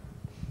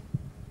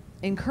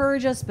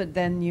 encourage us, but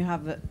then you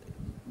have the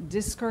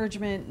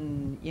discouragement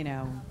and, you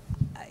know,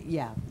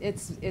 yeah,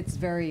 it's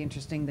very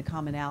interesting, the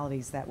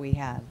commonalities that we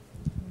had.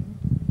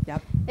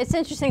 Yep. It's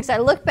interesting because I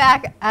look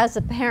back as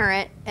a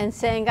parent and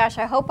saying, gosh,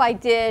 I hope I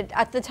did.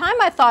 At the time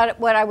I thought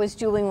what I was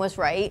doing was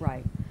right.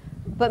 Right.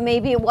 But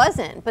maybe it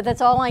wasn't. But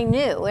that's all I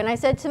knew. And I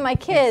said to my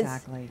kids,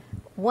 exactly.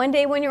 One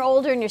day when you're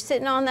older and you're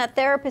sitting on that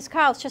therapist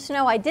couch, just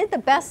know I did the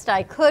best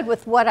I could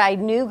with what I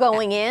knew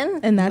going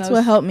in. And that's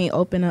what helped me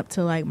open up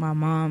to like my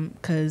mom,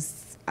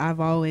 because I've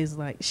always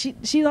like,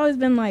 she's always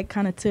been like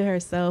kind of to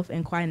herself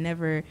and quite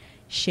never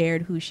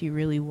shared who she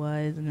really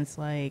was. And it's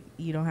like,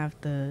 you don't have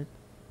to,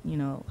 you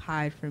know,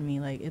 hide from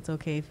me. Like, it's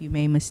okay if you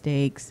made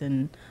mistakes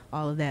and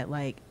all of that.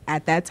 Like,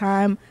 at that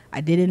time,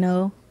 I didn't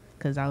know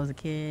because I was a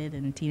kid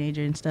and a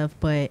teenager and stuff.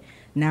 But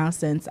now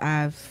since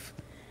I've,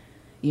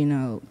 you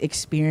know,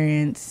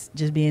 experienced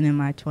just being in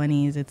my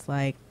 20s, it's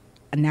like,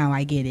 now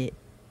I get it.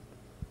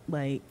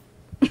 Like,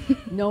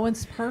 no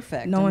one's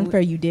perfect. No one's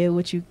perfect. You did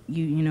what you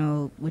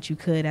know, what you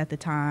could at the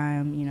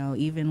time, you know,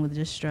 even with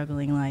just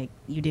struggling, like,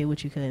 you did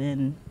what you could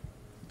and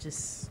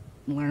just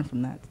learn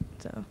from that.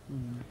 So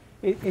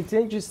It's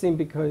interesting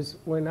because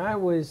when I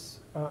was,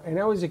 and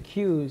I was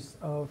accused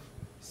of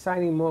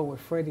siding more with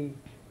Freddie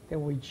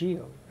than with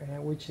Gio,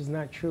 which is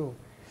not true.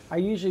 I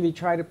usually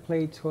try to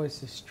play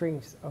towards the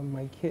strengths of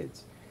my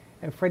kids.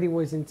 And Freddie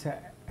was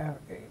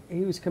he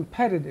was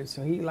competitive,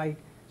 so he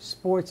liked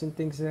sports and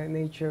things of that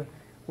nature,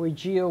 where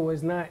Gio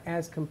was not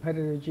as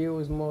competitive. Gio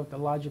was more of the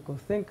logical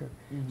thinker.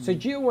 Mm-hmm. So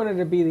Gio wanted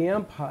to be the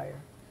umpire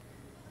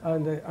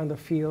on the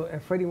field,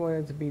 and Freddie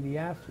wanted to be the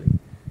athlete.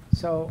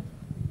 So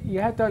you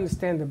have to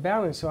understand the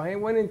balance. So I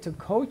went into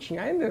coaching.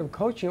 I ended up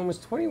coaching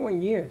almost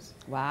 21 years.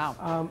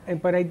 Wow.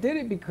 But I did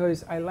it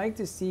because I like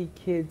to see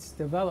kids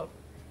develop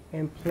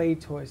and play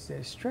towards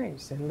their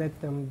strengths and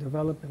let them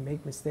develop and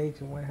make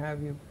mistakes and what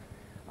have you.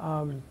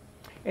 And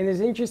it's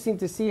interesting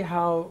to see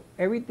how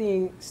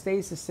everything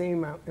stays the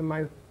same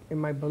in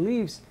my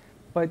beliefs,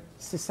 but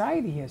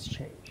society has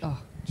changed. Oh,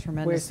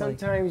 tremendously. Where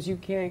sometimes you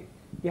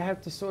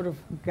have to sort of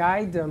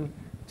guide them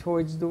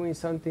towards doing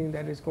something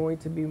that is going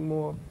to be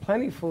more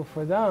plentiful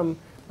for them.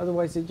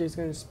 Otherwise, they're just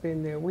going to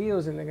spin their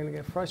wheels and they're going to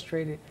get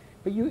frustrated.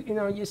 But you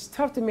know, it's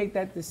tough to make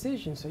that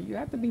decision. So you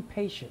have to be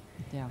patient.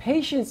 Yeah.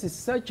 Patience is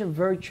such a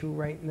virtue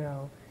right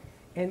now,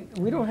 and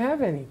we don't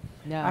have any.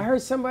 No. I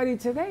heard somebody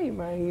today,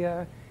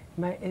 my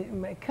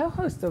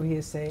co-host over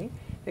here, saying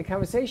the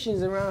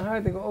conversations around her,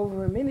 they go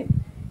over a minute.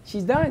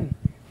 She's done.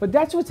 But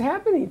that's what's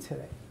happening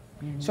today.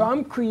 Mm-hmm. So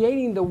I'm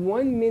creating the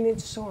 1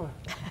 minute song.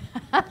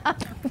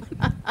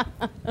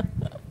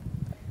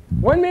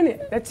 1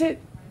 minute, that's it.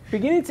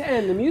 Beginning to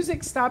end. The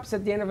music stops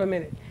at the end of a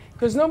minute.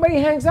 Because nobody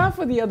hangs out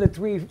for the other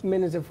 3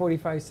 minutes and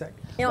 45 seconds.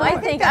 You know, I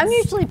think I'm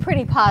usually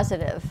pretty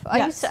positive.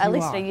 Yes, At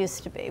least I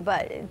used to be.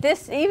 But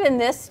even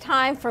this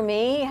time for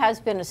me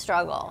has been a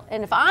struggle.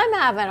 And if I'm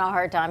having a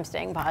hard time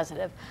staying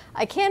positive,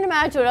 I can't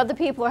imagine what other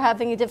people are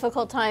having a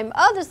difficult time.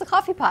 Oh, there's the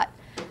coffee pot.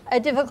 A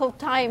difficult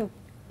time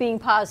being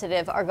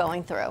positive are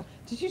going through.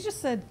 Did you just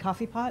said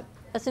coffee pot?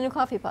 That's a new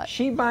coffee pot.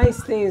 She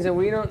buys things and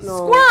we don't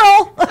know.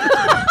 Squirrel!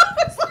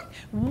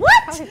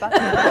 What? Coffee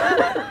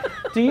pot.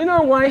 Do you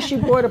know why she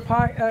bought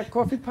a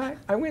coffee pot?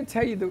 I'm going to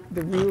tell you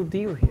the real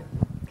deal here.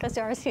 Because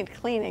they always need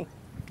cleaning.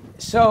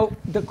 So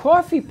the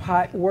coffee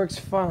pot works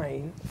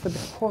fine for the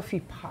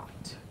coffee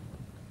pot.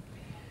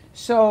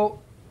 So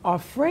our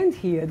friend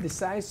here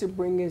decides to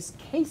bring us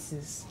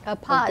cases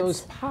of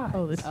those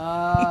pots.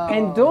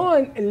 And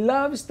Dawn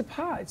loves the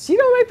pot. She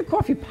don't like the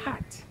coffee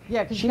pot.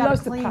 Yeah, because she you gotta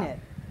loves clean the pot. it.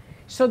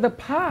 So the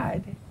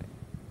pod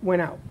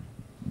went out.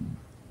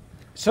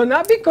 So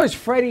not because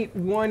Freddie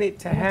wanted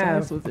to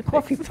have a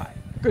coffee pot,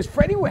 because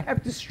Freddie would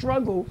have to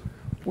struggle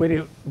with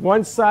it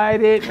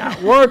one-sided,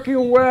 not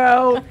working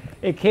well.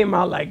 It came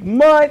out like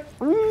mud.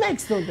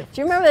 Makes no difference.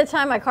 Do you remember the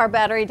time my car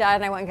battery died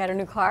and I went and got a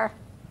new car?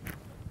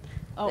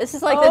 This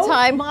is like the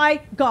time. Oh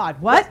my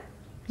God! What?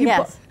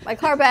 Yes, my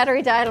car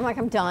battery died. I'm like,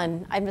 I'm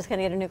done. I'm just going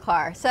to get a new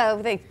car.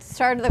 So they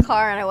started the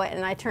car, and I went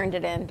and I turned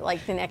it in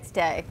like the next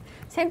day.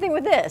 Same thing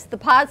with this. The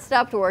pods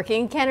stopped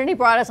working. Kennedy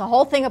brought us a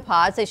whole thing of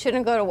pods. They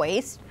shouldn't go to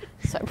waste.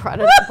 So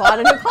I bought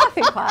a new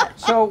coffee pot.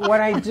 So what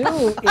I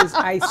do is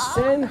I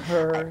send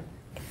her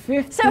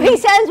 50. So he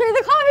sends me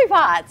the coffee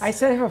pots. I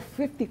sent her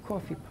 50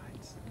 coffee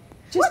pots.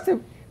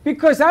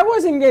 Because I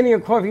wasn't getting a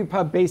coffee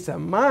pot based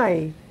on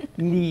my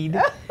need.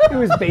 It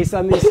was based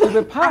on these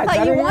stupid pots. I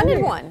thought you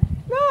wanted one.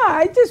 No,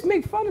 I just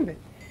make fun of it.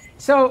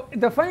 So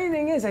the funny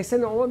thing is, I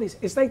send her all these.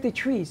 It's like the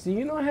trees. Do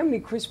you know how many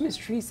Christmas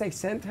trees I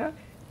sent her?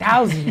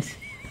 Thousands.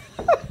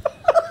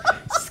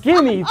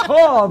 Skinny,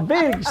 tall,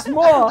 big,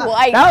 small.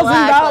 White,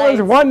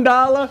 $1,000,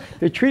 $1.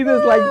 The tree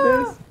is like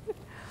this.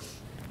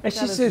 And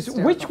she says,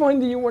 hysterical. which one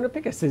do you want to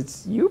pick? I said,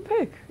 you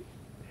pick.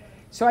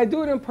 So I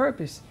do it on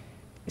purpose.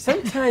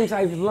 Sometimes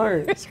I've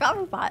learned Here's a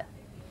coffee pot.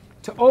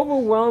 to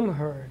overwhelm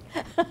her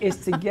is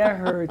to get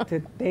her to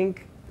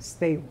think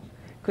stable.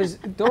 Because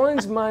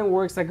Dawn's mind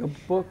works like a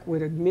book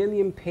with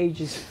 1,000,000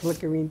 pages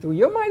flickering through.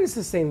 Your mind is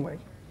the same way.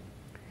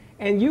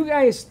 And you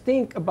guys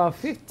think about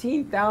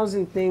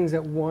 15,000 things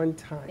at one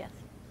time. Yes.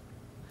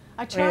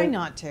 I try And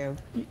not to.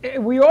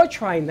 We all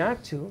try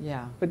not to.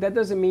 Yeah. But that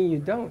doesn't mean you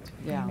don't.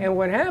 Yeah. And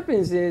what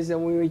happens is that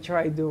when we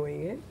try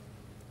doing it,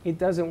 it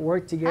doesn't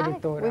work to get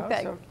it thought We've out.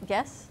 got, So,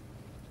 yes?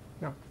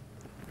 no,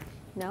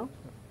 No?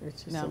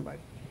 it's just No. somebody.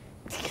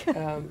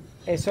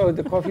 And so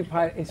the coffee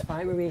pot is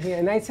finally here.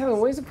 And I tell him,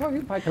 where's the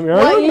coffee pot coming? I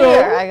What don't year?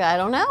 know. I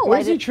don't know.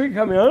 Where's the tree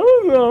coming? I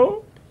don't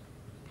know.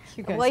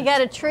 Well, you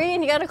got a tree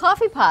and you got a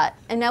coffee pot.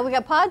 And now we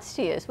got pods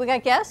to use. We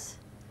got guests.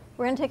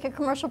 We're going to take a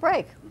commercial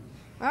break.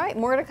 All right,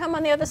 more to come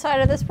on the other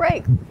side of this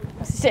break.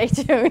 Stay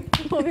tuned.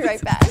 We'll be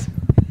right back.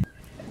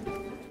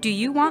 Do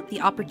you want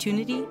the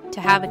opportunity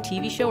to have a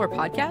TV show or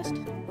podcast?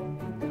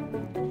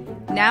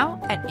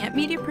 Now, at Amp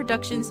Media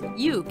Productions,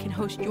 you can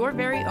host your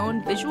very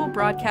own visual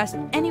broadcast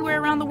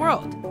anywhere around the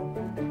world.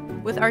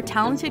 With our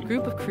talented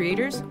group of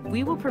creators,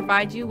 we will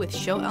provide you with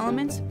show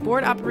elements,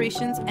 board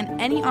operations, and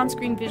any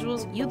on-screen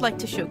visuals you'd like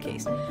to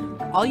showcase.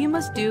 All you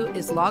must do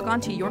is log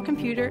onto your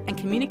computer and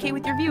communicate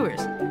with your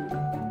viewers.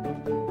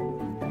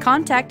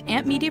 Contact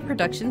Amp Media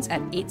Productions at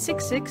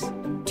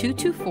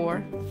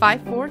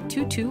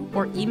 866-224-5422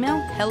 or email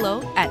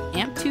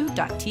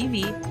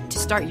hello@amp2.tv to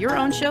start your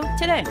own show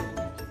today.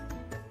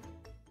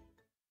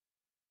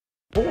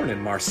 Born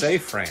in Marseille,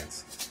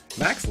 France,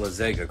 Max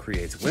Lazega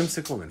creates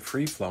whimsical and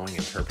free-flowing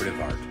interpretive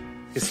art.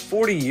 His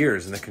 40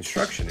 years in the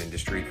construction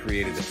industry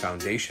created the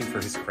foundation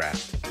for his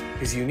craft.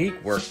 His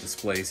unique work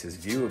displays his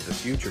view of the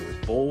future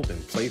with bold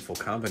and playful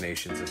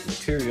combinations of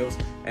materials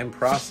and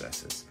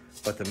processes,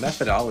 but the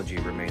methodology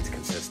remains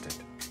consistent.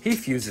 He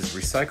fuses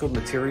recycled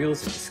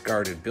materials and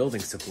discarded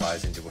building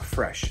supplies into a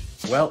fresh,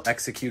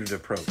 well-executed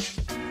approach.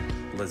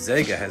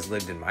 Lazega has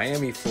lived in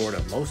Miami,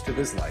 Florida most of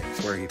his life,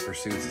 where he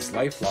pursues his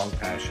lifelong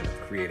passion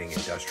of creating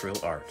industrial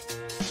art.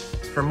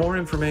 For more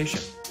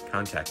information,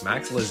 contact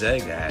Max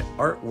Lazega at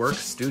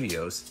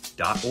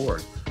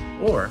artworkstudios.org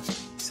or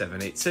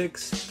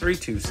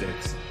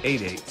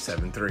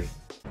 786-326-8873.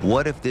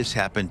 What if this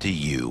happened to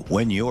you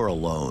when you're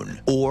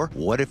alone? Or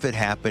what if it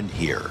happened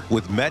here?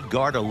 With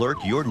MedGuard Alert,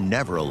 you're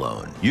never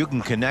alone. You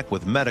can connect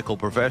with medical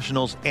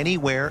professionals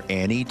anywhere,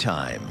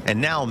 anytime.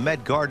 And now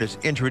MedGuard is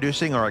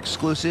introducing our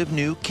exclusive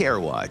new Care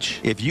Watch.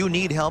 If you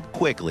need help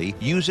quickly,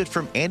 use it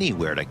from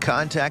anywhere to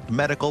contact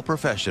medical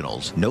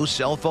professionals. No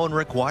cell phone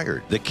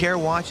required. The Care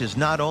Watch is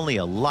not only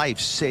a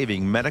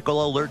life-saving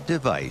medical alert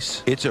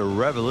device, it's a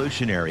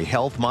revolutionary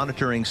health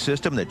monitoring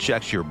system that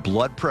checks your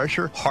blood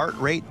pressure, heart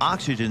rate,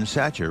 oxygen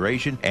saturation,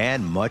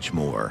 and much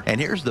more. And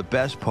here's the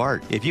best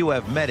part. If you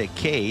have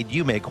Medicaid,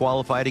 you may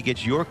qualify to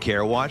get your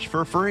Care Watch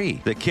for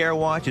free. The Care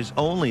Watch is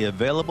only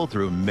available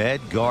through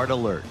MedGuard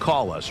Alert.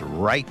 Call us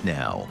right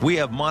now. We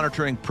have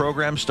monitoring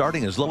programs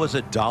starting as low as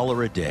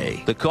 $1 a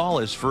day. The call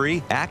is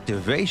free,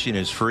 activation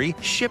is free,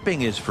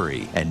 shipping is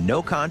free, and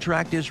no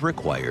contract is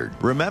required.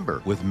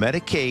 Remember, with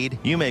Medicaid,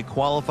 you may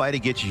qualify to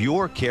get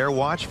your Care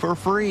Watch for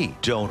free.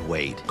 Don't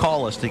wait.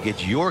 Call us to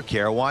get your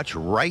Care Watch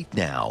right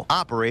now.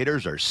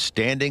 Operators are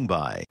standing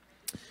by.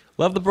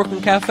 Love the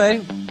Brooklyn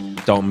Cafe?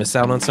 Don't miss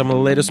out on some of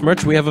the latest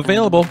merch we have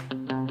available.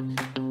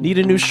 Need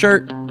a new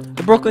shirt?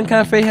 The Brooklyn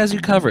Cafe has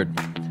you covered.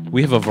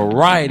 We have a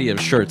variety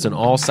of shirts in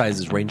all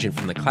sizes, ranging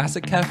from the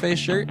classic cafe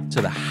shirt to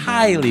the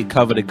highly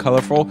coveted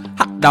colorful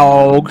hot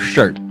dog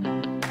shirt.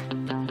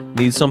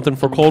 Need something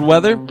for cold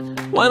weather?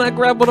 Why not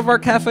grab one of our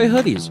cafe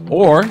hoodies?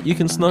 Or you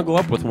can snuggle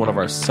up with one of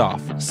our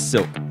soft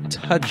silk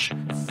touch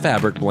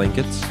fabric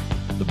blankets.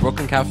 The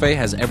Brooklyn Cafe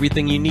has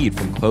everything you need,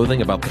 from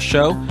clothing about the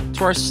show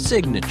to our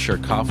signature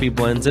coffee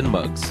blends and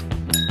mugs.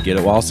 Get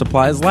it while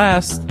supplies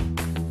last.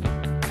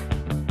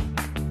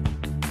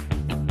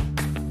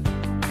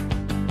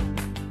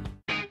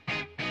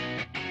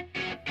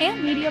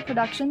 Amp Media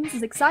Productions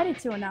is excited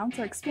to announce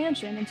our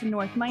expansion into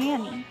North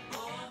Miami.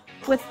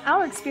 With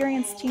our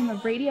experienced team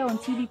of radio and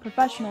TV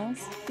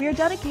professionals, we are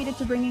dedicated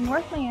to bringing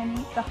North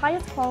Miami the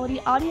highest quality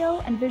audio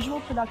and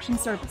visual production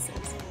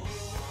services.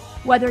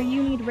 Whether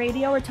you need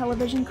radio or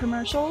television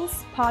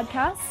commercials,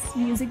 podcasts,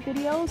 music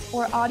videos,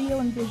 or audio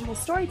and visual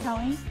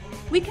storytelling,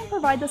 we can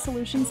provide the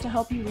solutions to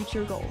help you reach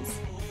your goals.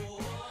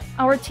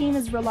 Our team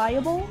is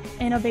reliable,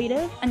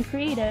 innovative, and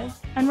creative,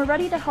 and we're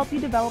ready to help you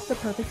develop the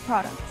perfect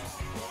product.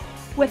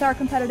 With our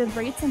competitive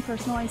rates and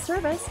personalized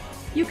service,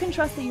 you can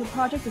trust that your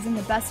project is in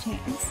the best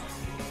hands.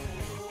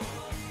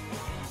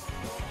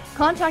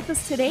 Contact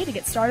us today to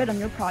get started on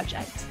your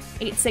project.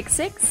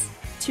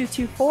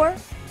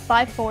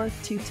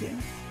 866-224-5422.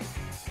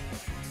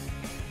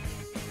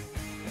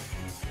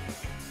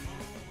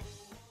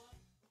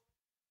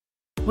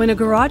 When a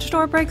garage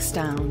door breaks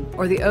down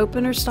or the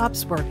opener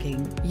stops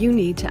working, you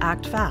need to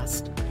act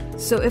fast.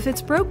 So if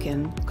it's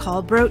broken,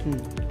 call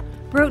Broughton.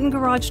 Broughton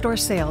Garage Door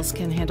Sales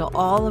can handle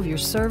all of your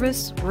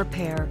service,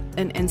 repair,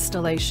 and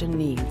installation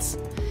needs.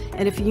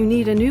 And if you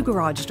need a new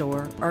garage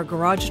door or a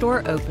garage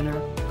door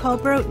opener, call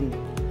Broughton.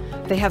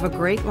 They have a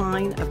great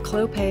line of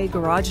Clopay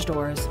garage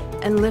doors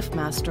and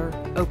LiftMaster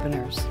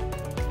openers.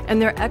 And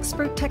their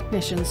expert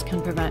technicians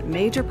can prevent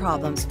major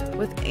problems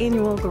with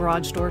annual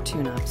garage door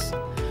tune-ups.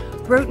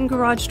 Broughton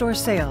Garage Door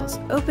Sales,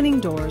 opening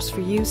doors for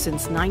you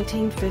since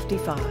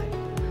 1955.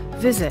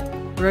 Visit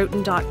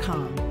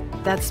Broughton.com.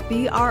 That's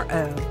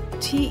BROTEN.com.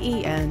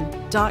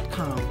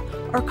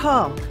 Or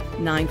call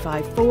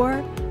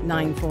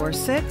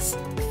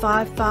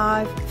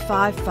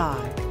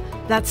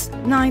 954-946-5555. That's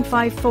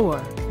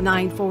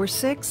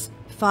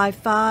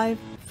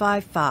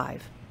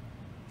 954-946-5555.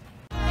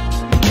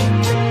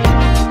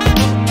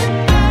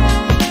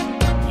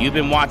 You've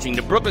been watching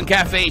the Brooklyn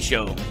Cafe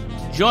Show.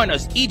 Join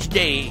us each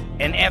day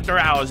and after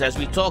hours as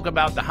we talk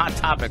about the hot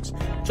topics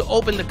to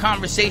open the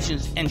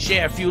conversations and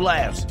share a few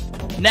laughs.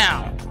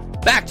 Now,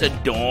 back to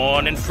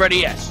Dawn and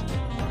Freddie S.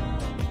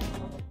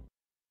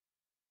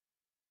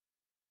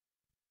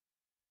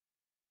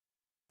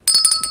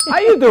 How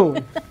you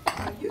doing?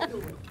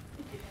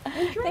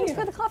 Thanks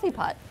for the coffee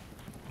pot.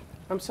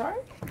 I'm sorry?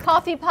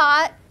 Coffee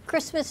pot,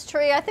 Christmas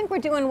tree. I think we're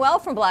doing well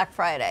for Black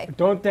Friday.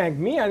 Don't thank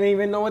me. I didn't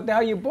even know what the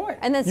hell you bought.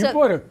 And then you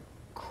bought a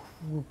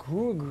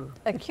Kruger.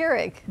 A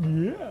Keurig.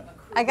 Yeah.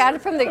 I got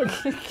it from the.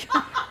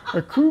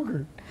 A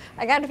Kruger.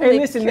 I got it from hey, the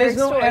listen, Keurig there's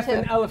no store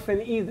effing too.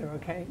 elephant either,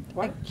 okay?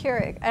 What? A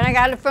Keurig. And I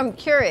got it from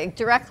Keurig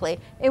directly.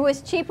 It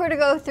was cheaper to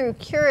go through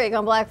Keurig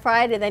on Black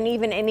Friday than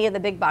even any of the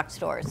big box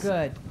stores.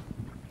 Good.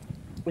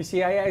 You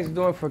see, I asked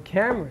Dawn for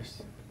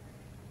cameras.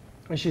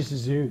 And she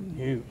says, ooh,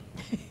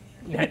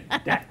 no.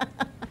 that.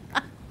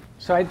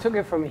 So I took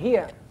it from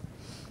here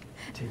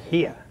to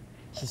here.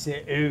 She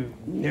said, ooh,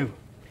 no,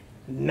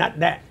 not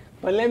that.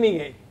 But let me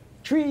get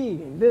tree.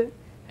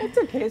 It's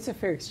okay, it's a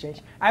fair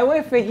exchange. I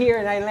went for here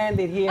and I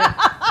landed here. Is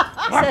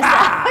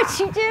that what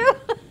you do?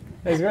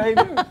 That's what I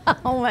do.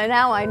 Oh, my,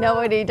 now I know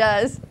what he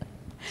does.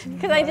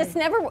 Because I just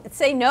never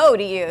say no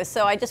to you,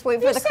 so I just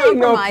wait for the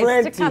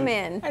compromise to come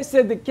in. I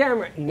said the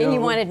camera, no. And you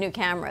wanted new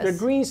cameras. The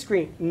green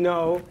screen,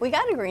 no. We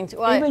got a green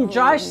screen. Even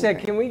Josh said,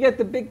 can we get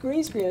the big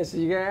green screen? I said,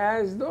 you gotta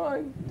ask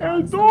Dawn.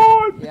 Hey,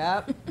 Dawn!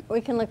 Yep.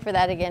 We can look for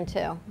that again,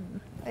 too.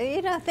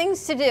 You know,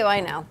 things to do, I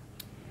know.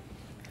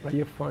 Oh,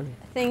 you're funny.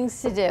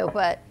 Things to do,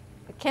 but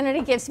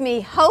Kennedy gives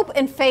me hope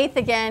and faith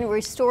again,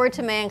 restored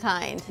to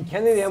mankind.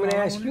 Kennedy, I'm going to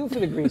ask you for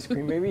the green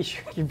screen. Maybe you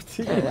should give it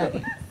to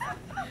you.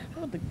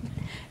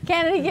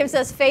 Kennedy gives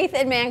us faith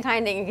in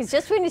mankind. Because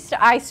just when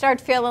I start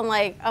feeling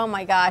like, oh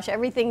my gosh,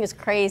 everything is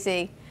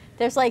crazy,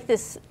 there's like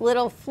this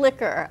little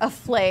flicker of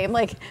flame,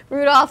 like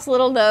Rudolph's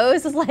little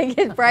nose is like,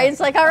 his brain's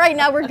like, all right,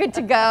 now we're good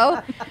to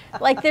go.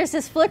 Like there's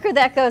this flicker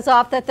that goes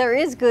off that there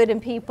is good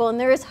in people and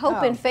there is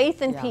hope and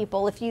faith in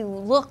people if you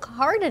look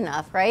hard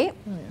enough, right?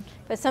 Yeah.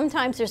 But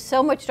sometimes there's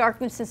so much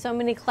darkness and so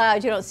many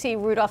clouds, you don't see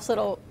Rudolph's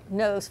little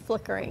nose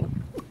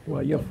flickering.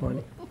 Well, you're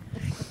funny.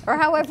 Or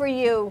however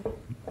you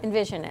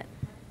envision it.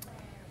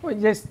 Well,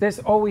 there's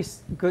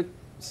always good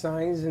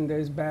signs and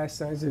there's bad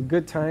signs. There's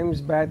good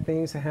times, bad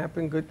things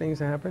happen, good things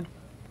happen.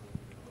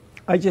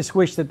 I just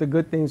wish that the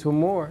good things were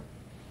more.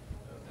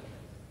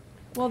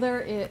 Well,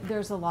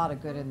 there's a lot of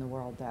good in the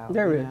world, though.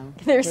 There is.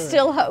 There's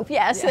still hope.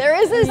 Yes, there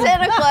is a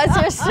Santa Claus.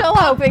 There's still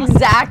hope.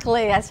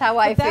 Exactly. That's how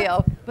I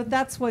feel. But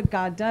that's what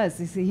God does.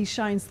 You see, He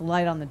shines the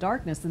light on the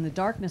darkness, and the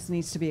darkness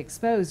needs to be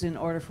exposed in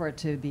order for it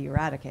to be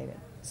eradicated.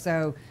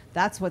 So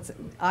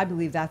I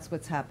believe that's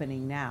what's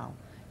happening now.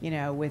 You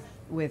know, with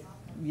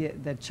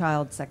the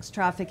child sex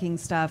trafficking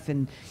stuff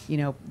and, you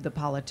know, the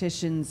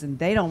politicians, and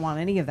they don't want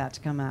any of that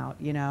to come out,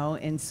 you know,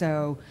 and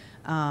so,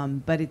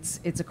 but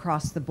it's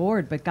across the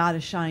board, but God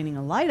is shining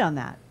a light on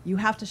that. You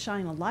have to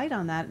shine a light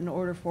on that in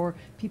order for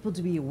people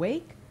to be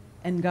awake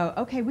and go,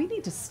 okay, we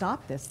need to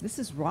stop this. This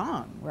is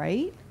wrong,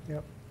 right?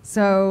 Yep.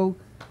 So,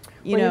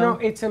 you know,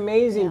 it's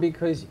amazing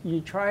because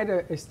you try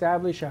to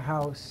establish a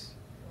house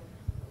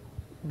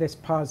that's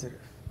positive.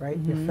 Right,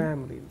 your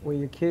family, where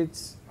your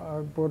kids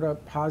are brought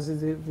up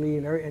positively,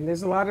 and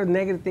there's a lot of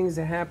negative things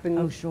that happen.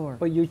 Oh, sure.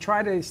 But you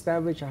try to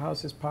establish a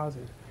house that's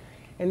positive,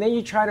 and then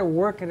you try to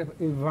work in an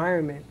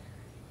environment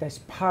that's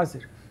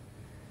positive,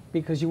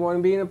 because you want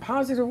to be in a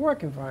positive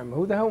work environment.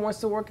 Who the hell wants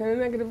to work in a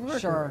negative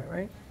work environment,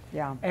 right?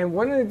 Yeah. And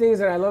one of the things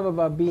that I love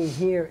about being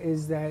here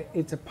is that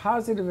it's a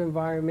positive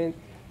environment,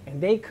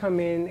 and they come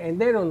in and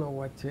they don't know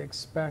what to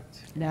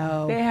expect.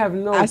 No. They have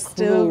no I clue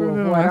still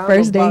remember of what my I'm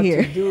first day about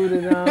here. to do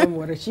to them,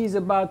 what she's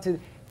about to.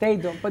 They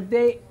don't, but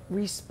they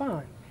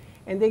respond,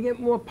 and they get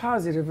more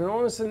positive, and all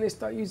of a sudden they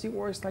start using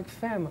words like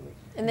family.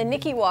 And then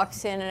Nikki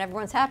walks in and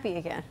everyone's happy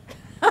again.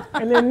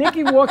 And then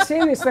Nikki walks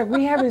in, it's like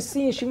we haven't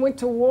seen, she went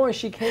to war,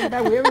 she came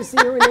back, we haven't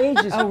seen her in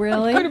ages. Oh,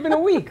 really? It could have been a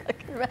week.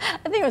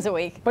 I think it was a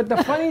week. But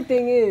the funny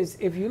thing is,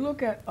 if you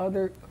look at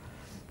other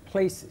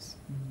places,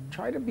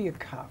 try to be a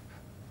cop.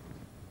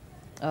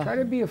 Ugh. Try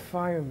to be a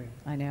fireman.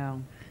 I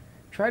know.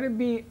 Try to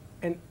be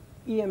an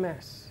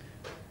EMS.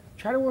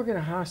 Try to work in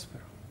a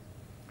hospital.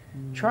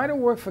 Try to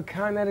work for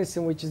Con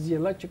Edison, which is the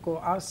electrical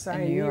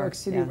outside in New York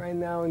City yeah. right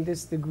now in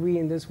this degree,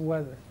 in this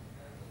weather.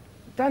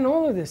 Done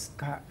all of this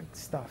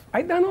stuff.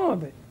 I've done all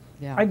of it.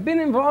 Yeah. I've been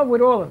involved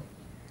with all of it.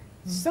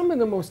 Some of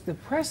the most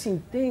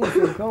depressing things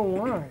that go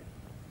on.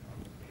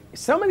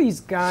 Some of these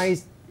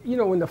guys, you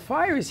know, when the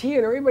fire is here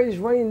and everybody's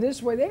running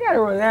this way, they got to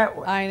run that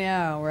way. I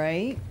know,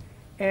 right?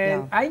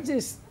 And Yeah. I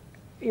just,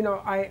 you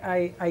know,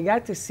 I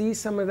got to see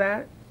some of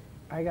that.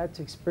 I got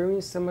to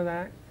experience some of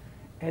that.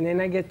 And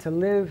then I get to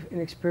live and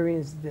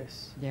experience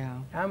this. Yeah.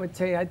 I'm going to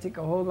tell you, I think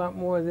a whole lot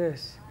more of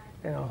this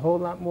and a whole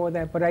lot more of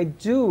that. But I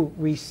do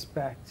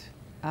respect.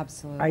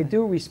 Absolutely. I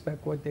do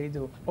respect what they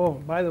do. Oh,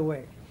 by the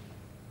way,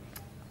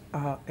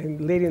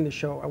 and later in the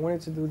show, I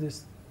wanted to do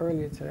this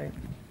earlier today.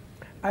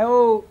 I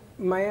owe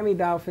Miami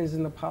Dolphins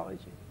an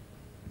apology.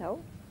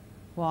 No?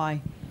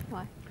 Why?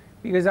 Why?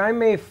 Because I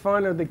made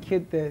fun of the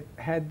kid that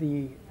had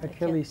the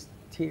Achilles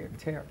tear.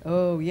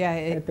 Oh, yeah.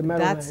 At the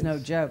That's no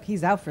Meadowlands. joke.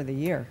 He's out for the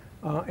year.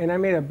 And I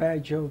made a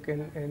bad joke,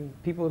 and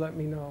people let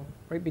me know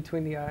right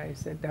between the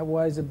eyes that that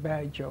was a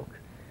bad joke.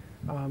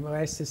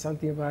 I said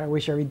something about I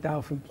wish every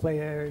Dolphin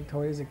player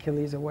tore his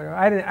Achilles or whatever.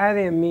 I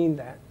didn't mean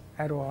that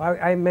at all.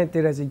 I meant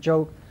it as a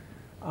joke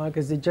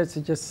because the Jets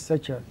are just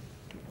such a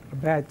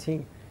bad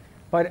team.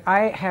 But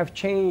I have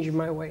changed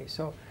my way.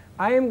 So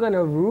I am going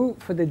to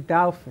root for the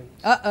Dolphins.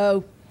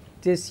 Uh-oh.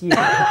 This year.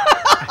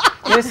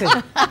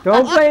 Listen,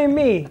 don't blame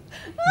me.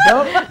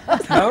 Don't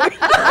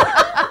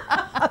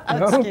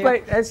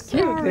blame. That's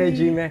cute there,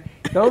 G-Man.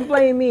 Don't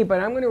blame me,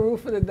 but I'm going to root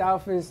for the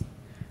Dolphins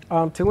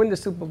to win the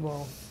Super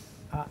Bowl,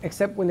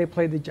 except when they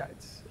play the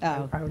Jets.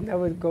 Oh. I would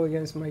never go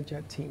against my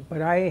Jet team.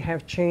 But I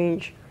have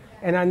changed,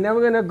 and I'm never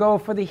going to go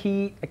for the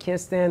Heat. I can't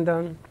stand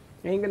them.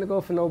 I ain't going to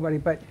go for nobody.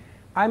 But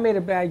I made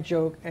a bad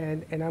joke,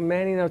 and I'm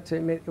man enough to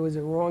admit it was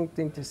a wrong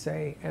thing to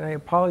say. And I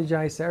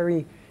apologize to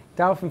every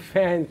Dolphin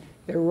fan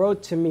that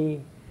wrote to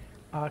me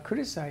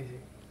criticizing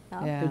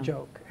the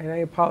joke. And I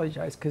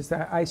apologize because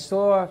I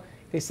saw,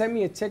 they sent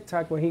me a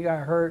TikTok when he got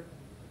hurt,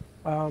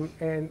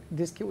 and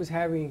this kid was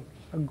having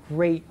a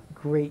great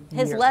year.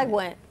 His leg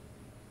went.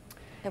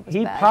 It was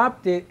He bad.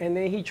 popped it, and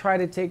then he tried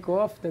to take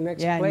off the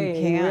next Yeah, and play, you and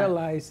he can't.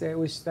 realized that it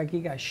was like he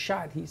got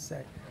shot, he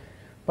said.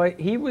 But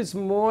he was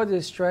more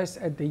distressed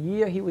at the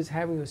year he was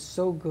having was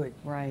so good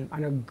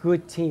on a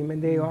good team,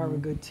 and they are a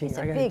good team. He's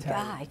I a gotta big tell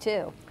you. guy,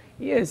 too.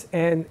 He is,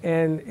 and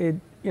it,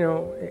 you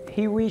know,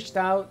 he reached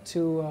out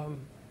to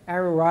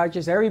Aaron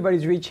Rodgers.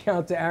 Everybody's reaching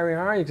out to Aaron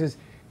Rodgers because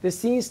there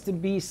seems to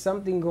be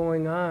something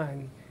going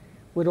on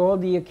with all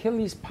the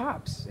Achilles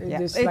pops. Yeah.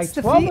 There's It's like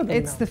the 12 of them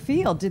It's now. the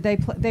field. Did they?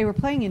 They were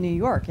playing in New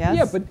York, yes.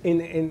 Yeah, but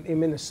in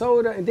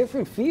Minnesota, in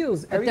different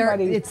fields, But they're-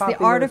 everybody it's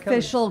the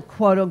artificial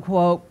quote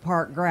unquote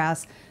park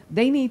grass.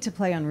 They need to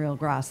play on real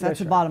grass. That's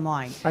the bottom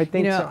line. I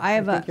think you know, so. I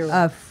have I think you're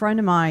right. a friend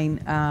of mine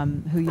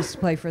who used to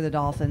play for the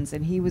Dolphins,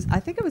 and he was, I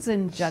think it was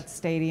in Jet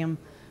Stadium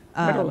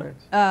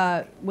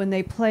when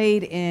they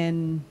played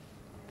in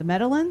the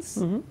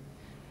Meadowlands.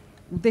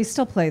 They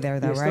still play there,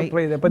 though, They right? still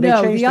play there, but they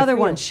no, changed the the other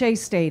one, field. Shea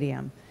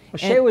Stadium. Well,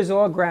 Shea was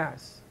all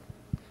grass.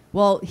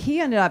 Well, he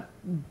ended up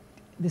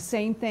the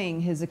same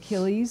thing. His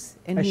Achilles,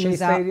 and At he Shea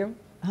was out. Stadium?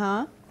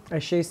 Huh?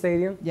 At Shea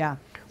Stadium? Yeah.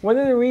 One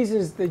of the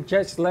reasons the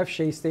Jets left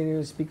Shea Stadium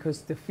is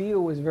because the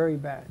field was very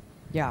bad.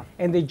 Yeah.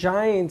 And the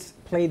Giants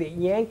played at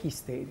Yankee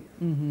Stadium.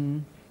 Mm-hmm.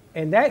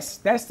 And that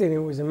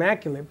stadium was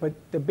immaculate, but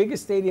the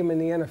biggest stadium in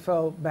the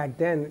NFL back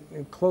then,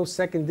 and close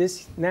second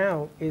this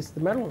now, is the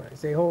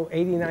Meadowlands. They hold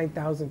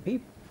 89,000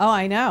 people. Oh,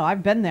 I know.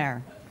 I've been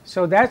there.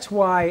 So that's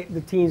why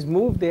the teams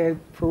moved there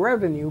for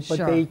revenue, but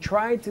Sure. they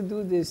tried to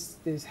do this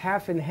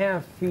half and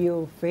half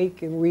feel,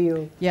 fake and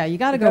real. Yeah, you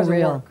got to It go doesn't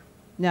real. work.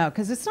 No,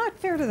 because it's not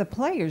fair to the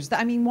players.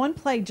 I mean, one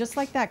play just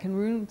like that can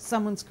ruin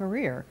someone's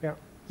career. Yeah.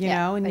 You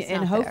Yeah, know, and it's not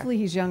fair. hopefully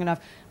he's young enough.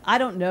 I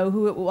don't know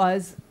who it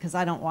was because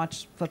I don't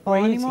watch football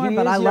Well, anymore, he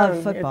but I is love young.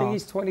 I football. think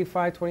he's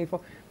 25,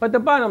 24. But the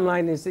bottom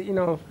line is that, you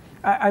know,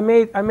 I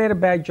made a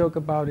bad joke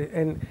about it,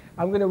 and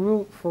I'm going to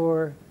root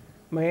for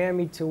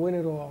Miami to win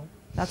it all.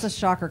 That's a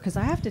shocker because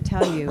I have to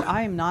tell you,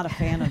 I am not a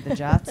fan of the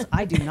Jets.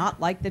 I do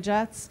not like the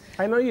Jets.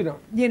 I know you don't.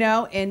 You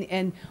know,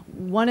 and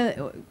one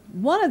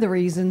of the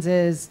reasons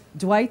is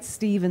Dwight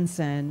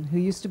Stevenson, who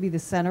used to be the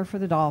center for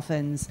the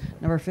Dolphins,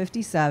 number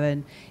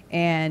 57,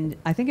 and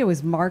I think it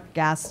was Mark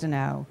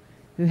Gastineau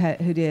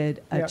who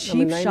did a Yeah,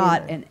 cheap number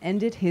shot 99. and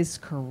ended his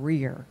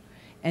career.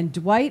 And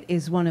Dwight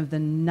is one of the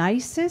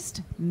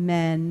nicest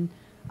men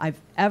I've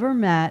ever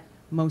met,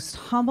 most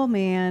humble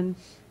man.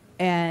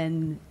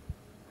 And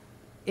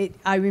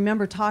I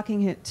remember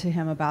talking to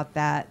him about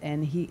that.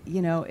 And he,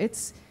 you know,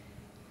 it's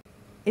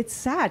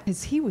sad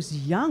because he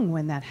was young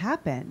when that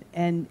happened.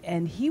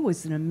 And he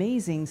was an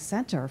amazing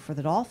center for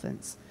the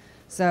Dolphins.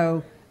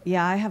 So,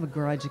 yeah, I have a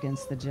grudge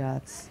against the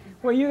Jets.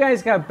 Well, you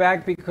guys got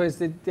back because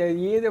the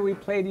year that we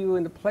played you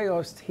in the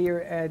playoffs here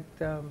at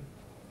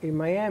in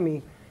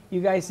Miami, you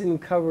guys didn't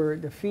cover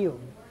the field.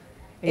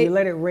 And you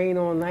let it rain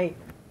all night.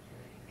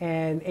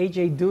 And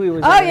A.J. Dewey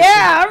was Oh,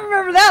 yeah, I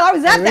remember that. I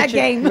was at that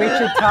game.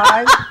 Richard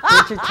tied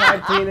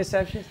 3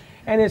 interceptions.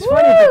 And it's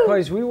funny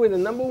because we were the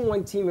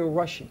 #1 team in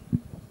rushing.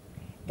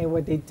 And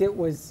what they did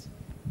was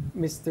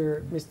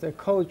Mr.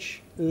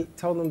 Coach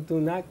told them, do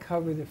not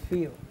cover the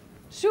field.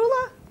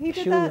 Shula? He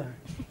did that?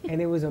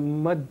 And it was a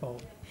mud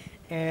bowl.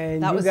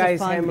 And That you was a guys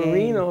fun had game.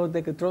 Marino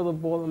that could throw the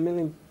ball a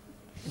million.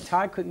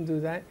 Todd couldn't do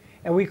that.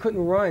 And we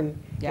couldn't run.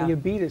 Yeah. And you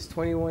beat us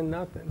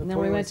 21-0. And then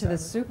we went to the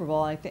Super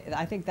Bowl. I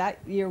think that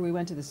year we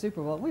went to the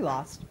Super Bowl. We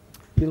lost.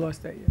 You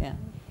lost that year. Yeah.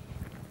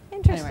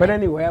 Interesting. But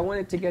anyway, I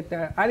wanted to get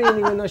that. I didn't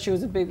even know she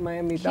was a big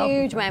Miami Dolphins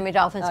Huge fan. Miami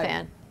Dolphins Oh,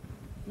 fan.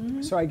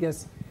 So I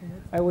guess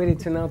I waited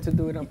till now to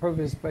do it on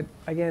purpose. But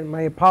again,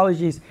 my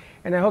apologies.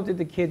 And I hope that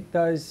the kid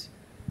does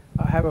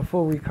have a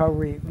full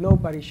recovery.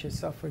 Nobody should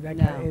suffer that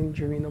kind of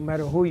injury, no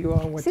matter who you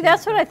are and what See, team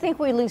that's you're what I think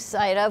we lose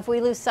sight of.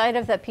 We lose sight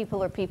of that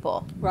people are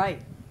people. Right.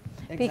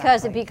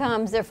 Because it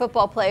becomes they're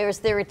football players,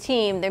 they're a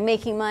team, they're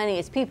making money.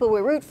 It's people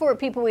we root for,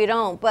 people we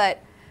don't. But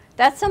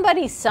that's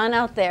somebody's son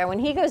out there. When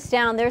he goes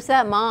down, there's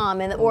that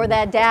mom or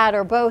that dad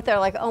or both. They're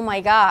like, oh my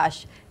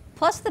gosh.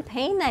 Plus the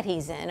pain that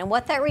he's in and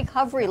what that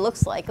recovery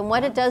looks like and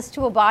what it does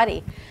to a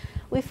body.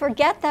 We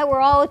forget that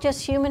we're all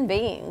just human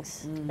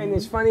beings. And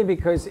it's funny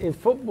because in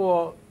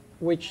football,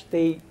 which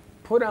they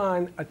put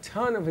on a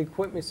ton of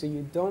equipment so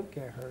you don't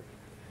get hurt,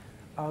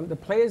 the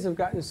players have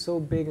gotten so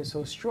big and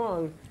so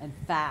strong. And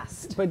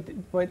fast.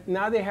 But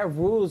now they have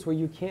rules where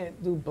you can't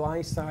do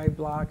blindside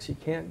blocks, you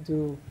can't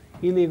do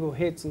illegal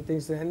hits and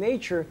things of that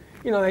nature.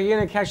 You know, you're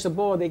going to catch the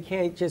ball, they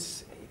can't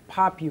just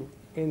pop you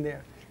in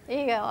there. There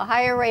you go. A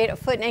higher rate of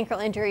foot and ankle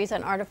injuries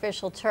on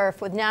artificial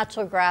turf with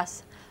natural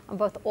grass on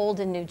both old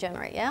and new gen,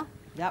 right? Yeah?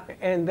 Yep.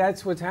 And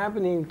that's what's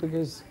happening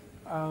because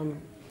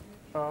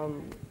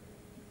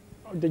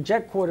the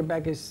Jet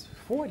quarterback is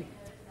 40.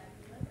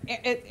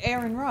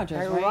 Aaron Rodgers,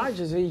 Aaron right?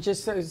 Rodgers. He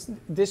just says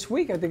this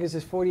week, I think, is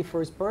his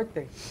 41st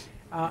birthday.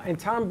 And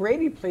Tom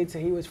Brady played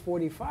till he was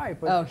 45.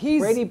 But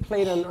Brady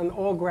played on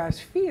all grass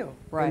field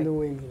in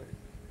New England.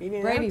 He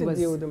didn't Brady have to was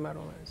deal with the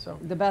metal line. So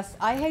the best.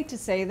 I hate to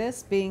say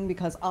this, being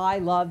because I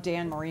love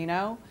Dan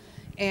Marino,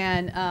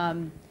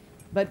 and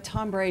but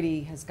Tom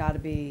Brady has got to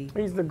be.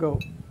 He's the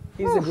GOAT.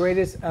 He's the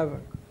greatest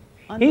ever.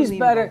 Unbelievable. He's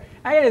better.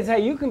 I got to tell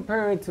you, you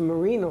compare him to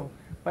Marino,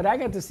 but I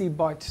got to see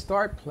Bart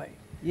Starr play.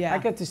 Yeah. I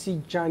got to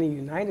see Johnny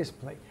Unitas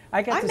play.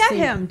 I met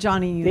him,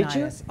 Johnny Unitas.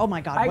 Did you? Oh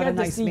my God, I what got a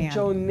nice to see man.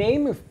 Joe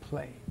Namath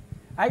play.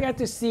 I got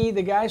to see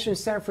the guys from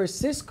San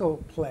Francisco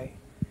play.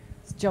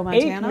 Joe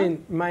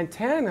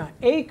Montana?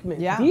 Aikman.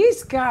 Yeah.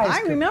 These guys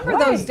I could remember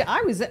play. those.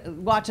 I was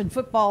watching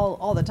football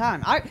all the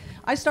time.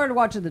 I started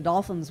watching the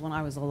Dolphins when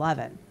I was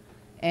 11.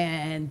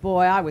 And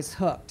boy, I was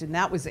hooked. And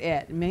that was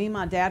it. Me and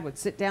my dad would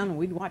sit down and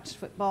we'd watch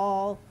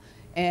football.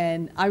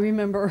 And I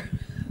remember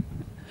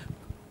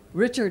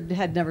Richard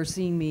had never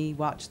seen me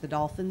watch the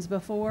Dolphins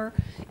before.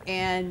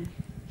 And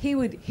he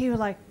would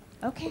like,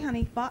 okay,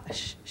 honey,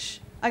 shh, shh.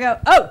 I go,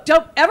 oh,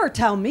 don't ever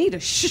tell me to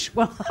shh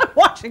while I'm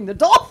watching the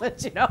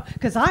Dolphins, you know,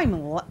 because I'm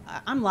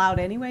loud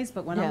anyways.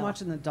 But when I'm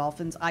watching the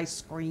Dolphins, I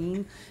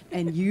scream,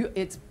 and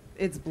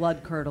it's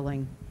blood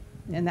curdling,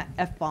 and that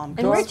F-bomb.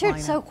 And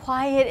Richard's so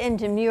quiet and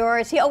demure.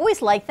 Is he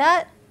always like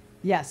that?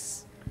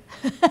 Yes.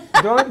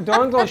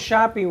 Don't go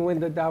shopping when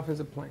the Dolphins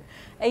are playing.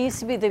 It used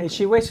to be the. And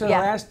she waits for the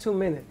last 2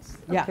 minutes.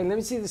 Yeah. Okay, let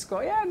me see the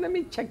score. Yeah, let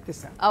me check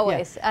this out.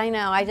 Always. Yeah. I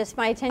know.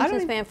 My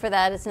attention span for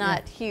that is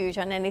not huge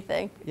on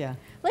anything. Yeah.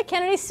 Look,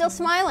 Kennedy's still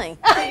smiling.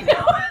 I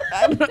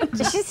know.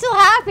 She's still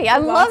happy.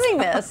 I'm loving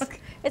this.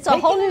 It's a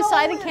whole new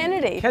side of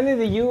Kennedy.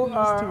 Kennedy, you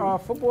are a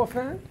football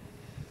fan?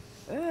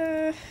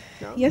 No?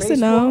 Baseball, Yes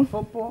and no.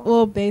 Football?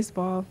 Well,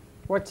 baseball.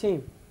 What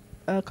team?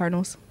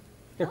 Cardinals.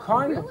 The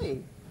Cardinals?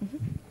 Really?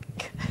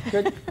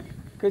 Good.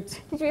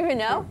 Did you even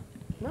know?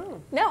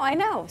 No. No, I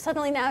know.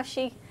 Suddenly now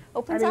she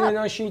opens I up. didn't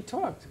even know she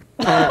talked.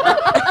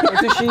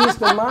 Until she used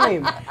to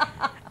mime.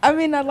 I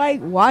mean, I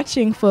like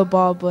watching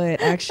football,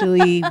 but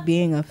actually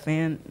being a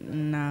fan,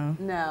 no.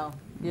 No.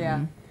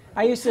 Yeah.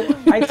 I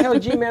tell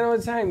G-Man all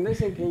the time,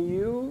 listen, can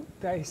you,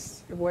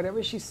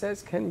 whatever she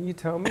says, can you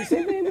tell me?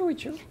 Same thing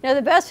with you. No,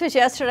 the best was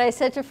yesterday. I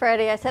said to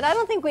Freddie, I said, I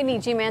don't think we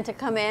need G-Man to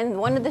come in.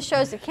 One of the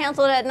shows that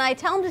canceled at night,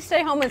 tell him to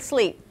stay home and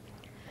sleep.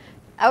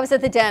 I was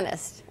at the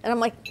dentist, and I'm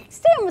like,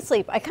 stay home and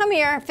sleep. I come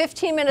here,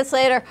 15 minutes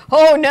later,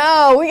 oh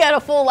no, we got a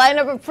full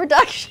lineup of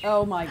production.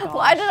 Oh my God.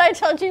 Why did I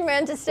tell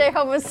G-Man to stay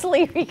home and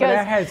sleep? He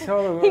goes,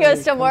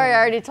 don't worry, I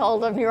already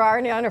told him. You're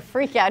already on a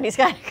freak out. He's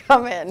got to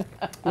come in.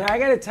 Now, I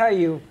got to tell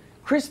you,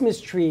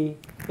 Christmas Tree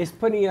is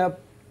putting up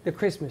the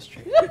Christmas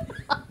tree.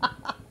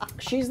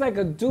 She's like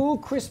a dual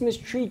Christmas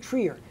tree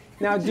treer.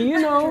 Now, do you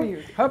know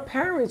her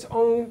parents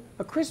own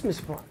a Christmas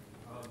farm?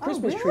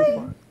 Christmas tree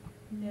farm.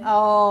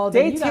 Oh,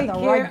 then They you take got the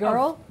care right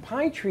girl. of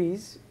pine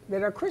trees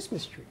that are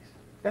Christmas trees.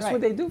 That's Right.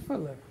 what they do for a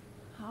living.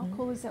 How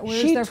cool is that?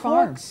 Where's their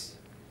farm?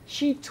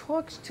 She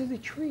talks to the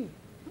tree.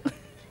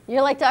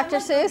 You're like Dr.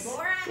 Seuss.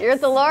 You're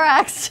the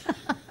Lorax.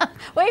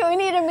 Wait, we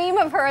need a meme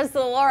of her as the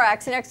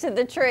Lorax next to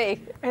the tree.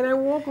 And I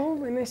walk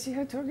over and I see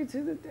her talking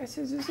to the. I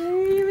says, "This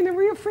ain't even a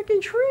real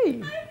freaking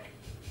tree."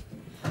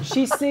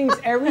 She sings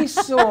every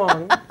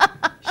song.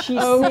 She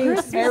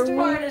sings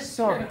every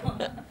song.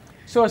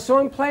 So a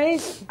song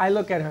plays, I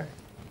look at her,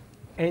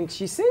 and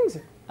she sings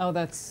it. Oh,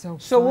 that's so.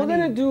 So funny.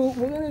 we're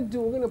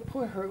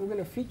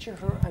gonna feature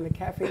her on the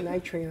Cafe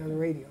Night Train on the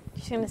radio.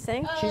 She's gonna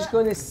sing? She's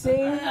gonna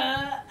sing.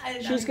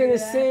 She's gonna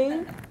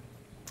sing.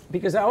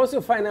 Because I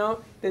also find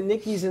out that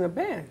Nikki's in a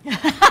band.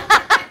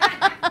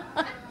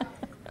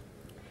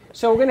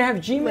 So we're gonna have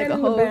G-Man Like a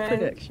in the whole band.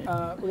 prediction.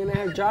 We're gonna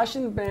have Josh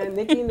in the band,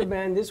 Nikki in the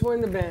band, this one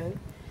in the band,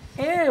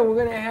 and we're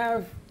gonna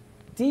have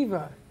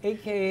Diva,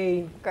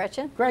 aka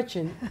Gretchen,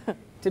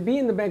 to be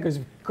in the band because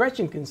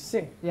Gretchen can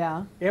sing.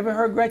 Yeah. You ever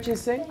heard Gretchen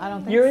sing? I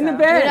don't think You're in so. the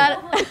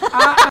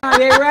band.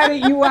 They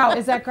ratted you out.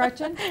 Is that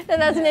Gretchen? No,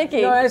 that's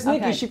Nikki. No, that's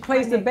Nikki. Okay. She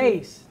plays Hi, the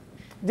bass.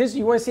 This,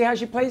 you want to see how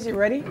she plays it?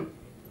 Ready?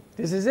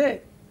 This is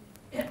it.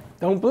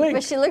 Don't blink.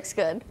 But she looks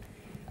good.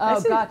 Oh,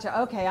 That's it.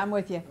 gotcha. Okay, I'm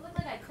with you. Look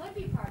like I could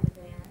be part of the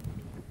band.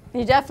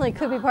 You definitely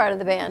could be part of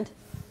the band.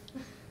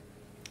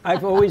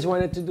 I've always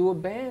wanted to do a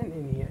band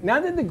in here. Now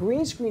that the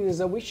green screen is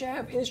up, we should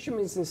have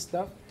instruments and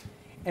stuff.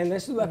 And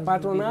let's do like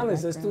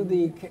patronales. Let's do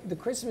the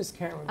Christmas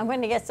carol. I'm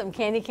going to get some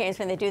candy canes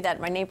when they do that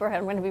in my neighborhood.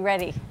 I'm going to be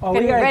ready. Oh, Going we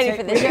to be gotta ready take,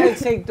 for we this gotta year.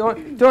 take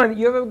Dawn. Dawn,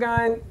 you ever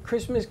gone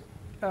Christmas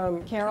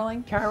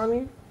Caroling?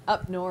 caroling?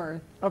 Up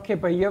north. Okay,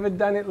 but you ever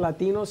done it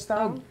Latino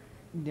style?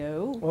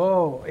 No.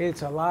 Oh,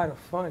 it's a lot of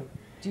fun.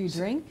 Do you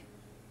drink?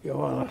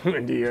 Well,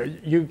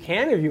 you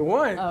can if you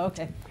want. Oh,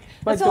 okay.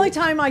 But That's the only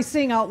time I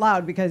sing out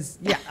loud because,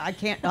 yeah, I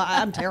can't.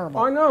 I'm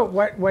terrible. Oh no!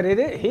 What it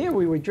is here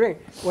we would drink.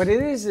 What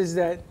it is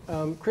that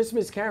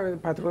Christmas Carol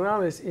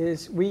Patronales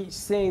is we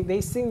sing.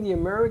 They sing the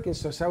American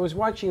songs. So I was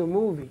watching a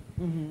movie,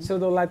 so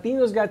the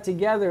Latinos got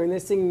together and they're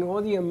singing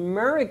all the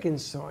American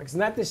songs,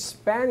 not the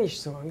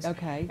Spanish songs.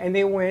 Okay. And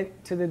they went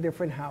to the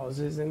different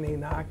houses and they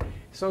knock.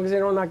 As long as they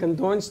don't knock on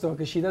Dawn's door,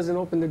 because she doesn't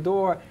open the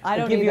door I or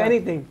don't give you either.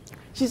 anything.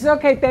 She says,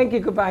 "Okay, thank you,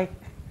 goodbye."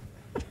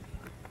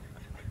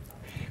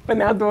 But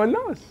now Dawn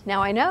knows.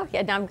 Now I know.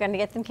 Yeah, now I'm going to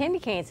get them candy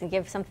canes and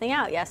give something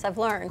out. Yes, I've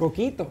learned.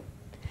 Coquito.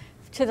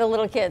 To the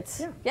little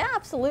kids. Yeah,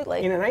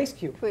 absolutely. In an ice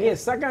cube. Please. Here,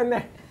 suck on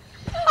that.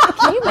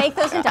 Can you make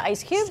those into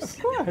ice cubes?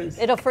 Of course.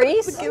 It'll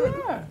freeze?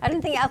 Yeah. I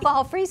didn't think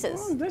alcohol freezes.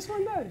 Oh, this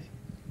one does.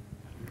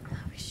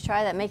 We should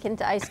try that, make it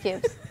into ice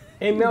cubes.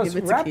 It melts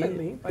Give it to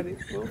rapidly, but it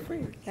will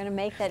freeze. Going to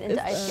make that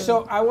into ice cubes.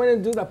 So I want to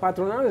do the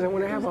patronales. I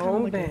want to have our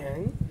own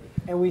band,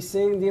 and we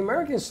sing the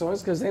American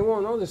songs because they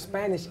won't know the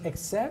Spanish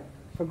except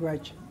for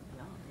Gretchen.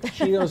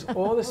 She knows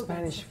all the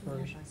Spanish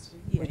versions,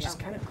 which is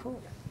kind of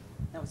cool.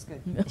 That was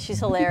good. She's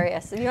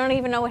hilarious. You don't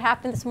even know what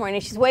happened this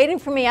morning. She's waiting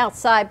for me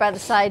outside by the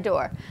side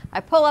door. I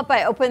pull up,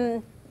 I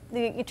open,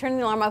 you turn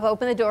the alarm off,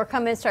 open the door,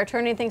 come in, start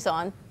turning things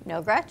on.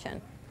 No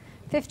Gretchen.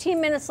 15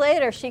 minutes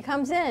later, she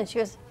comes in. She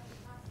goes,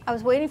 I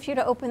was waiting for you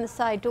to open the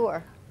side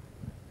door.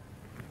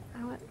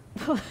 I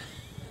went,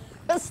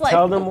 it's like,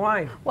 Tell them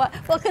why. what?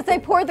 Well, because they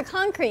poured the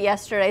concrete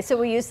yesterday, so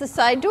we used the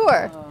side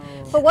door.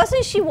 But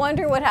wasn't she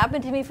wondering what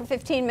happened to me for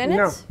 15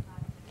 minutes? No.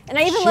 And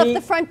I even left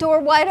the front door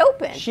wide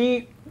open.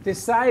 She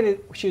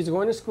decided she was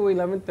going to school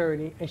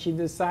 11:30, and she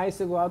decides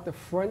to go out the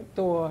front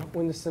door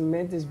when the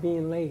cement is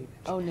being laid.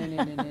 Oh,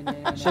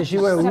 no. So she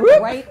went Step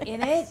whoop. right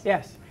in it?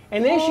 Yes.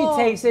 And then Oh.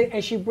 she takes it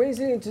and she brings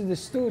it into the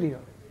studio.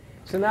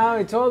 So now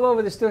it's all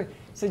over the studio.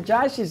 So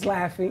Josh is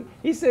laughing.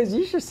 He says,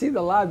 you should see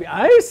the lobby.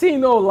 I ain't seen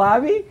no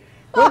lobby.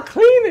 Go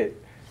clean it.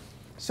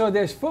 So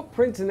there's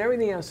footprints and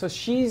everything else. So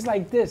she's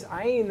like this.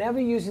 I ain't never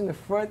using the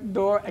front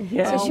door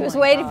again. So she was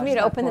waiting for me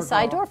to open the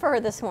side door for her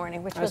this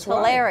morning, which That's was why.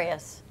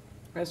 hilarious.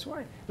 That's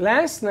right.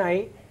 Last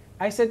night,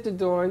 I said to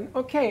Dawn,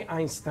 okay,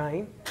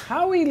 Einstein,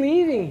 how are we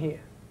leaving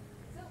here?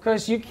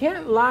 Because you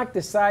can't lock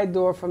the side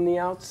door from the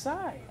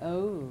outside.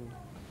 Oh.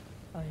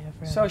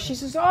 So she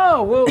says,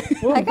 oh, we'll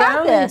I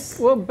got balance. this.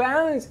 We'll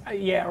balance.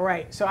 Yeah,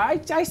 right. So I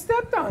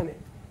stepped on it.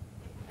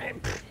 And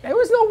there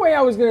was no way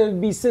I was going to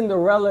be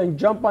Cinderella and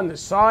jump on the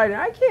side.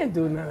 I can't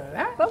do none of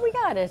that. But we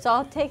got it. It's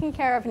all taken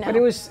care of now. But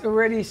it was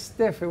already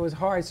stiff. It was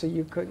hard, so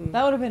you couldn't.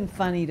 That would have been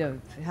funny to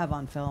have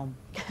on film.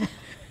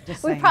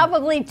 Just we saying.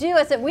 probably do.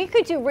 I said we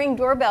could do Ring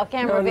doorbell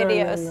camera No,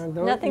 videos.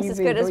 don't Nothing's as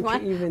even- good as don't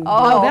mine. you even-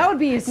 Oh, that would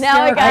be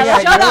Now I hysterical. got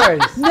it. Shut up.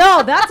 Yours.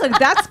 No,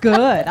 that's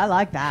good. I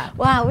like that.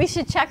 Wow, we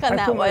should check on I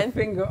that put my one.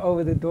 finger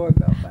over the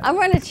doorbell. I'm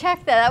going to check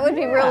that. That would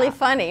be really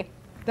funny.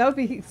 That would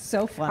be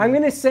so funny. I'm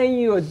going to send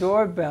you a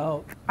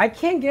doorbell. I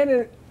can't get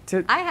it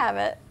to. I have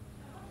it.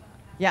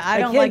 Yeah, I I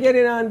don't can't like get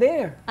it on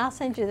there. I'll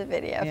send you the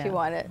video if Yeah. you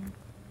want it.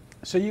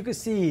 So you can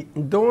see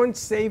Dawn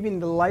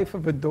saving the life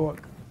of a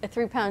dog. A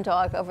 3-pound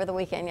dog over the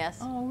weekend, yes.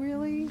 Oh,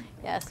 really?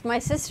 Yes. My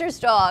sister's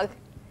dog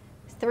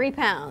 3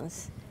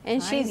 pounds.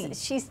 And Tiny.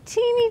 she's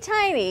teeny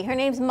tiny. Her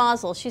name's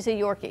Mazel. She's a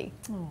Yorkie.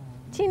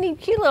 Teeny,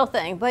 cute little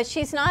thing. But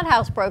she's not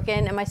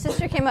housebroken. And my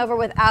sister came over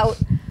without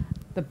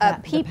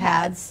pee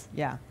pads.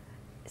 Yeah.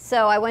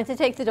 So I went to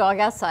take the dog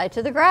outside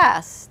to the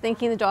grass,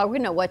 thinking the dog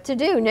would know what to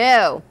do.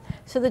 No.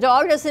 So the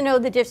dog doesn't know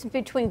the difference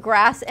between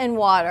grass and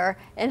water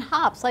and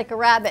hops like a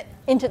rabbit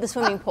into the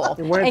swimming pool.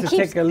 wanted to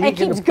take a leak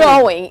in keeps the pool.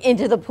 going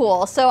into the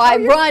pool. So I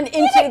run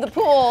into the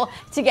pool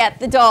to get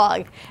the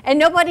dog. And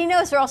nobody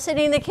knows. They're all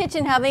sitting in the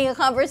kitchen having a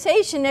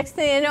conversation. Next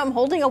thing you know, I'm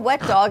holding a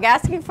wet dog,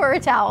 asking for a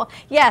towel.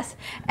 Yes.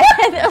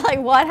 And they're like,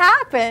 what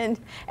happened?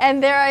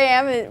 And there I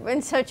am.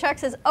 And so Chuck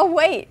says, oh,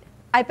 wait.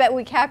 I bet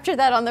we captured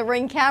that on the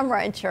Ring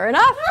camera. And sure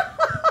enough.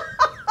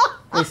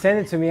 They sent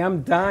it to me.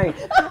 I'm dying.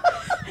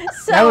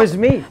 So that was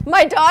me.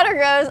 My daughter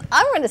goes,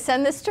 I'm going to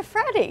send this to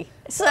Freddie.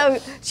 So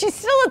she's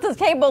still at the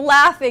table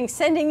laughing,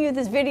 sending you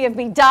this video of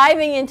me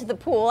diving into the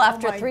pool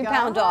after a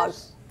 3-pound dog.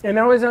 And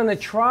I was on a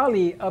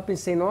trolley up in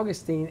St.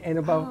 Augustine, and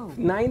about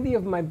 90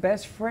 of my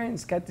best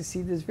friends got to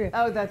see this video.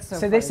 Oh, that's so So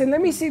funny. they said,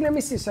 let me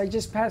see. So I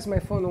just passed my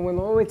phone and went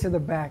all the way to the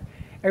back.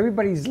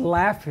 Everybody's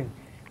laughing.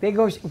 They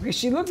go, because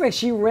she looked like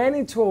she ran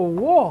into a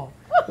wall,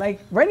 like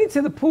right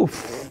into the pool.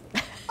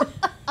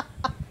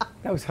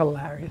 That was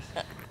hilarious.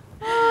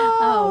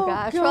 Oh,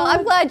 gosh. Well,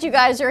 I'm glad you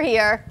guys are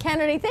here.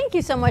 Kennedy, thank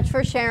you so much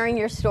for sharing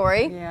your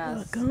story.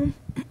 Yes. Welcome.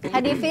 How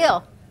do you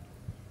feel?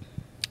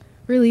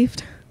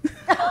 Relieved.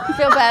 You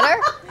feel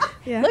better?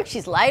 Yeah. Look,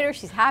 she's lighter.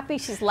 She's happy.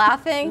 She's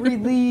laughing.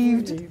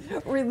 Relieved.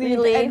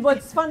 Relieved. And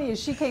what's funny is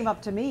she came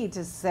up to me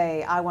to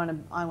say, I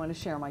want to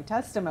share my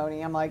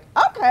testimony. I'm like,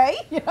 okay.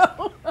 You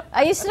know.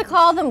 I used to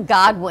call them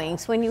God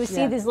winks when you would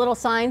see Yeah. these little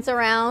signs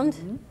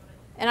around.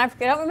 And I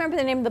don't remember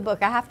the name of the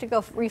book. I have to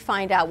go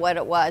re-find out what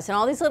it was. And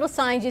all these little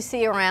signs you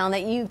see around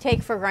that you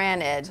take for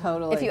granted.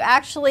 Totally. If you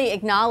actually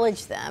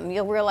acknowledge them,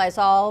 you'll realize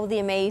all the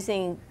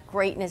amazing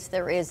greatness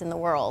there is in the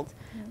world.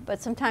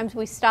 But sometimes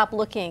we stop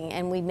looking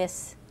and we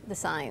miss the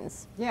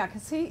signs. Yeah,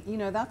 because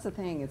that's the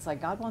thing. It's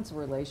like God wants a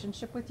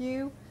relationship with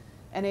you.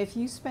 And if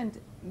you spend,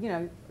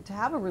 to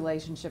have a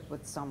relationship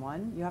with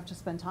someone, you have to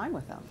spend time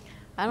with them.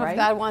 I don't know right? if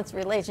God wants a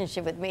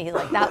relationship with me. He's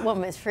like, that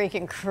woman is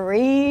freaking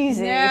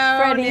crazy. No,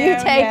 Freddie, you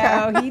take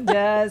her. No, he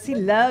does. He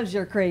loves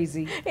your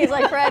crazy. He's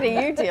like, Freddie,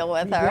 you deal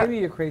with her. Maybe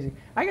you're crazy.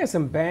 I got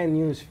some bad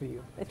news for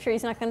you. The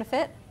tree's not going to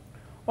fit?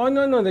 Oh,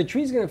 no, the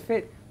tree's going to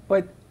fit.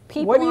 But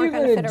People what are you aren't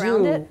gonna going fit to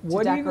around do? it?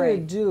 What are you going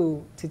to decorate.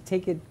 do to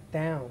take it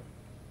down?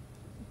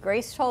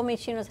 Grace told me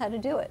she knows how to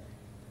do it.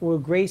 Well,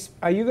 Grace,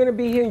 are you going to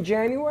be here in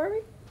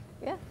January?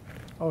 Yeah.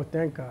 Oh,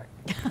 thank God.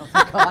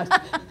 God.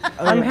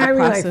 I'm having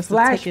like process of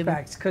taking-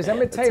 flashbacks because I'm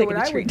going to tell you taking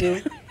what a I would treat.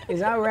 do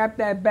is I'll wrap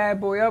that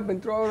bad boy up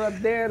and throw it up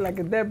there like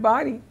a dead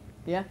body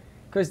Yeah.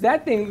 because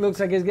that thing looks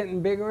like it's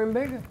getting bigger and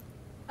bigger.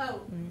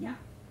 Oh, yeah.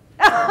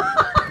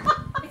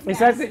 Is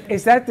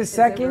that the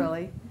second?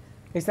 Really?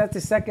 Is that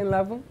the second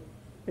level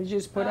that you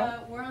just put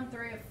up? We're on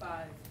 3 of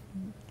 5.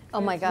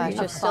 Oh my gosh,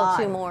 there's still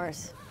 2 more.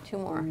 2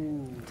 more.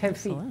 10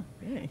 feet.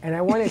 Really? And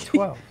I wanted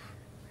 12.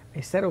 I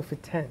settled for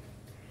 10.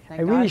 Thank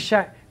I really God.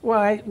 shot. Well,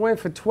 I went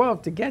for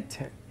 12 to get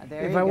 10.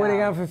 There If you I would have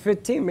go. gone for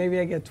 15, maybe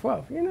I get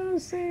 12. You know what I'm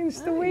saying?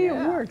 It's the way it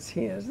works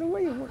here. It's the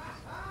way it works.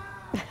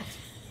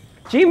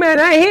 G-Man,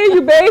 I hear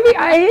you, baby.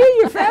 I hear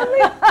you, family.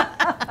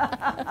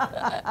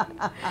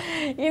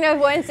 You know,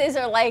 Wednesdays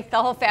are like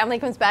the whole family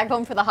comes back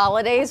home for the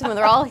holidays. When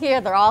they're all here,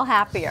 they're all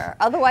happier.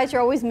 Otherwise,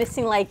 you're always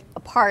missing like a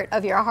part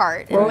of your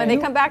heart. And when they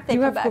come back, they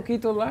you come have back.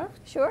 coquito left?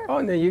 Sure. Oh,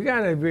 no, you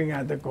got to bring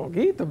out the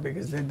coquito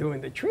because they're doing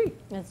the tree.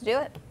 Let's do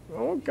it.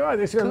 Oh, God,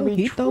 it's going to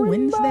be Coquito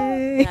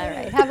Wednesday. All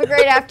right. Have a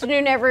great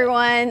afternoon,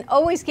 everyone.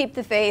 Always keep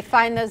the faith.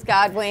 Find those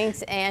God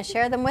winks and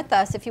share them with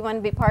us. If you want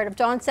to be part of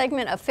Dawn's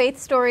segment of Faith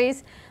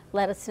Stories,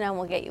 let us know and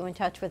we'll get you in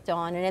touch with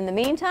Dawn. And in the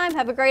meantime,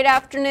 have a great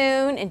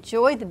afternoon.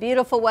 Enjoy the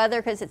beautiful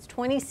weather because it's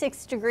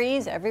 26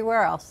 degrees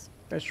everywhere else.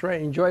 That's right.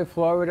 Enjoy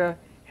Florida.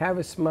 Have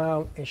a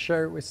smile and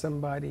share it with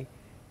somebody.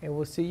 And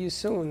we'll see you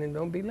soon. And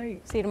don't be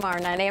late. See you tomorrow,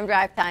 9 a.m.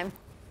 drive time.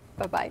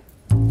 Bye-bye.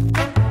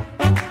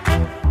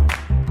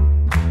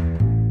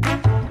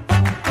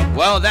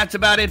 Well, that's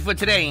about it for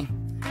today.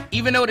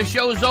 Even though the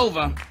show's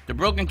over, the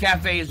Brooklyn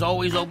Cafe is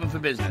always open for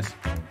business.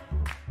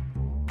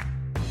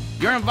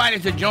 You're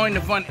invited to join the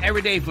fun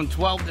every day from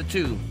 12 to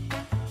 2.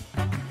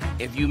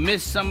 If you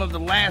missed some of the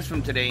laughs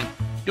from today,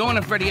 Dawn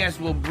and Freddie S.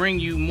 will bring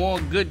you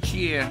more good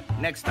cheer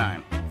next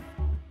time.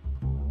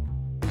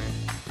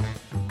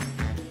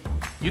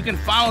 You can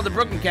follow the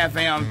Brooklyn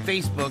Cafe on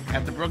Facebook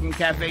at the Brooklyn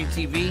Cafe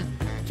TV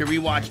to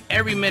rewatch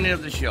every minute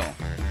of the show.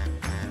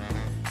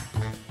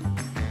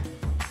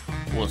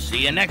 We'll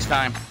see you next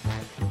time.